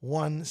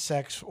one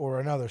sex or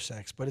another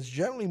sex, but it's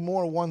generally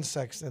more one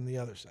sex than the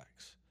other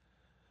sex.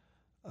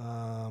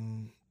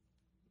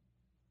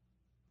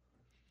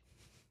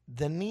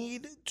 The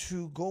need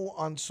to go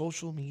on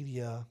social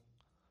media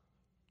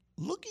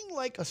looking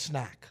like a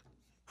snack.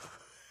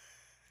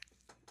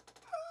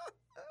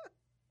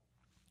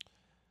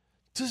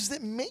 Does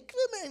it make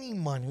them any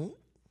money?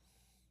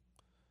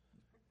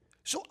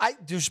 So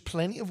there's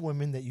plenty of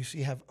women that you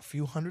see have a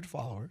few hundred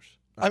followers.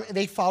 I mean,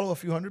 they follow a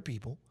few hundred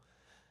people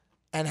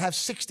and have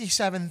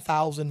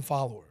 67,000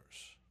 followers.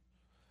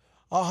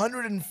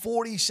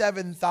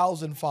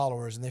 147,000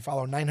 followers, and they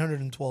follow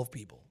 912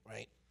 people,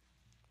 right?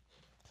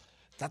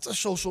 That's a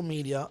social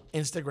media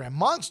Instagram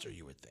monster,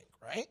 you would think,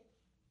 right?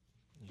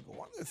 You go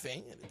on their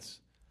thing, and it's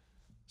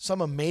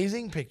some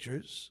amazing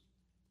pictures.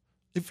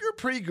 If you're a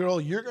pretty girl,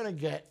 you're going to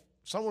get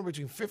somewhere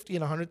between 50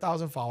 and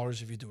 100,000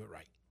 followers if you do it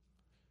right.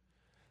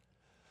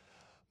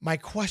 My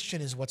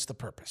question is, what's the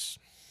purpose?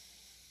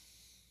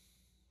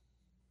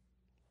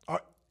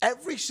 Are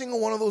every single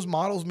one of those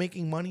models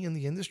making money in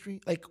the industry?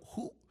 Like,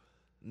 who?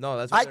 No,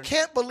 that's. I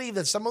can't believe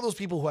that some of those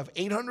people who have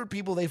 800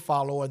 people they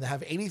follow and they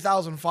have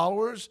 80,000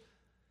 followers,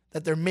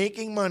 that they're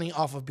making money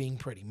off of being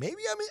pretty.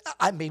 Maybe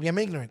I'm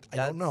ignorant. I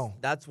don't know.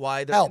 That's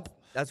why they're Help.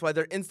 That's why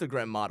they're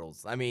Instagram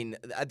models. I mean,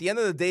 at the end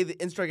of the day, the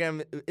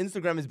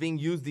Instagram is being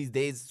used these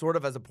days sort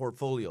of as a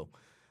portfolio.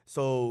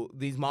 So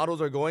these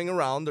models are going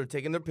around, they're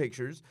taking their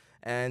pictures,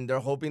 and they're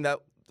hoping that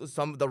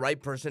the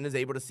right person is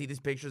able to see these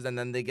pictures, and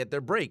then they get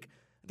their break.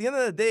 At the end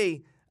of the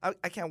day,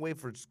 I can't wait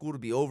for school to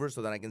be over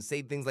so that I can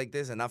say things like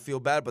this and not feel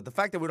bad. But the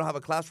fact that we don't have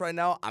a class right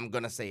now, I'm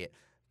going to say it.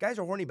 Guys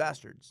are horny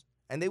bastards.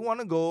 And they want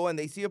to go, and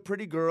they see a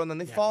pretty girl, and then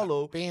they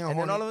follow. Being a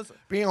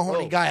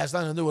horny guy has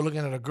nothing to do with looking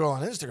at a girl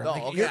on Instagram. No,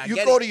 Like, okay, you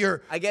go to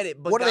your, I get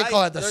it. But what do they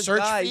call it, the there's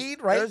search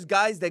feed, right? There's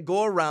guys that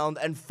go around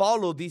and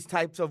follow these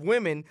types of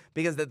women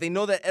because that they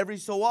know that every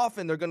so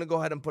often they're going to go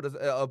ahead and put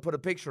a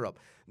picture up.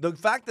 The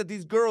fact that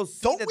these girls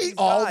see Don't we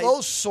all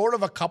those sort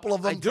of a couple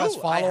of them press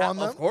follow on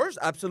them? Of course,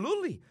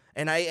 absolutely.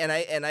 And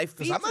I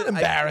feed. I'm not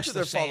embarrassed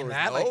of saying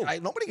that. No.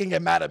 Like, nobody can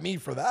get mad at me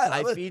for that.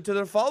 I feed to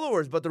their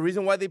followers, but the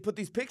reason why they put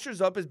these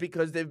pictures up is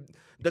because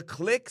the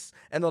clicks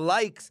and the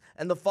likes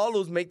and the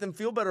follows make them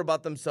feel better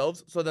about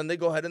themselves. So then they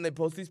go ahead and they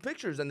post these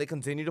pictures and they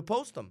continue to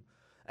post them.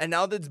 And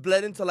now that's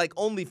bled into like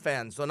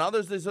OnlyFans. So now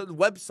there's this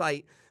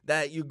website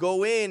that you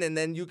go in and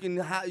then you can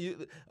have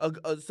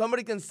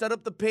somebody can set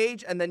up the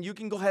page and then you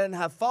can go ahead and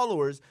have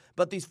followers,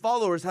 but these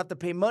followers have to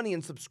pay money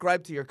and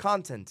subscribe to your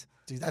content.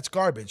 See, that's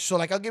garbage. So,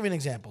 like, I'll give you an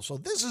example. So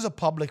this is a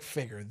public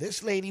figure.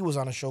 This lady was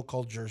on a show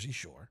called Jersey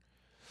Shore.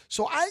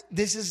 So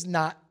this is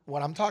not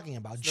what I'm talking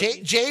about.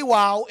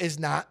 JWoww is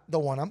not the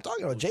one I'm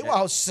talking about.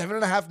 JWoww has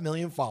 7.5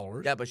 million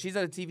followers. Yeah, but she's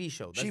on a TV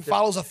show. She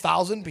follows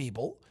 1,000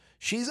 people.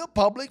 She's a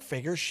public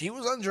figure. She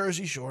was on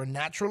Jersey Shore.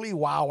 Naturally,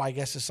 Wow, I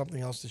guess, is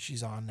something else that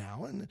she's on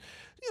now. And,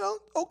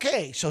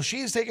 okay. So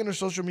she has taken her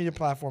social media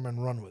platform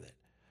and run with it.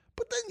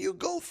 But then you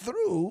go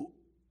through,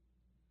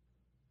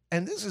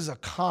 and this is a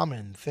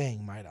common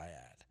thing, might I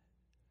add,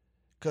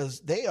 because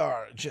they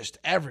are just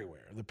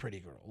everywhere, the pretty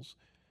girls.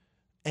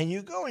 And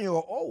you go and you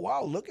go, oh,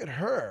 wow, look at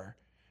her.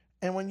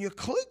 And when you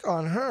click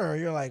on her,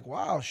 you're like,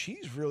 wow,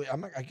 she's really,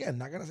 I'm not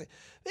going to say,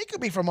 they could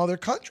be from other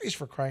countries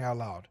for crying out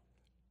loud.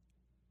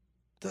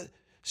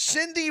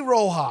 Cindy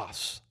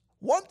Rojas,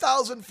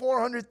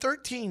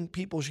 1,413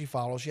 people she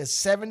follows. She has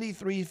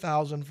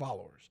 73,000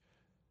 followers.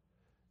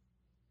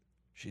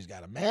 She's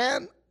got a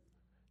man.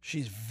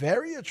 She's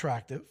very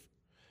attractive.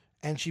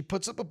 And she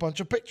puts up a bunch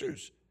of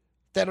pictures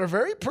that are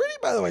very pretty,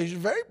 by the way. She's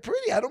very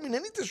pretty. I don't mean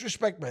any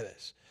disrespect by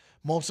this.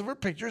 Most of her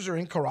pictures are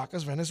in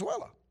Caracas,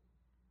 Venezuela.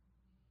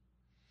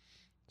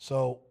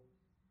 So,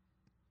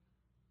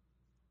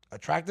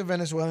 attractive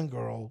Venezuelan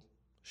girl.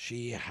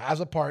 She has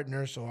a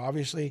partner. So,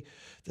 obviously,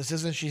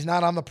 she's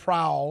not on the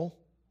prowl,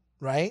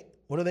 right?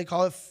 What do they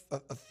call it?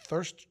 A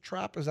thirst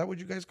trap? Is that what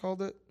you guys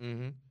called it?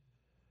 Mm-hmm.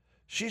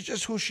 She's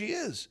just who she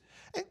is.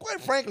 And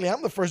quite frankly,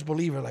 I'm the first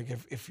believer. Like,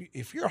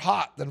 if you're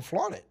hot, then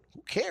flaunt it.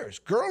 Who cares?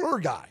 Girl or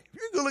guy. If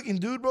you're a good-looking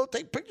dude, bro,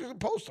 take pictures and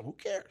post them. Who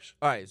cares?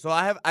 All right, so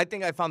I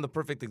think I found the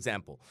perfect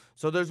example.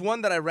 So there's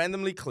one that I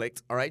randomly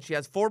clicked, all right? She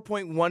has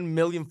 4.1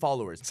 million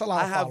followers. That's a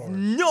lot of followers. I have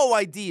no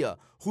idea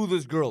who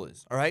this girl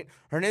is, all right?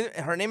 Her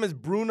name is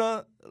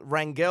Bruna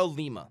Rangel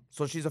Lima.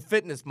 So she's a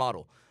fitness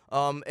model.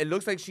 It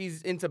looks like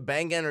she's into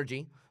Bang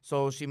Energy.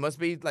 So she must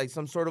be like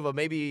some sort of a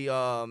maybe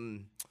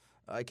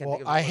I can't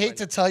think of I hate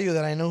to tell you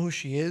that I know who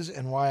she is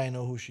and why I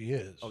know who she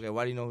is. Okay,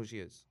 why do you know who she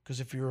is? Because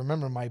if you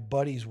remember, my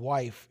buddy's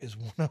wife is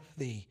one of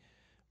the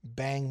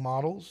Bang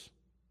models.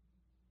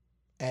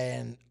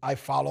 And I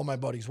follow my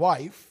buddy's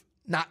wife,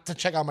 not to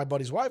check out my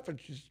buddy's wife, but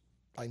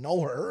I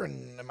know her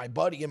and my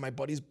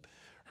buddy's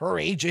her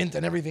agent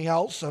and everything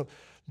else. So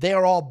they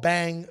are all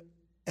Bang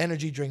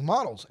energy drink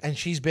models, and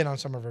she's been on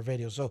some of her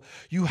videos. So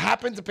you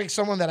happen to pick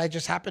someone that I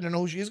just happen to know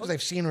who she is because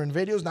I've seen her in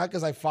videos, not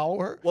because I follow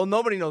her. Well,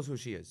 nobody knows who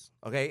she is,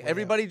 okay? Well,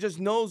 everybody just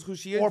knows who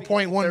she is.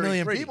 4.1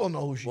 million people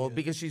know who she is. Well,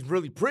 because she's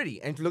really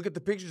pretty. And look at the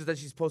pictures that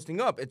she's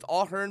posting up. It's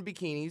all her in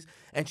bikinis,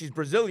 and she's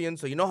Brazilian,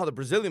 so you know how the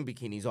Brazilian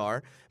bikinis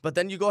are. But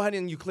then you go ahead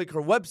and you click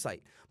her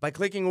website. By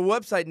clicking her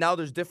website, now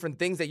there's different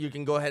things that you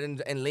can go ahead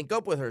and link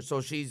up with her. So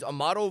she's a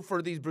model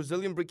for these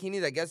Brazilian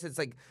bikinis. I guess it's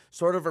like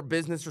sort of her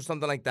business or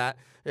something like that.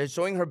 They're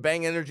showing her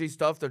Bang Energy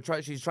stuff.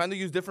 She's trying to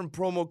use different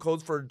promo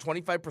codes for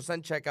 25%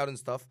 checkout and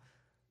stuff.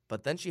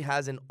 But then she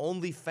has an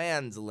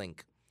OnlyFans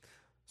link.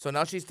 So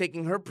now she's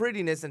taking her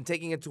prettiness and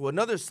taking it to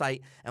another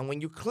site. And when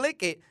you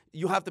click it,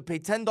 you have to pay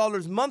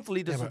 $10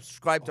 monthly to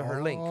subscribe to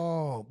her link.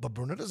 Oh, but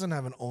Bruna doesn't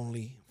have an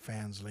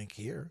OnlyFans link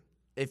here.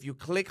 If you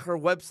click her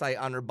website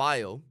on her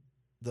bio,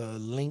 the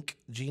link,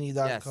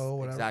 genie.co, yes,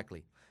 whatever.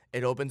 Exactly.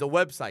 It opens a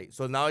website.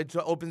 So now it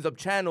opens up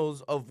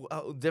channels of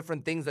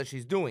different things that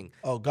she's doing.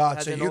 Oh,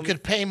 God. So you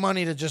could pay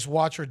money to just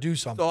watch her do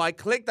something. So I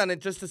clicked on it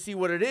just to see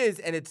what it is,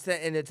 and it's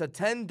a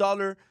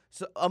 $10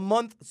 a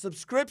month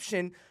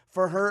subscription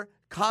for her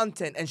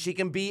content, and she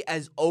can be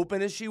as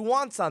open as she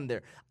wants on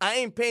there. I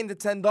ain't paying the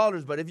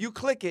 $10, but if you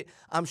click it,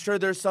 I'm sure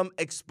there's some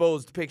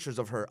exposed pictures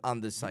of her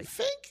on this site. You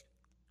think?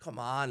 Come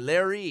on,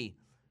 Larry.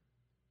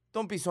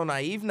 Don't be so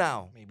naive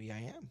now. Maybe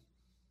I am.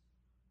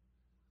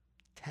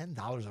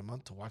 $10 a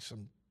month to watch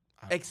some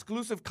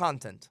exclusive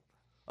content.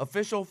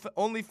 Official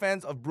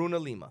OnlyFans of Bruna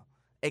Lima.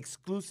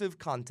 Exclusive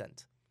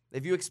content.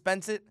 If you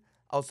expense it,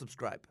 I'll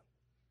subscribe.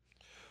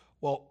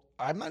 Well,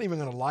 I'm not even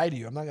going to lie to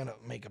you. I'm not going to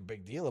make a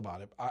big deal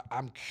about it.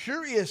 I'm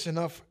curious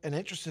enough and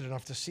interested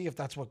enough to see if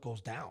that's what goes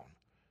down.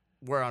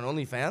 We're on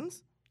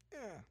OnlyFans?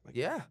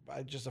 Yeah.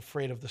 I'm just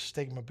afraid of the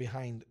stigma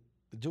behind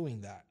doing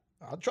that.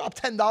 I'll drop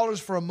 $10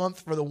 for a month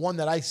for the one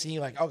that I see.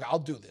 Like, okay, I'll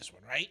do this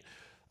one, right?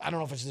 I don't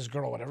know if it's this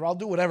girl or whatever. I'll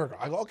do whatever.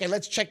 I go, okay,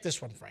 let's check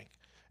this one, Frank.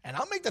 And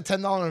I'll make the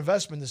 $10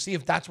 investment to see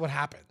if that's what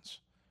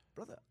happens.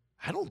 Brother.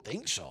 I don't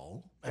think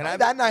so. Am I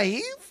that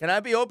naive? Can I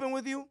be open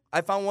with you?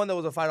 I found one that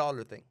was a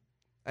 $5 thing.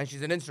 And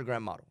she's an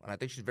Instagram model. And I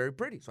think she's very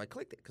pretty. So I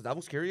clicked it because I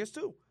was curious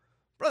too.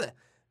 Brother,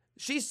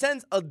 she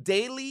sends a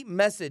daily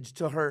message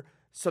to her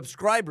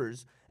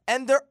subscribers,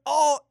 and they're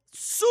all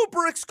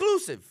super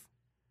exclusive.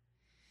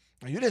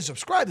 You didn't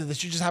subscribe to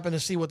this. You just happened to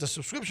see what the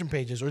subscription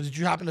page is, or did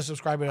you happen to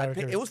subscribe?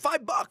 It was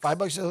 $5.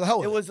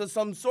 $5. It was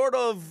some sort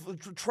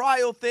of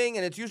trial thing,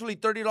 and it's usually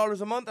 $30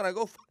 a month. And I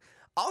go,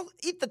 I'll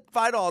eat the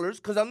 $5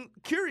 because I'm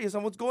curious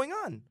on what's going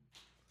on.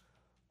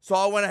 So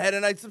I went ahead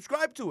and I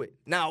subscribed to it.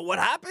 Now, what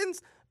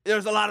happens?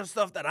 There's a lot of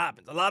stuff that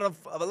happens. A lot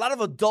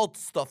of adult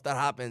stuff that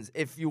happens,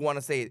 if you want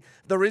to say it.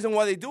 The reason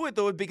why they do it,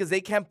 though, is because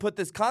they can't put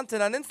this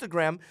content on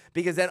Instagram,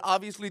 because then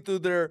obviously through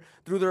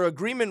their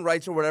agreement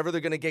rights or whatever,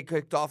 they're going to get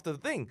kicked off the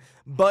thing.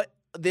 But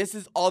this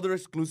is all their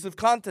exclusive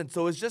content.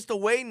 So it's just a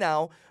way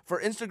now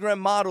for Instagram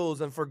models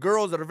and for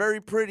girls that are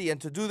very pretty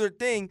and to do their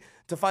thing,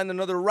 to find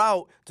another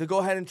route to go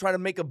ahead and try to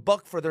make a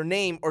buck for their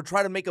name or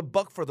try to make a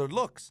buck for their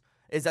looks,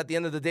 is at the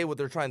end of the day what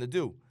they're trying to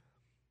do.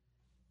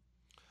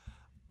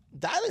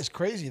 That is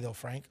crazy, though,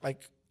 Frank.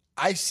 Like,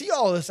 I see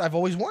all this. I've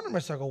always wondered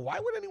myself, why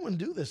would anyone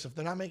do this if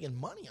they're not making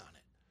money on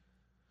it?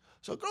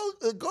 So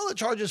a girl that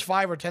charges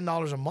 $5 or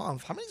 $10 a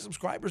month, how many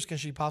subscribers can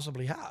she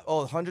possibly have?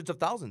 Oh, hundreds of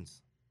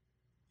thousands.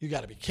 You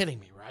got to be kidding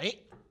me, right?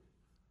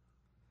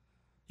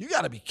 You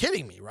got to be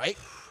kidding me, right?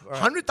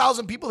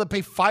 100,000 people that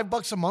pay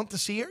 $5 a month to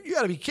see her? You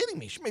got to be kidding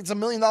me. She makes $1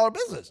 million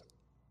business.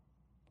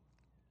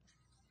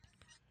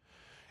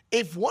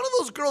 If one of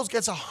those girls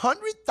gets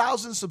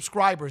 100,000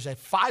 subscribers at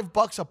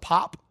 $5 a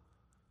pop,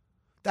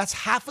 that's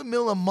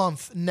 $500,000 a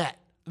month net,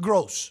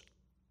 gross.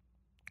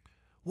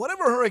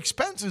 Whatever her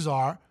expenses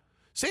are,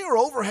 say her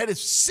overhead is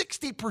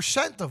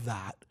 60% of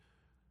that,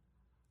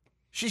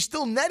 she's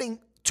still netting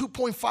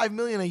 $2.5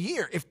 million a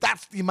year if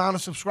that's the amount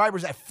of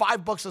subscribers at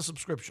 $5 a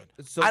subscription.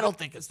 So I don't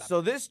think it's that.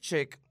 So this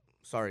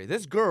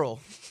girl.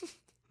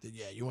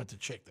 Yeah, you went to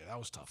chick there. That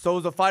was tough. So it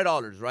was the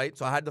 $5, right?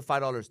 So I had the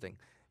 $5 thing.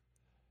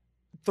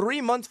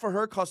 3 months for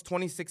her cost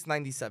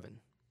 $26.97.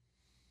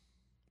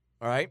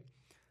 All right?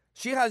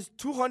 She has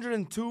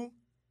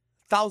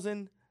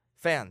 202,000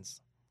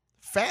 fans.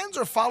 Fans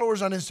or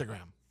followers on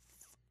Instagram?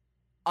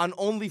 On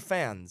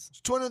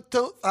OnlyFans.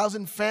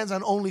 202,000 fans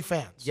on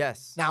OnlyFans.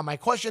 Yes. Now, my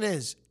question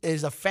is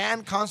a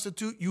fan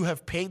constitute you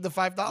have paid the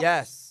 $5?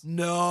 Yes.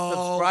 No.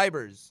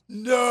 Subscribers.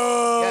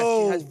 No. Yes,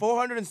 she has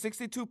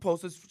 462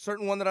 posts. It's a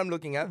certain one that I'm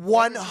looking at.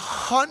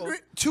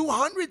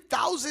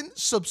 200,000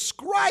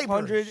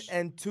 subscribers.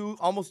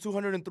 Almost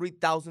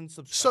 203,000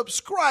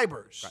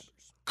 subscribers.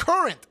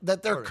 Current,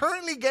 that they're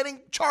currently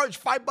getting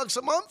charged $5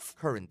 a month?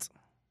 Current.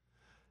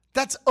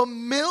 That's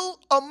 $1 million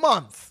a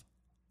month.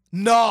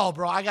 No,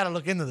 bro, I got to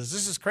look into this.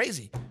 This is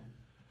crazy.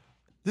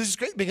 This is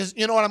great because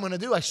you know what I'm going to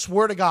do? I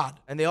swear to God.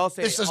 And they all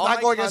say, this does not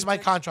go against my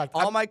contract.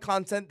 All my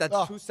content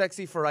that's too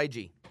sexy for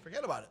IG.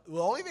 Forget about it. The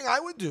only thing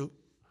I would do,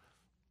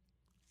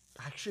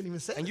 I shouldn't even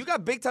say And you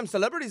got big time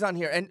celebrities on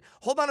here. And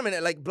hold on a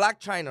minute, like Black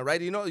China,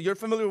 right? You know, you're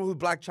familiar with who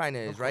Black China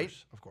is, right?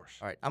 Of course.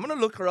 All right, I'm going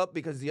to look her up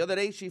because the other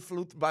day she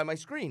flew by my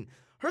screen.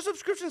 Her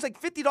subscription is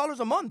like $50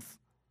 a month.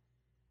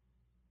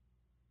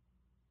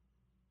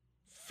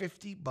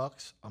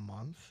 $50 a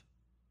month?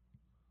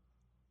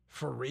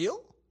 For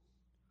real?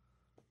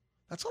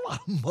 That's a lot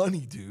of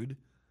money, dude.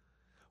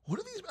 What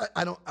are these?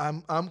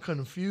 I'm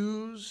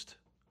confused.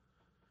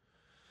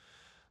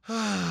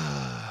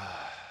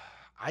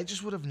 I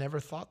just would have never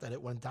thought that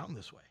it went down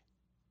this way.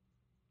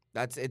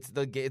 It's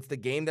the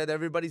game that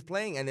everybody's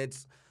playing, and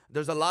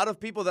there's a lot of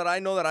people that I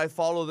know that I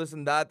follow this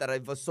and that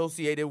I've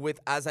associated with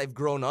as I've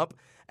grown up,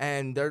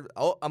 and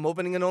I'm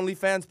opening an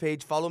OnlyFans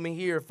page. Follow me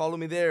here, follow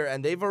me there,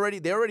 and they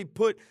already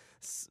put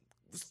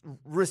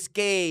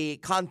risque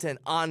content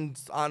on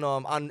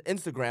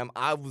Instagram.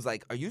 I was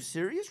like, are you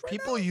serious right now?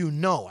 People you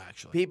know,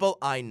 actually. People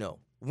I know.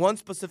 One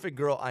specific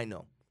girl I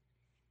know.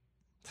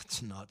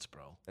 That's nuts,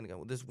 bro. And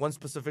again, this one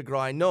specific girl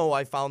I know,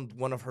 I found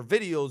one of her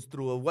videos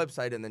through a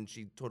website, and then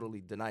she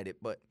totally denied it.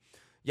 But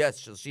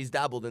yes, she's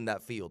dabbled in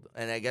that field,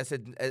 and I guess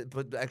it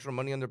put extra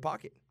money in their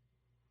pocket.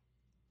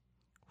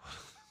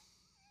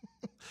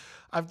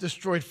 I've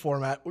destroyed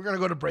format. We're going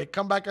to go to break.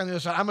 Come back on the other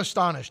side. I'm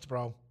astonished,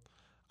 bro.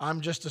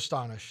 I'm just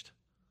astonished.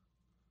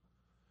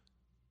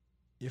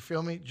 You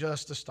feel me?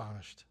 Just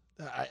astonished.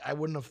 I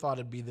wouldn't have thought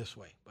it'd be this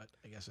way, but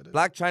I guess it is.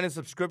 Black China's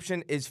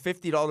subscription is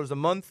 $50 a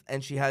month,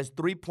 and she has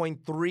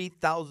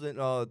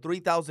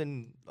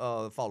 3,000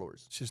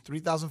 followers. She has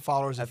 3,000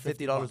 followers at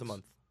 $50 a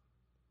month.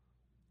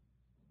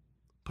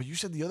 But you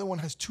said the other one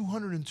has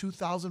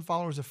 202,000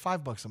 followers at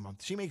 $5 a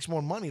month. She makes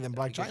more money than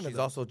Black China. She's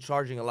also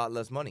charging a lot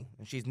less money,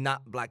 and she's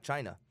not Black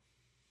China.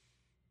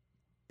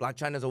 Black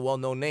China's a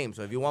well-known name,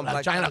 so if you want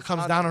Black China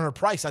comes down on her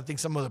price, I think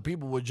some other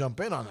people would jump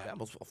in on that. Yeah,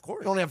 of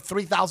course. You only have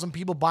 3,000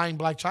 people buying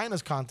Black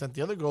China's content.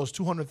 The other girl's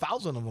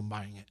 200,000 of them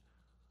buying it.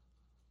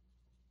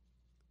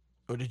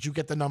 Or did you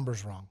get the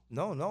numbers wrong?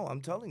 No, I'm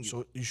telling you.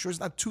 So you sure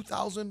it's not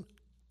 2,000?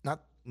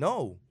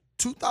 No.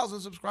 2,000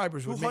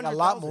 subscribers would make a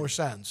lot more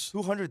sense.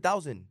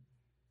 200,000.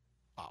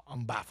 Oh,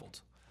 I'm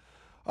baffled.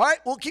 All right,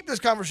 we'll keep this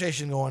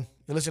conversation going.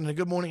 You're listening to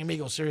Good Morning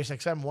Amigos, Sirius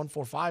XM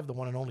 145, the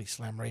one and only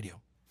Slam Radio.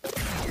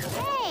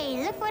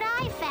 Hey, look what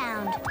I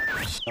found.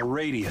 A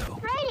radio.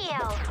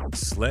 Radio.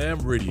 Slam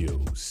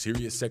Radio,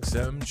 Sirius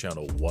XM,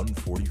 channel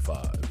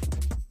 145.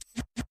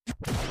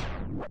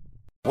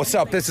 What's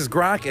up? This is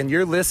Gronk, and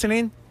you're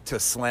listening to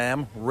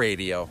Slam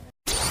Radio.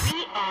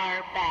 We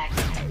are back.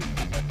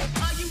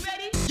 Are you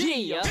ready?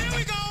 Yeah. Here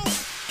we go.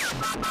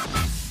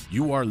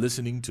 You are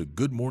listening to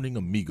Good Morning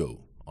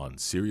Amigo on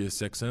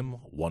Sirius XM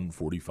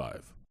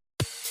 145.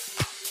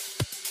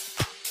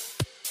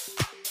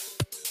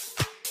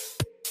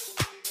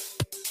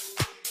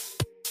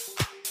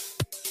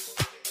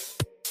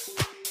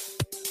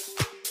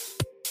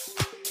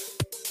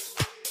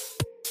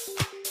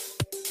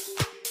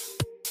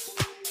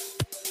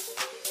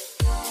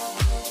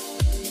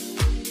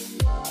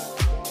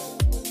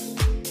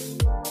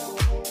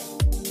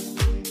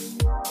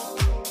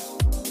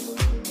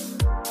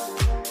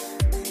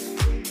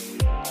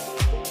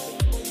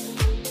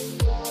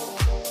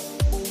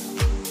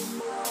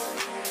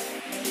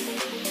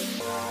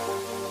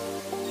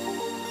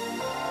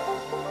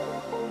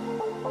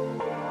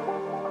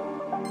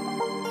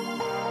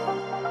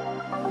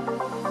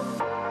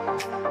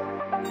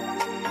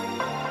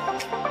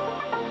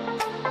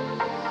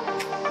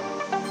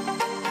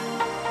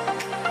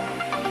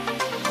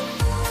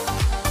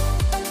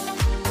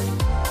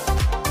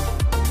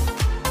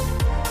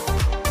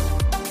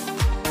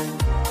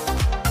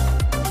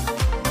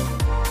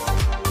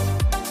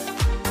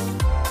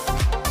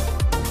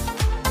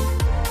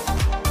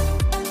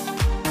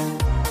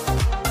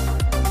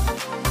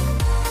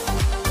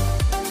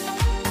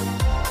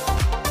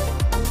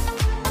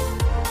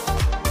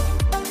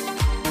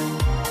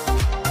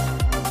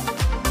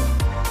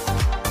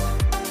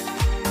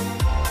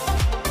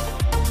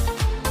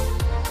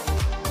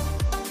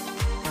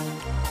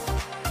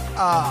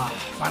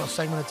 Final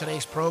segment of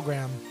today's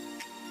program.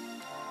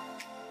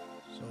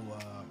 So,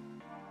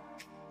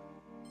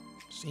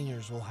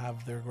 seniors will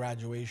have their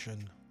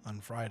graduation on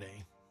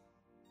Friday.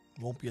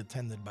 Won't be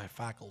attended by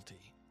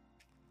faculty.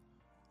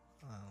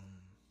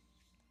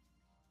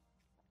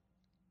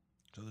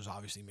 So there's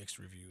obviously mixed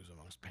reviews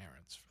amongst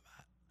parents for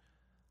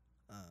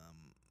that.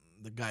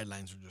 The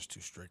guidelines were just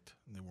too strict.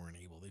 They weren't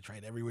able. They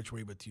tried every which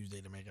way but Tuesday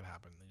to make it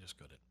happen. They just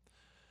couldn't.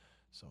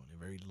 So in a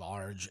very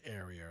large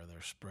area,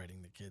 they're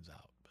spreading the kids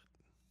out.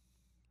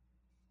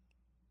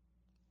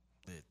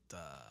 But it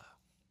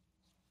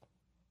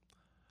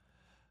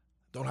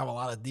don't have a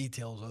lot of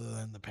details other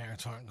than the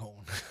parents aren't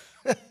going.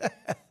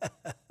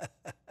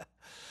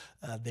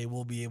 They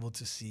will be able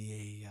to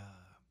see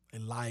a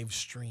live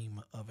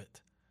stream of it,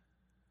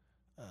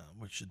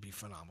 which should be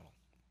phenomenal.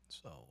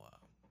 So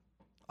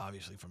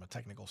obviously, from a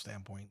technical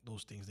standpoint,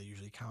 those things they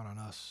usually count on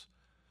us.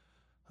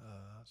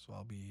 So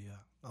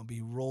I'll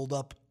be rolled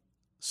up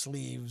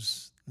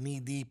sleeves,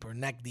 knee deep or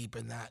neck deep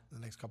in that the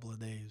next couple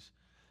of days.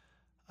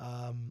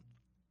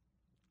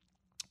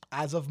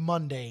 As of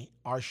Monday,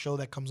 our show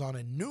that comes on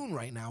at noon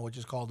right now, which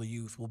is called The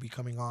Youth, will be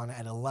coming on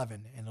at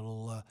 11, and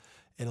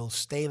it'll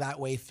stay that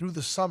way through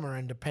the summer.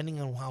 And depending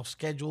on how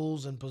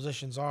schedules and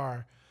positions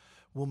are,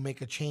 we'll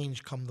make a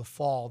change come the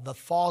fall. The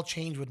fall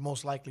change would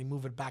most likely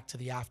move it back to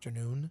the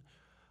afternoon.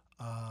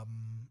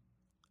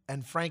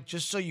 And Frank,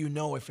 just so you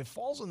know, if it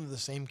falls into the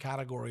same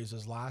categories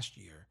as last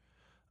year,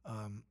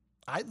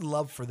 I'd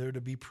love for there to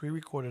be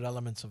pre-recorded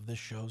elements of this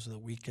show so that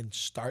we can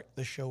start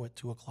the show at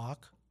 2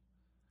 o'clock,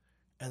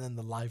 and then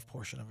the live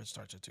portion of it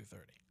starts at 2:30.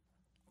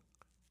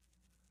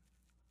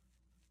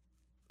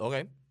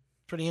 Okay.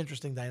 Pretty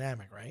interesting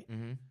dynamic, right?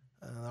 Mm-hmm.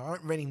 There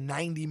aren't many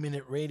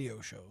 90-minute radio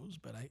shows,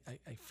 but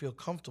I feel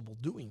comfortable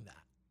doing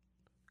that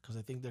because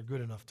I think they're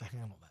good enough to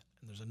handle that.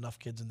 And there's enough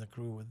kids in the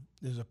crew.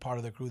 There's a part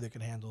of the crew that can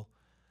handle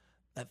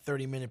that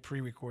 30-minute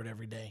pre-record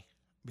every day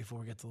before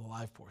we get to the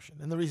live portion.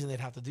 And the reason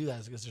they'd have to do that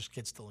is because there's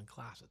kids still in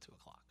class at 2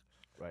 o'clock.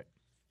 Right.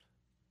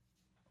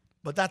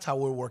 But that's how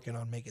we're working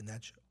on making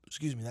that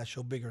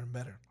show bigger and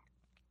better.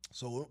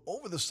 So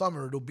over the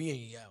summer, it'll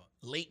be a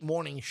late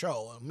morning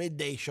show, a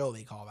midday show,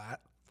 they call that.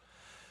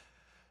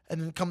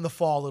 And then come the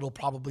fall, it'll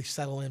probably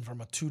settle in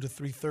from a 2 to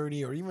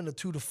 3:30 or even a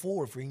 2 to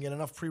 4. If we can get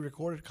enough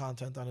pre-recorded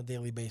content on a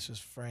daily basis,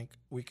 Frank,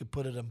 we could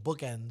put it in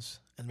bookends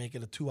and make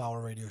it a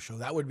 2-hour radio show.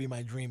 That would be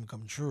my dream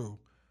come true.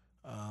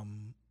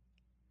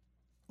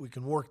 We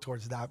can work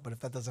towards that, but if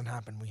that doesn't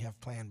happen, we have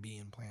plan B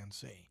and plan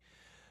C.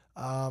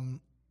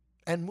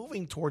 And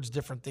moving towards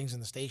different things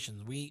in the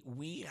stations,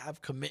 we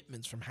have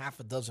commitments from half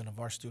a dozen of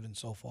our students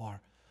so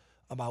far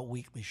about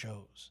weekly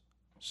shows.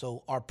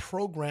 So our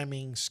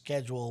programming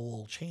schedule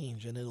will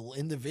change, and it'll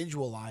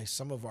individualize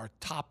some of our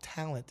top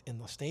talent in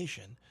the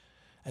station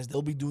as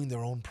they'll be doing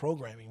their own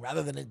programming.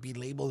 Rather than it be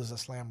labeled as a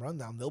Slam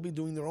Rundown, they'll be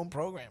doing their own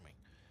programming.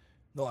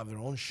 They'll have their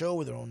own show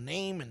with their own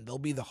name, and they'll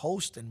be the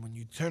host. And when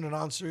you turn it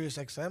on Sirius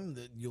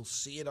XM, you'll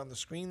see it on the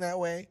screen that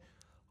way.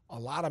 A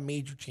lot of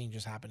major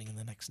changes happening in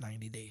the next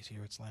 90 days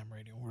here at Slam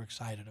Radio. We're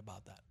excited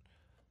about that.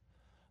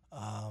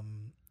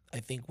 I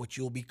think what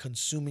you'll be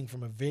consuming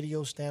from a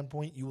video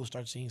standpoint, you will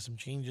start seeing some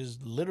changes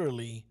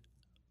literally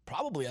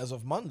probably as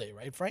of Monday,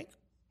 right, Frank?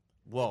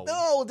 Whoa.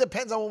 No, it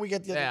depends on when we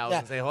get the I was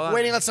gonna say, hold on.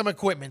 waiting on some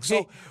equipment.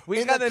 So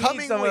we in gotta the need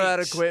coming some of that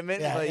weeks-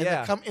 equipment, but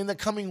in the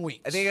coming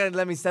weeks. I think you gotta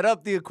let me set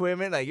up the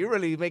equipment. Like, you're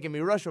really making me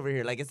rush over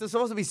here. Like, it's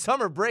supposed to be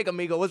summer break,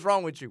 amigo. What's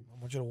wrong with you? I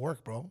want you to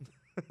work, bro.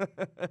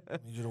 I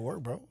need you to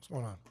work, bro. What's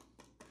going on?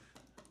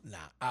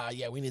 Nah.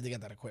 Yeah, we need to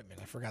get that equipment.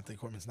 I forgot the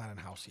equipment's not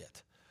in-house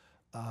yet.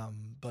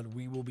 But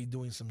we will be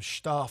doing some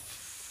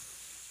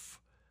stuff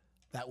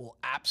that will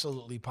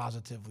absolutely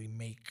positively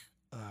make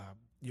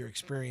your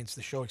experience,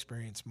 the show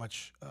experience,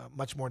 much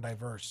more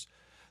diverse.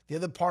 The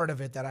other part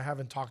of it that I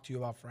haven't talked to you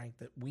about, Frank,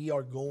 that we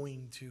are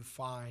going to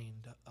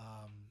find,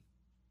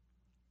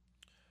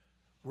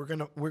 we're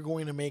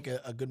going to make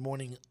a Good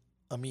Morning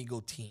Amigo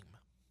team.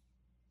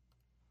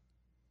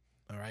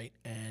 All right,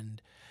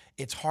 and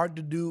it's hard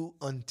to do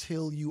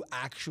until you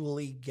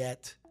actually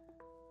get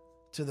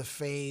to the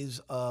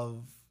phase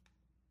of,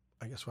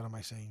 I guess, what am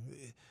I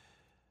saying?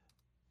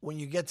 When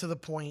you get to the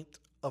point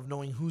of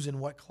knowing who's in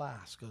what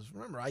class, because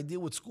remember, I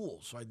deal with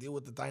schools, so I deal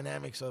with the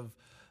dynamics of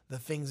the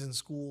things in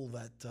school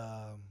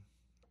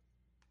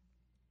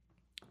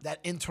that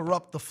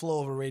interrupt the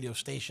flow of a radio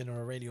station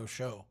or a radio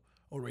show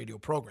or radio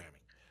programming.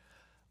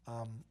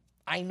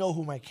 I know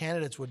who my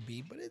candidates would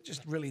be, but it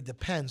just really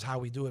depends how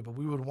we do it. But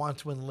we would want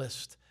to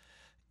enlist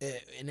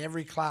in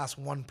every class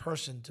one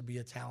person to be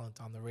a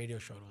talent on the radio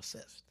show to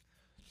assist.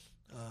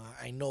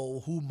 I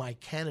know who my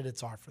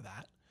candidates are for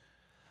that.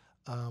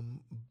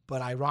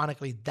 But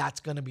ironically, that's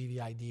going to be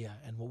the idea.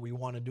 And what we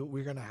want to do,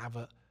 we're going to have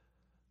I'm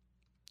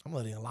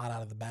letting a lot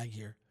out of the bag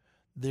here.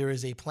 There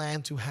is a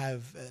plan to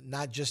have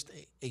not just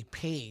a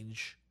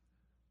page.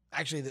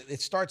 Actually,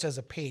 it starts as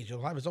a page.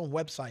 It'll have its own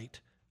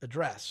website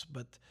address,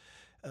 but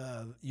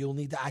you'll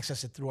need to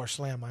access it through our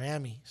Slam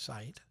Miami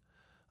site.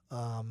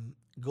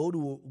 Go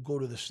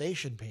to the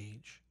station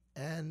page,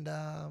 and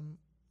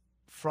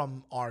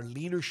from our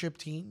leadership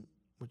team,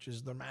 which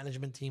is the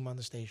management team on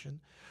the station,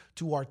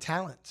 to our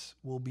talents.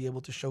 We'll be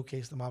able to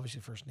showcase them,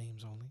 obviously first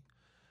names only,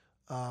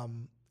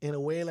 in a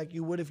way like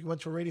you would if you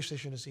went to a radio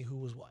station to see who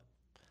was what.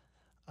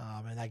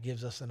 And that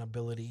gives us an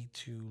ability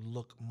to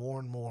look more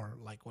and more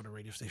like what a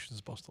radio station is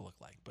supposed to look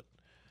like. But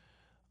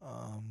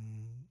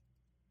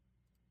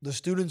the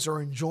students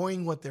are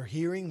enjoying what they're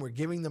hearing. We're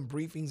giving them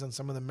briefings on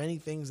some of the many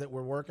things that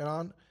we're working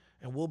on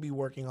and will be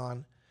working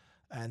on.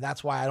 And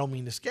that's why I don't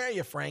mean to scare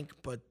you, Frank,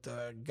 but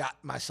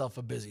got myself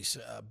a busy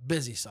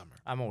summer.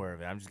 I'm aware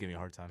of it. I'm just giving you a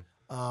hard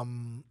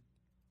time.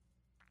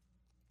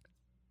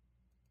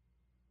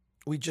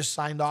 We just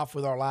signed off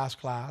with our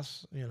last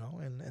class,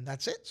 and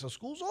that's it. So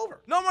school's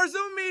over. No more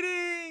Zoom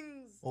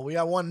meetings. Well, we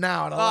got one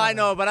now. Oh, I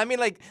know, but I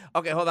mean,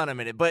 okay, hold on a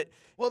minute. But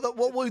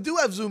we do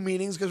have Zoom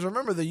meetings because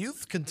remember the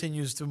youth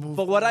continues to move.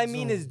 But what I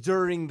mean is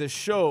during the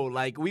show,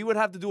 like we would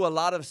have to do a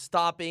lot of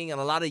stopping and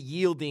a lot of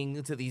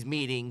yielding to these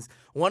meetings.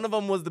 One of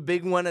them was the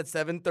big one at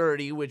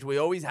 7:30, which we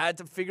always had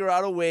to figure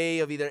out a way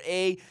of either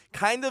A,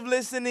 kind of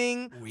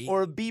listening,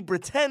 or B,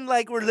 pretend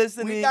like we're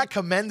listening. We got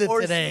commended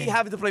or today. C,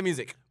 having to play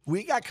music.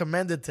 We got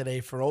commended today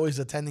for always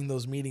attending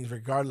those meetings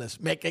regardless.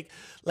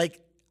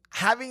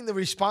 Having the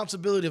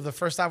responsibility of the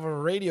first half of a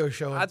radio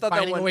show and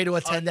finding a way to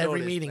attend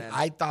every meeting. Man.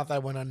 I thought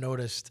that went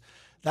unnoticed.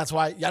 That's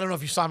why, I don't know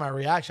if you saw my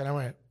reaction. I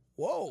went,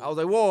 whoa. I was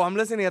like, whoa, I'm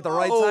listening at the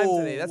right time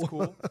today. That's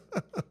cool.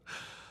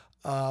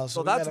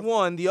 So that's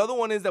one. The other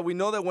one is that we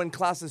know that when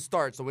classes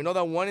start. So we know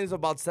that one is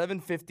about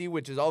 7:50,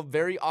 which is all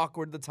very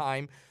awkward the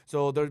time.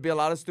 So there'd be a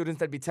lot of students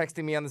that'd be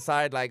texting me on the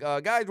side like,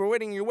 guys, we're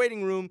waiting in your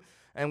waiting room.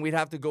 And we'd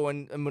have to go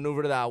and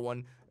maneuver to that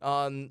one.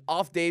 On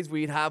off days,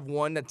 we'd have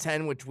one at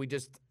 10, which we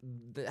just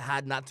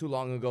had not too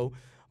long ago.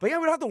 But yeah,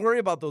 we don't have to worry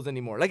about those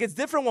anymore. Like, it's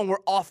different when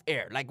we're off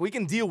air. Like, we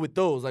can deal with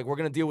those. Like, we're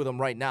going to deal with them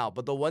right now.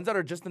 But the ones that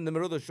are just in the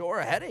middle of the show are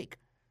a headache.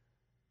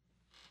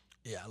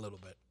 Yeah, a little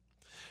bit.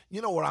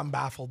 You know where I'm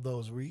baffled, though,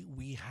 is we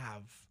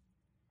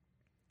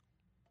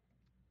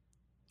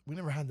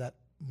never had that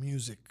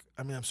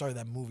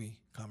that movie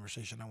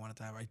conversation I wanted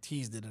to have. I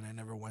teased it and I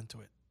never went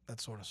to it.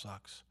 That sort of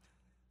sucks.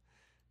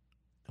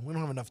 And we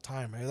don't have enough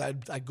time.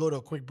 I'd go to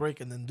a quick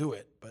break and then do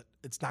it, but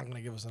it's not going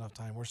to give us enough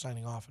time. We're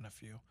signing off in a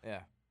few.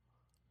 Yeah.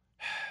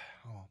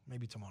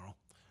 Maybe tomorrow.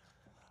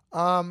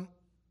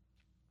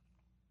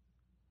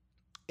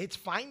 It's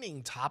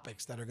finding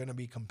topics that are going to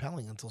be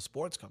compelling until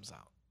sports comes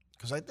out.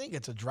 Because I think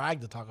it's a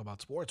drag to talk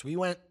about sports. We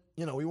went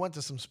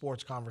to some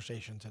sports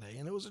conversation today,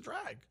 and it was a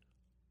drag.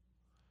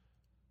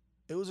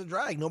 It was a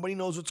drag. Nobody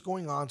knows what's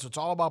going on, so it's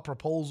all about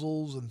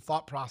proposals and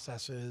thought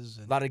processes.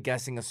 And a lot of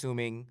guessing,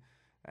 assuming.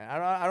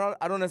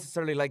 I don't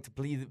necessarily like to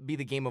be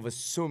the game of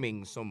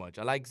assuming so much.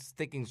 I like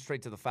sticking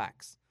straight to the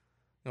facts.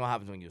 You know what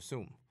happens when you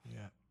assume.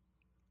 Yeah.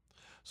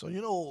 So,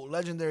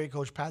 legendary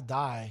coach Pat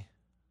Dye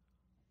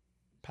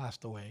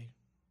passed away.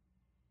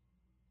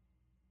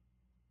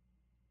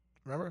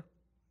 Remember?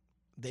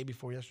 Day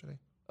before yesterday?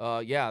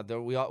 Yeah.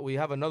 We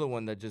have another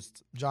one that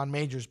just... John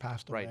Majors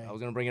passed away. Right. I was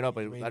going to bring it up,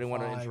 but I didn't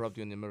want to interrupt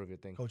you in the middle of your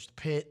thing. Coached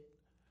Pitt.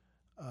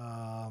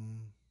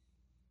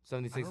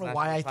 76 I don't know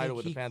why I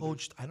think he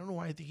coached. I don't know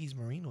why I think he's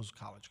Marino's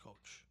college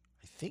coach.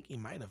 I think he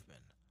might have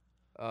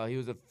been. He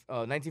was a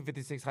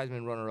 1956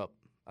 Heisman runner-up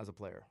as a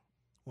player.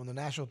 Won the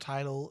national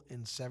title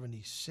in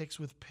 76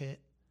 with Pitt.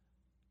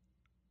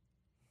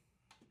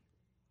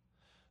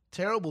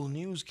 Terrible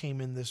news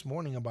came in this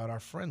morning about our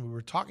friend. We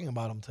were talking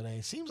about him today.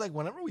 It seems like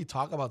whenever we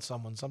talk about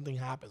someone, something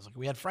happens. Like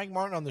we had Frank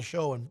Martin on the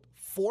show, and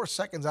 4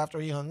 seconds after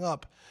he hung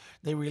up,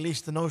 they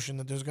released the notion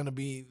that there's going to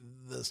be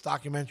this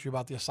documentary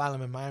about the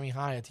asylum in Miami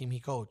High, a team he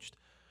coached.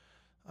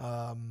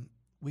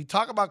 We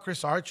talk about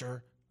Chris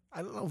Archer.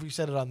 I don't know if we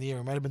said it on the air.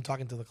 We might have been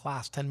talking to the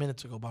class 10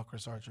 minutes ago about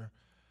Chris Archer.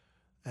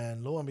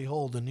 And lo and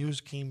behold, the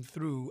news came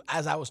through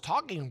as I was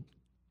talking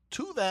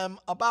to them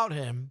about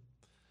him.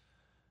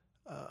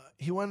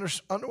 He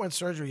underwent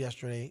surgery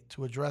yesterday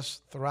to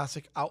address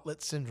thoracic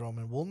outlet syndrome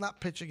and will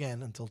not pitch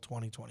again until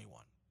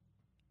 2021.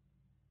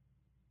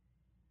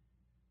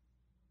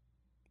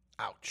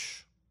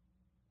 Ouch.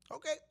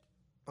 Okay.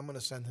 I'm going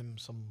to send him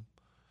some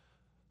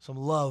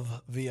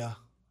love via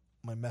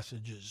my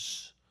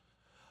messages.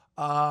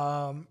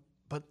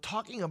 But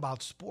talking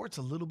about sports,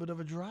 a little bit of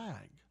a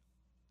drag.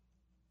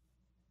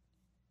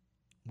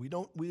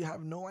 We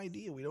have no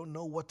idea. We don't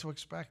know what to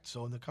expect.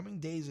 So in the coming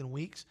days and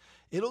weeks,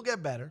 it'll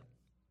get better.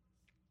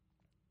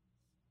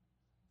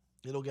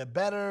 It'll get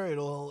better.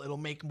 It'll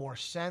make more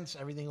sense.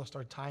 Everything will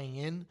start tying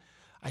in.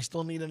 I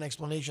still need an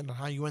explanation on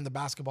how you end the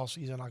basketball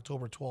season on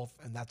October 12th,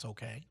 and that's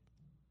okay.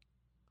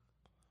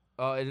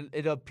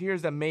 It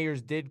appears that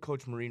Mayers did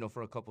coach Marino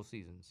for a couple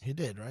seasons. He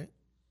did, right?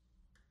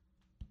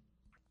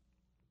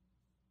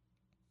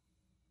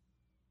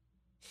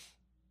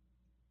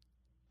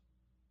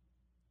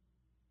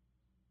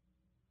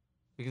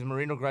 Because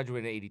Marino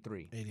graduated in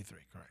 83. 83,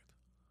 correct.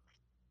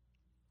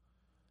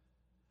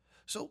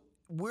 So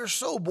we're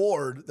so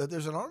bored that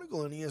there's an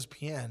article in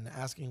ESPN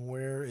asking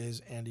where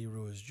is Andy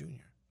Ruiz Jr.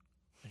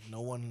 Like no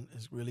one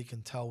really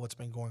can tell what's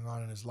been going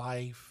on in his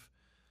life,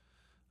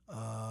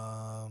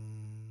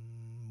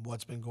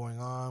 what's been going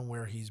on,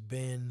 where he's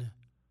been.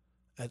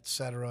 et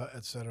cetera,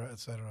 et cetera, et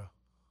cetera.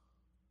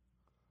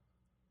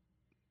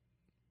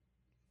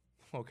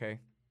 Okay.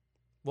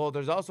 Well,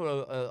 there's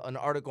also an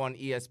article on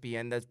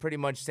ESPN that's pretty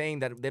much saying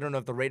that they don't know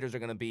if the Raiders are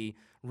going to be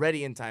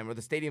ready in time or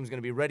the stadium's going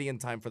to be ready in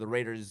time for the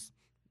Raiders'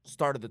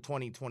 start of the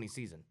 2020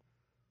 season.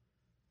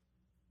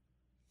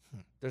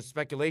 There's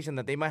speculation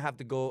that they might have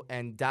to go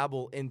and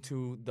dabble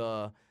into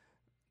the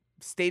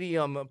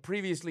stadium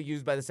previously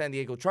used by the San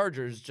Diego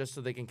Chargers just so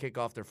they can kick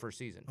off their first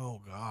season.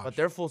 Oh, gosh. But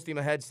they're full steam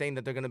ahead, saying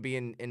that they're going to be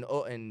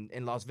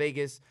in Las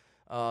Vegas.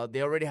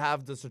 They already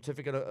have the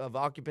certificate of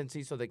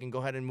occupancy, so they can go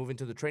ahead and move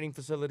into the training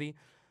facility.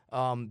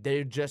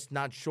 They're just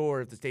not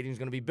sure if the stadium is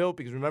going to be built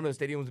because remember the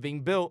stadium was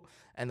being built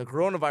and the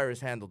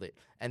coronavirus handled it,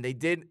 and they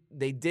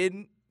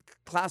did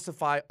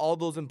classify all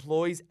those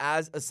employees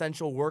as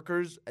essential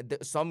workers.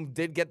 Some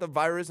did get the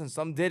virus and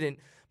some didn't,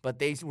 but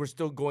they were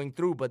still going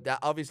through. But that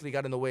obviously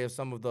got in the way of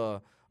some of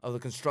the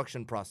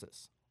construction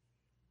process.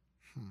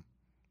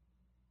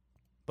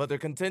 But their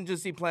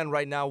contingency plan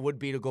right now would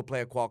be to go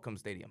play at Qualcomm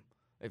Stadium,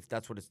 if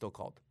that's what it's still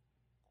called.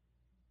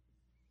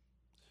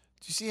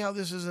 Do you see how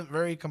this isn't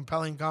very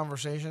compelling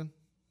conversation?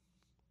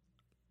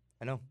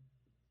 I know.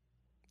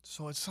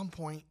 So at some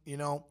point,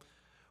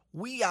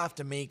 we have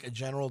to make a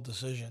general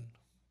decision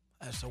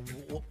as to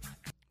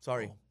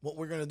what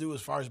we're going to do as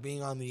far as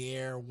being on the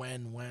air,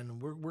 when.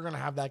 We're going to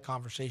have that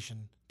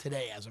conversation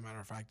today, as a matter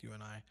of fact, you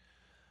and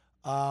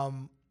I.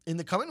 In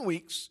the coming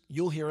weeks,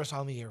 you'll hear us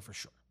on the air for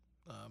sure.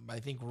 I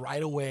think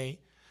right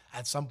away,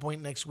 at some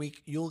point next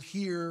week, you'll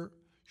hear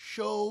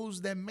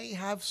shows that may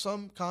have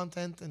some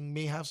content and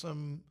may have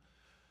some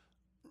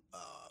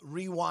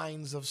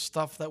rewinds of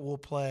stuff that we'll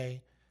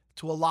play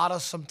to allot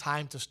us some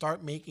time to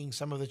start making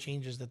some of the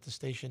changes that the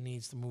station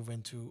needs to move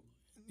into,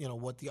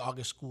 what the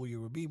August school year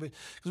would be. But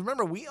because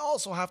remember, we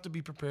also have to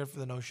be prepared for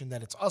the notion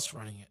that it's us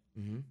running it.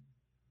 Mm-hmm.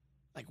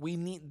 Like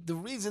the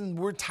reason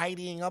we're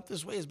tidying up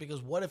this way is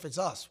because what if it's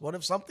us? What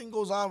if something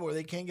goes on where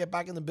they can't get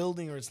back in the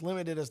building or it's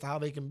limited as to how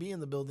they can be in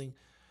the building?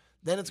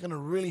 Then it's going to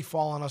really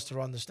fall on us to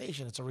run the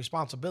station. It's a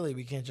responsibility.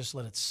 We can't just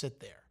let it sit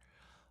there.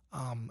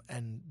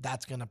 And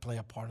that's going to play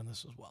a part in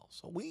this as well.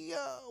 So we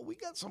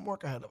got some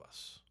work ahead of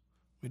us.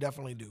 We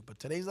definitely do. But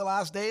today's the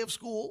last day of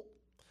school.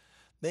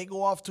 They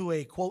go off to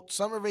a, quote,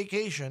 summer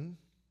vacation.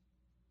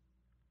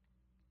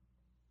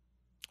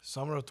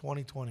 Summer of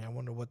 2020. I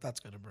wonder what that's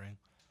going to bring.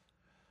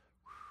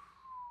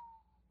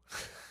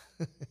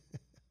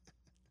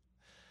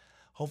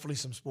 Hopefully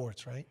some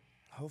sports, right?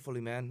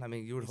 Hopefully, man. I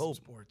mean, you would Get hope.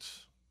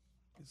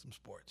 Get some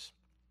sports.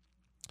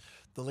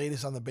 The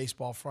latest on the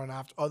baseball front,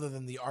 other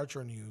than the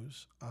Archer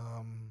news,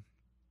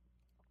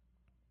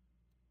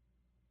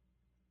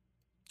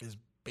 is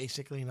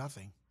basically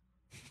nothing.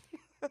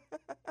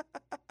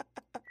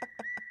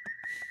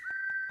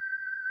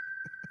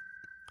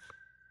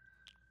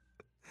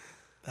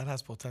 That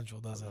has potential,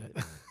 doesn't it?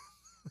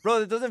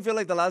 Bro, it doesn't feel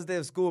like the last day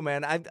of school,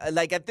 man. I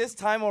like at this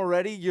time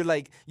already,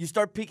 you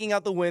start peeking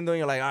out the window and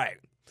you're like, all right,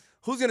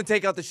 who's going to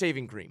take out the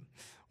shaving cream?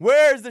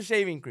 Where's the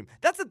shaving cream?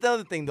 That's the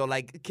other thing, though.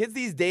 Like, kids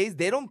these days,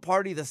 they don't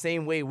party the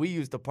same way we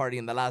used to party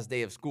in the last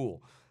day of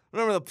school.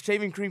 Remember, the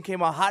shaving cream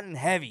came out hot and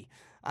heavy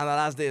on the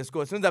last day of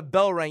school. As soon as that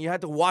bell rang, you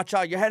had to watch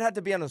out. Your head had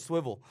to be on a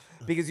swivel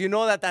because you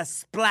know that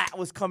splat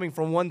was coming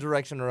from one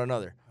direction or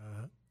another.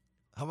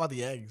 How about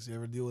the eggs? You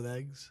ever deal with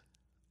eggs?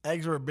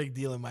 Eggs were a big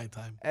deal in my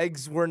time.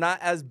 Eggs were not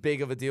as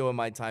big of a deal in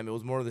my time. It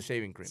was more of the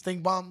shaving cream.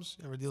 Stink bombs?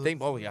 You ever deal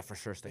with Oh yeah, for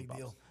sure, stink bombs.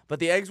 Deal. But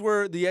the eggs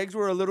were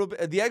a little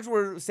bit. The eggs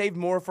were saved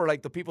more for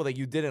like the people that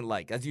you didn't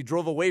like. As you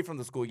drove away from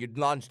the school, you'd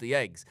launch the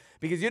eggs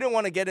because you didn't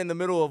want to get in the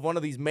middle of one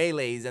of these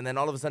melees and then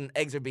all of a sudden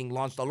eggs are being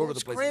launched all over the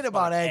place. What's great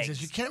about eggs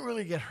is you can't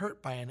really get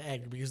hurt by an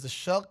egg because the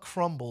shell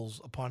crumbles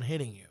upon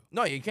hitting you.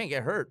 No, you can't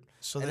get hurt.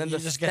 So and then you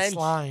just get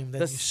slime.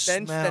 The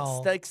stench that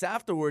sticks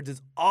afterwards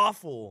is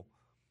awful.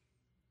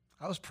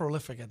 I was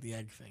prolific at the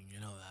egg thing,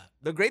 you know that.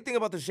 The great thing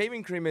about the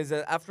shaving cream is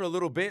that after a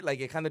little bit, like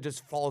it kind of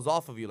just falls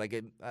off of you. Like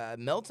it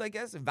melts, I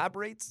guess,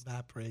 evaporates.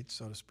 Evaporates,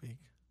 so to speak.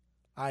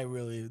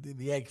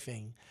 The egg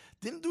thing.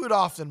 Didn't do it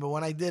often, but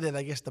when I did it,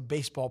 I guess the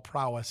baseball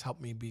prowess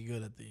helped me be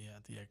good at the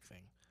egg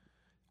thing.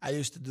 I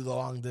used to do the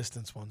long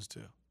distance ones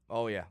too.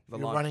 Oh, yeah.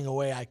 If you're running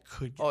away, I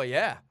could. Oh,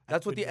 yeah.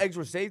 That's what the eggs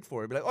were saved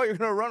for. It'd be like, oh, you're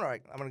going to run? All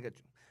right, I'm going to get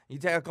you. You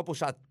take a couple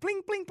shots,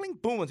 bling, bling, bling,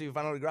 boom, until you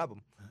finally grab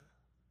them.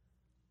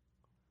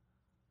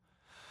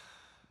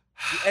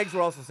 The eggs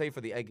were also saved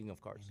for the egging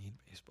of cars. We need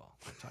baseball.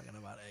 We're talking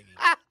about egging.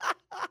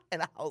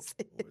 And houses.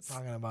 We're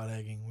talking about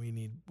egging. We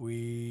need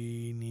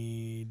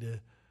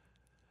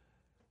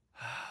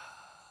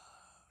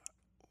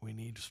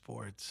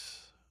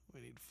sports.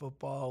 We need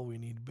football. We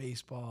need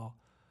baseball.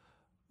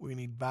 We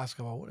need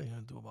basketball. What are you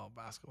going to do about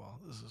basketball?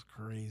 This is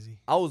crazy.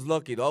 I was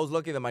lucky, though. I was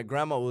lucky that my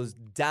grandma was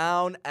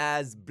down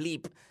as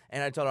bleep.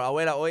 And I told her,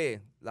 Abuela, oye,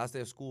 last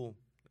day of school.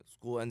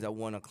 School ends at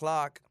 1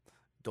 o'clock.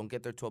 Don't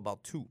get there till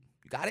about 2. You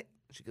got it?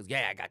 She goes,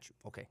 yeah, I got you.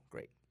 Okay,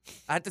 great.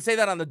 I had to say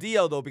that on the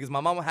DL, though, because my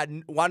mama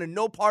wanted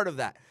no part of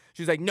that.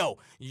 She's like, no,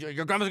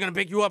 your grandma's going to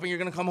pick you up and you're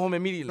going to come home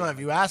immediately. No, if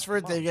you ask for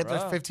it, they get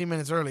there 15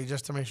 minutes early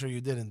just to make sure you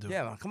didn't do it.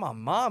 Yeah, man, come on,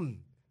 Mom.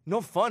 No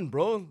fun,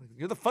 bro.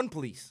 You're the fun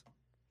police.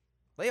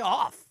 Lay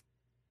off.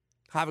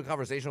 having a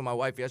conversation with my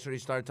wife yesterday.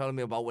 She started telling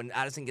me about when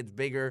Addison gets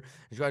bigger,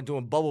 she started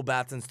doing bubble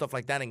baths and stuff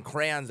like that, and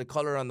crayons, the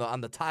color on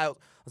the tiles.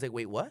 I was like,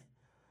 wait, what?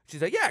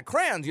 She's like, yeah,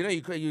 crayons. You know,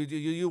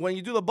 you when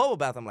you do the bubble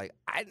bath. I'm like,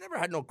 I never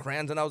had no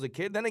crayons when I was a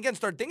kid. Then again,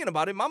 start thinking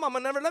about it. My mama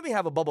never let me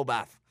have a bubble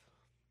bath.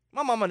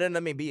 My mama didn't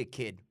let me be a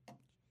kid.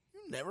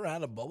 You never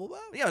had a bubble bath?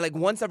 Yeah, like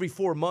once every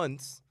 4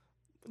 months.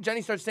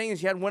 Jenny starts saying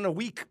she had one a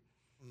week.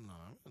 No,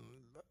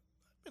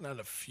 I've had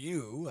a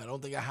few. I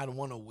don't think I had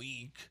one a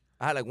week.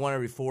 I had like one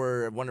every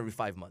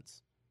 5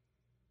 months.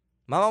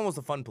 My mom was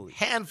the fun police.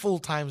 Handful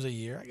times a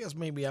year. I guess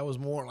maybe I was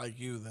more like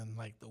you than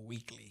like the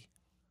weekly.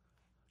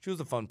 She was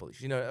the fun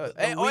police. You know,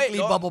 the weekly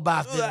bubble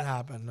bath didn't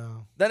happen,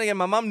 no. Then again,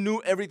 my mom knew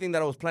everything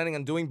that I was planning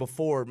on doing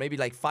before, maybe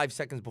like 5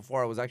 seconds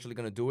before I was actually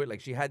going to do it. Like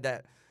she had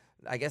that,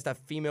 I guess that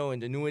female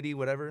ingenuity,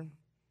 whatever.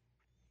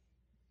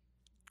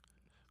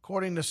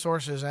 According to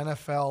sources,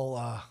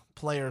 NFL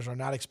players are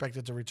not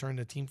expected to return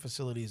to team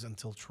facilities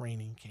until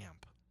training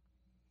camp.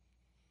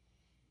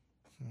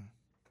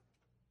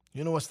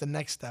 You know what's the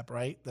next step,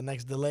 right? The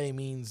next delay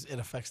means it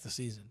affects the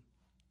season.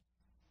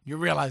 You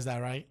realize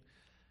that, right?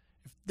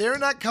 If they're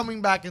not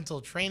coming back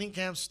until training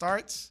camp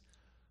starts,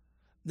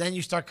 then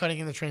you start cutting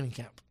into training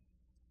camp.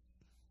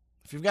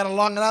 If you've got it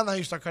long enough, now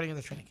you start cutting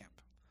into training camp.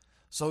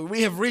 So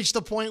we have reached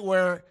the point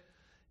where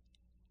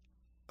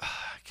I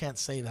can't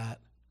say that.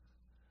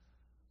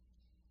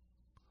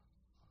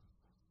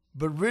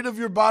 But rid of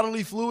your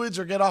bodily fluids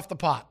or get off the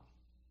pot.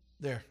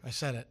 There, I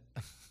said it.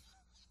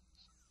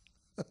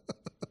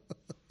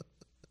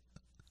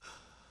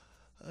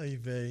 Ay,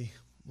 vey,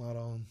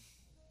 Maron.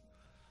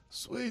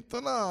 Sweet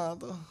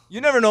nada.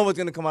 You never know what's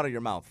going to come out of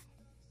your mouth.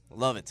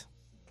 Love it.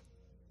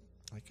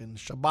 I can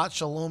Shabbat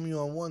Shalom you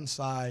on one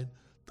side,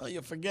 till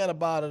you forget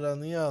about it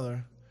on the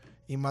other.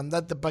 Y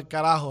mandate pa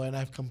carajo, and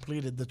I've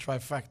completed the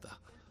trifecta.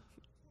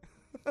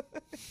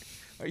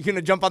 Are you going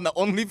to jump on the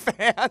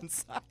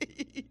OnlyFans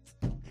site?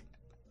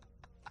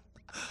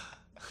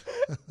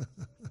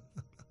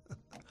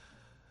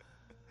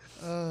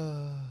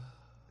 I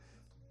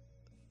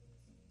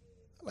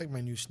like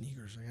my new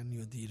sneakers. I got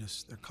new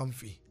Adidas. They're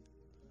comfy.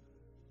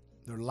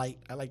 They're light.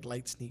 I like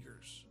light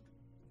sneakers.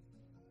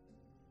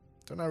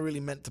 They're not really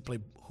meant to play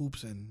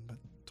hoops in, but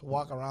to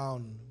walk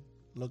around,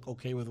 look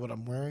okay with what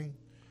I'm wearing,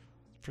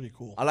 it's pretty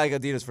cool. I like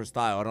Adidas for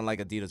style. I don't like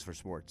Adidas for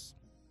sports.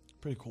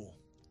 Pretty cool.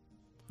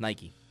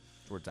 Nike.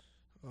 Oh,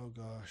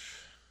 gosh.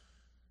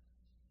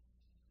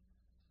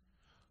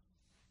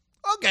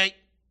 Okay.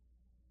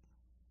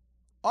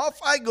 Off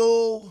I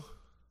go.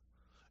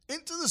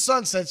 Into the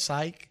sunset,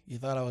 psych. You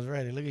thought I was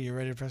ready. Look at you,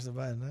 ready to press the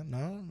button.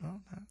 No.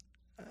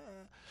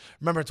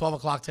 Remember, 12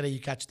 o'clock today, you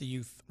catch the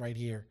youth right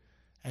here.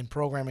 And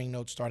programming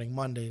notes starting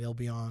Monday. They'll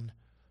be on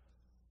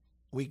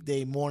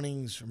weekday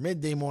mornings or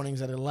midday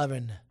mornings at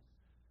 11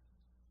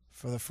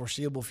 for the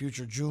foreseeable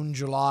future. June,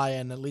 July,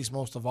 and at least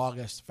most of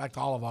August. In fact,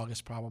 all of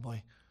August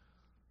probably.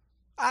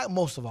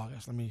 Most of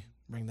August. Let me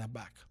bring that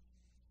back.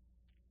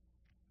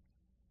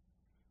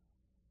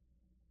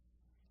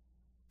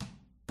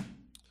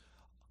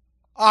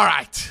 All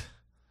right.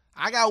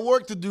 I got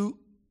work to do.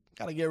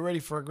 Got to get ready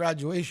for a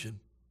graduation.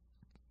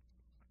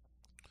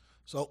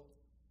 So,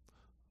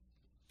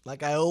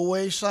 like I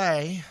always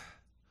say,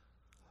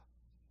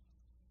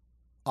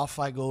 off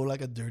I go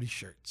like a dirty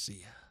shirt.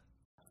 See ya.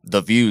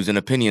 The views and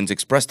opinions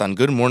expressed on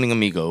Good Morning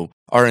Amigo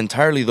are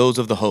entirely those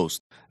of the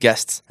host,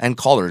 guests, and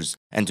callers,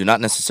 and do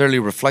not necessarily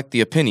reflect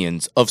the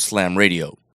opinions of Slam Radio.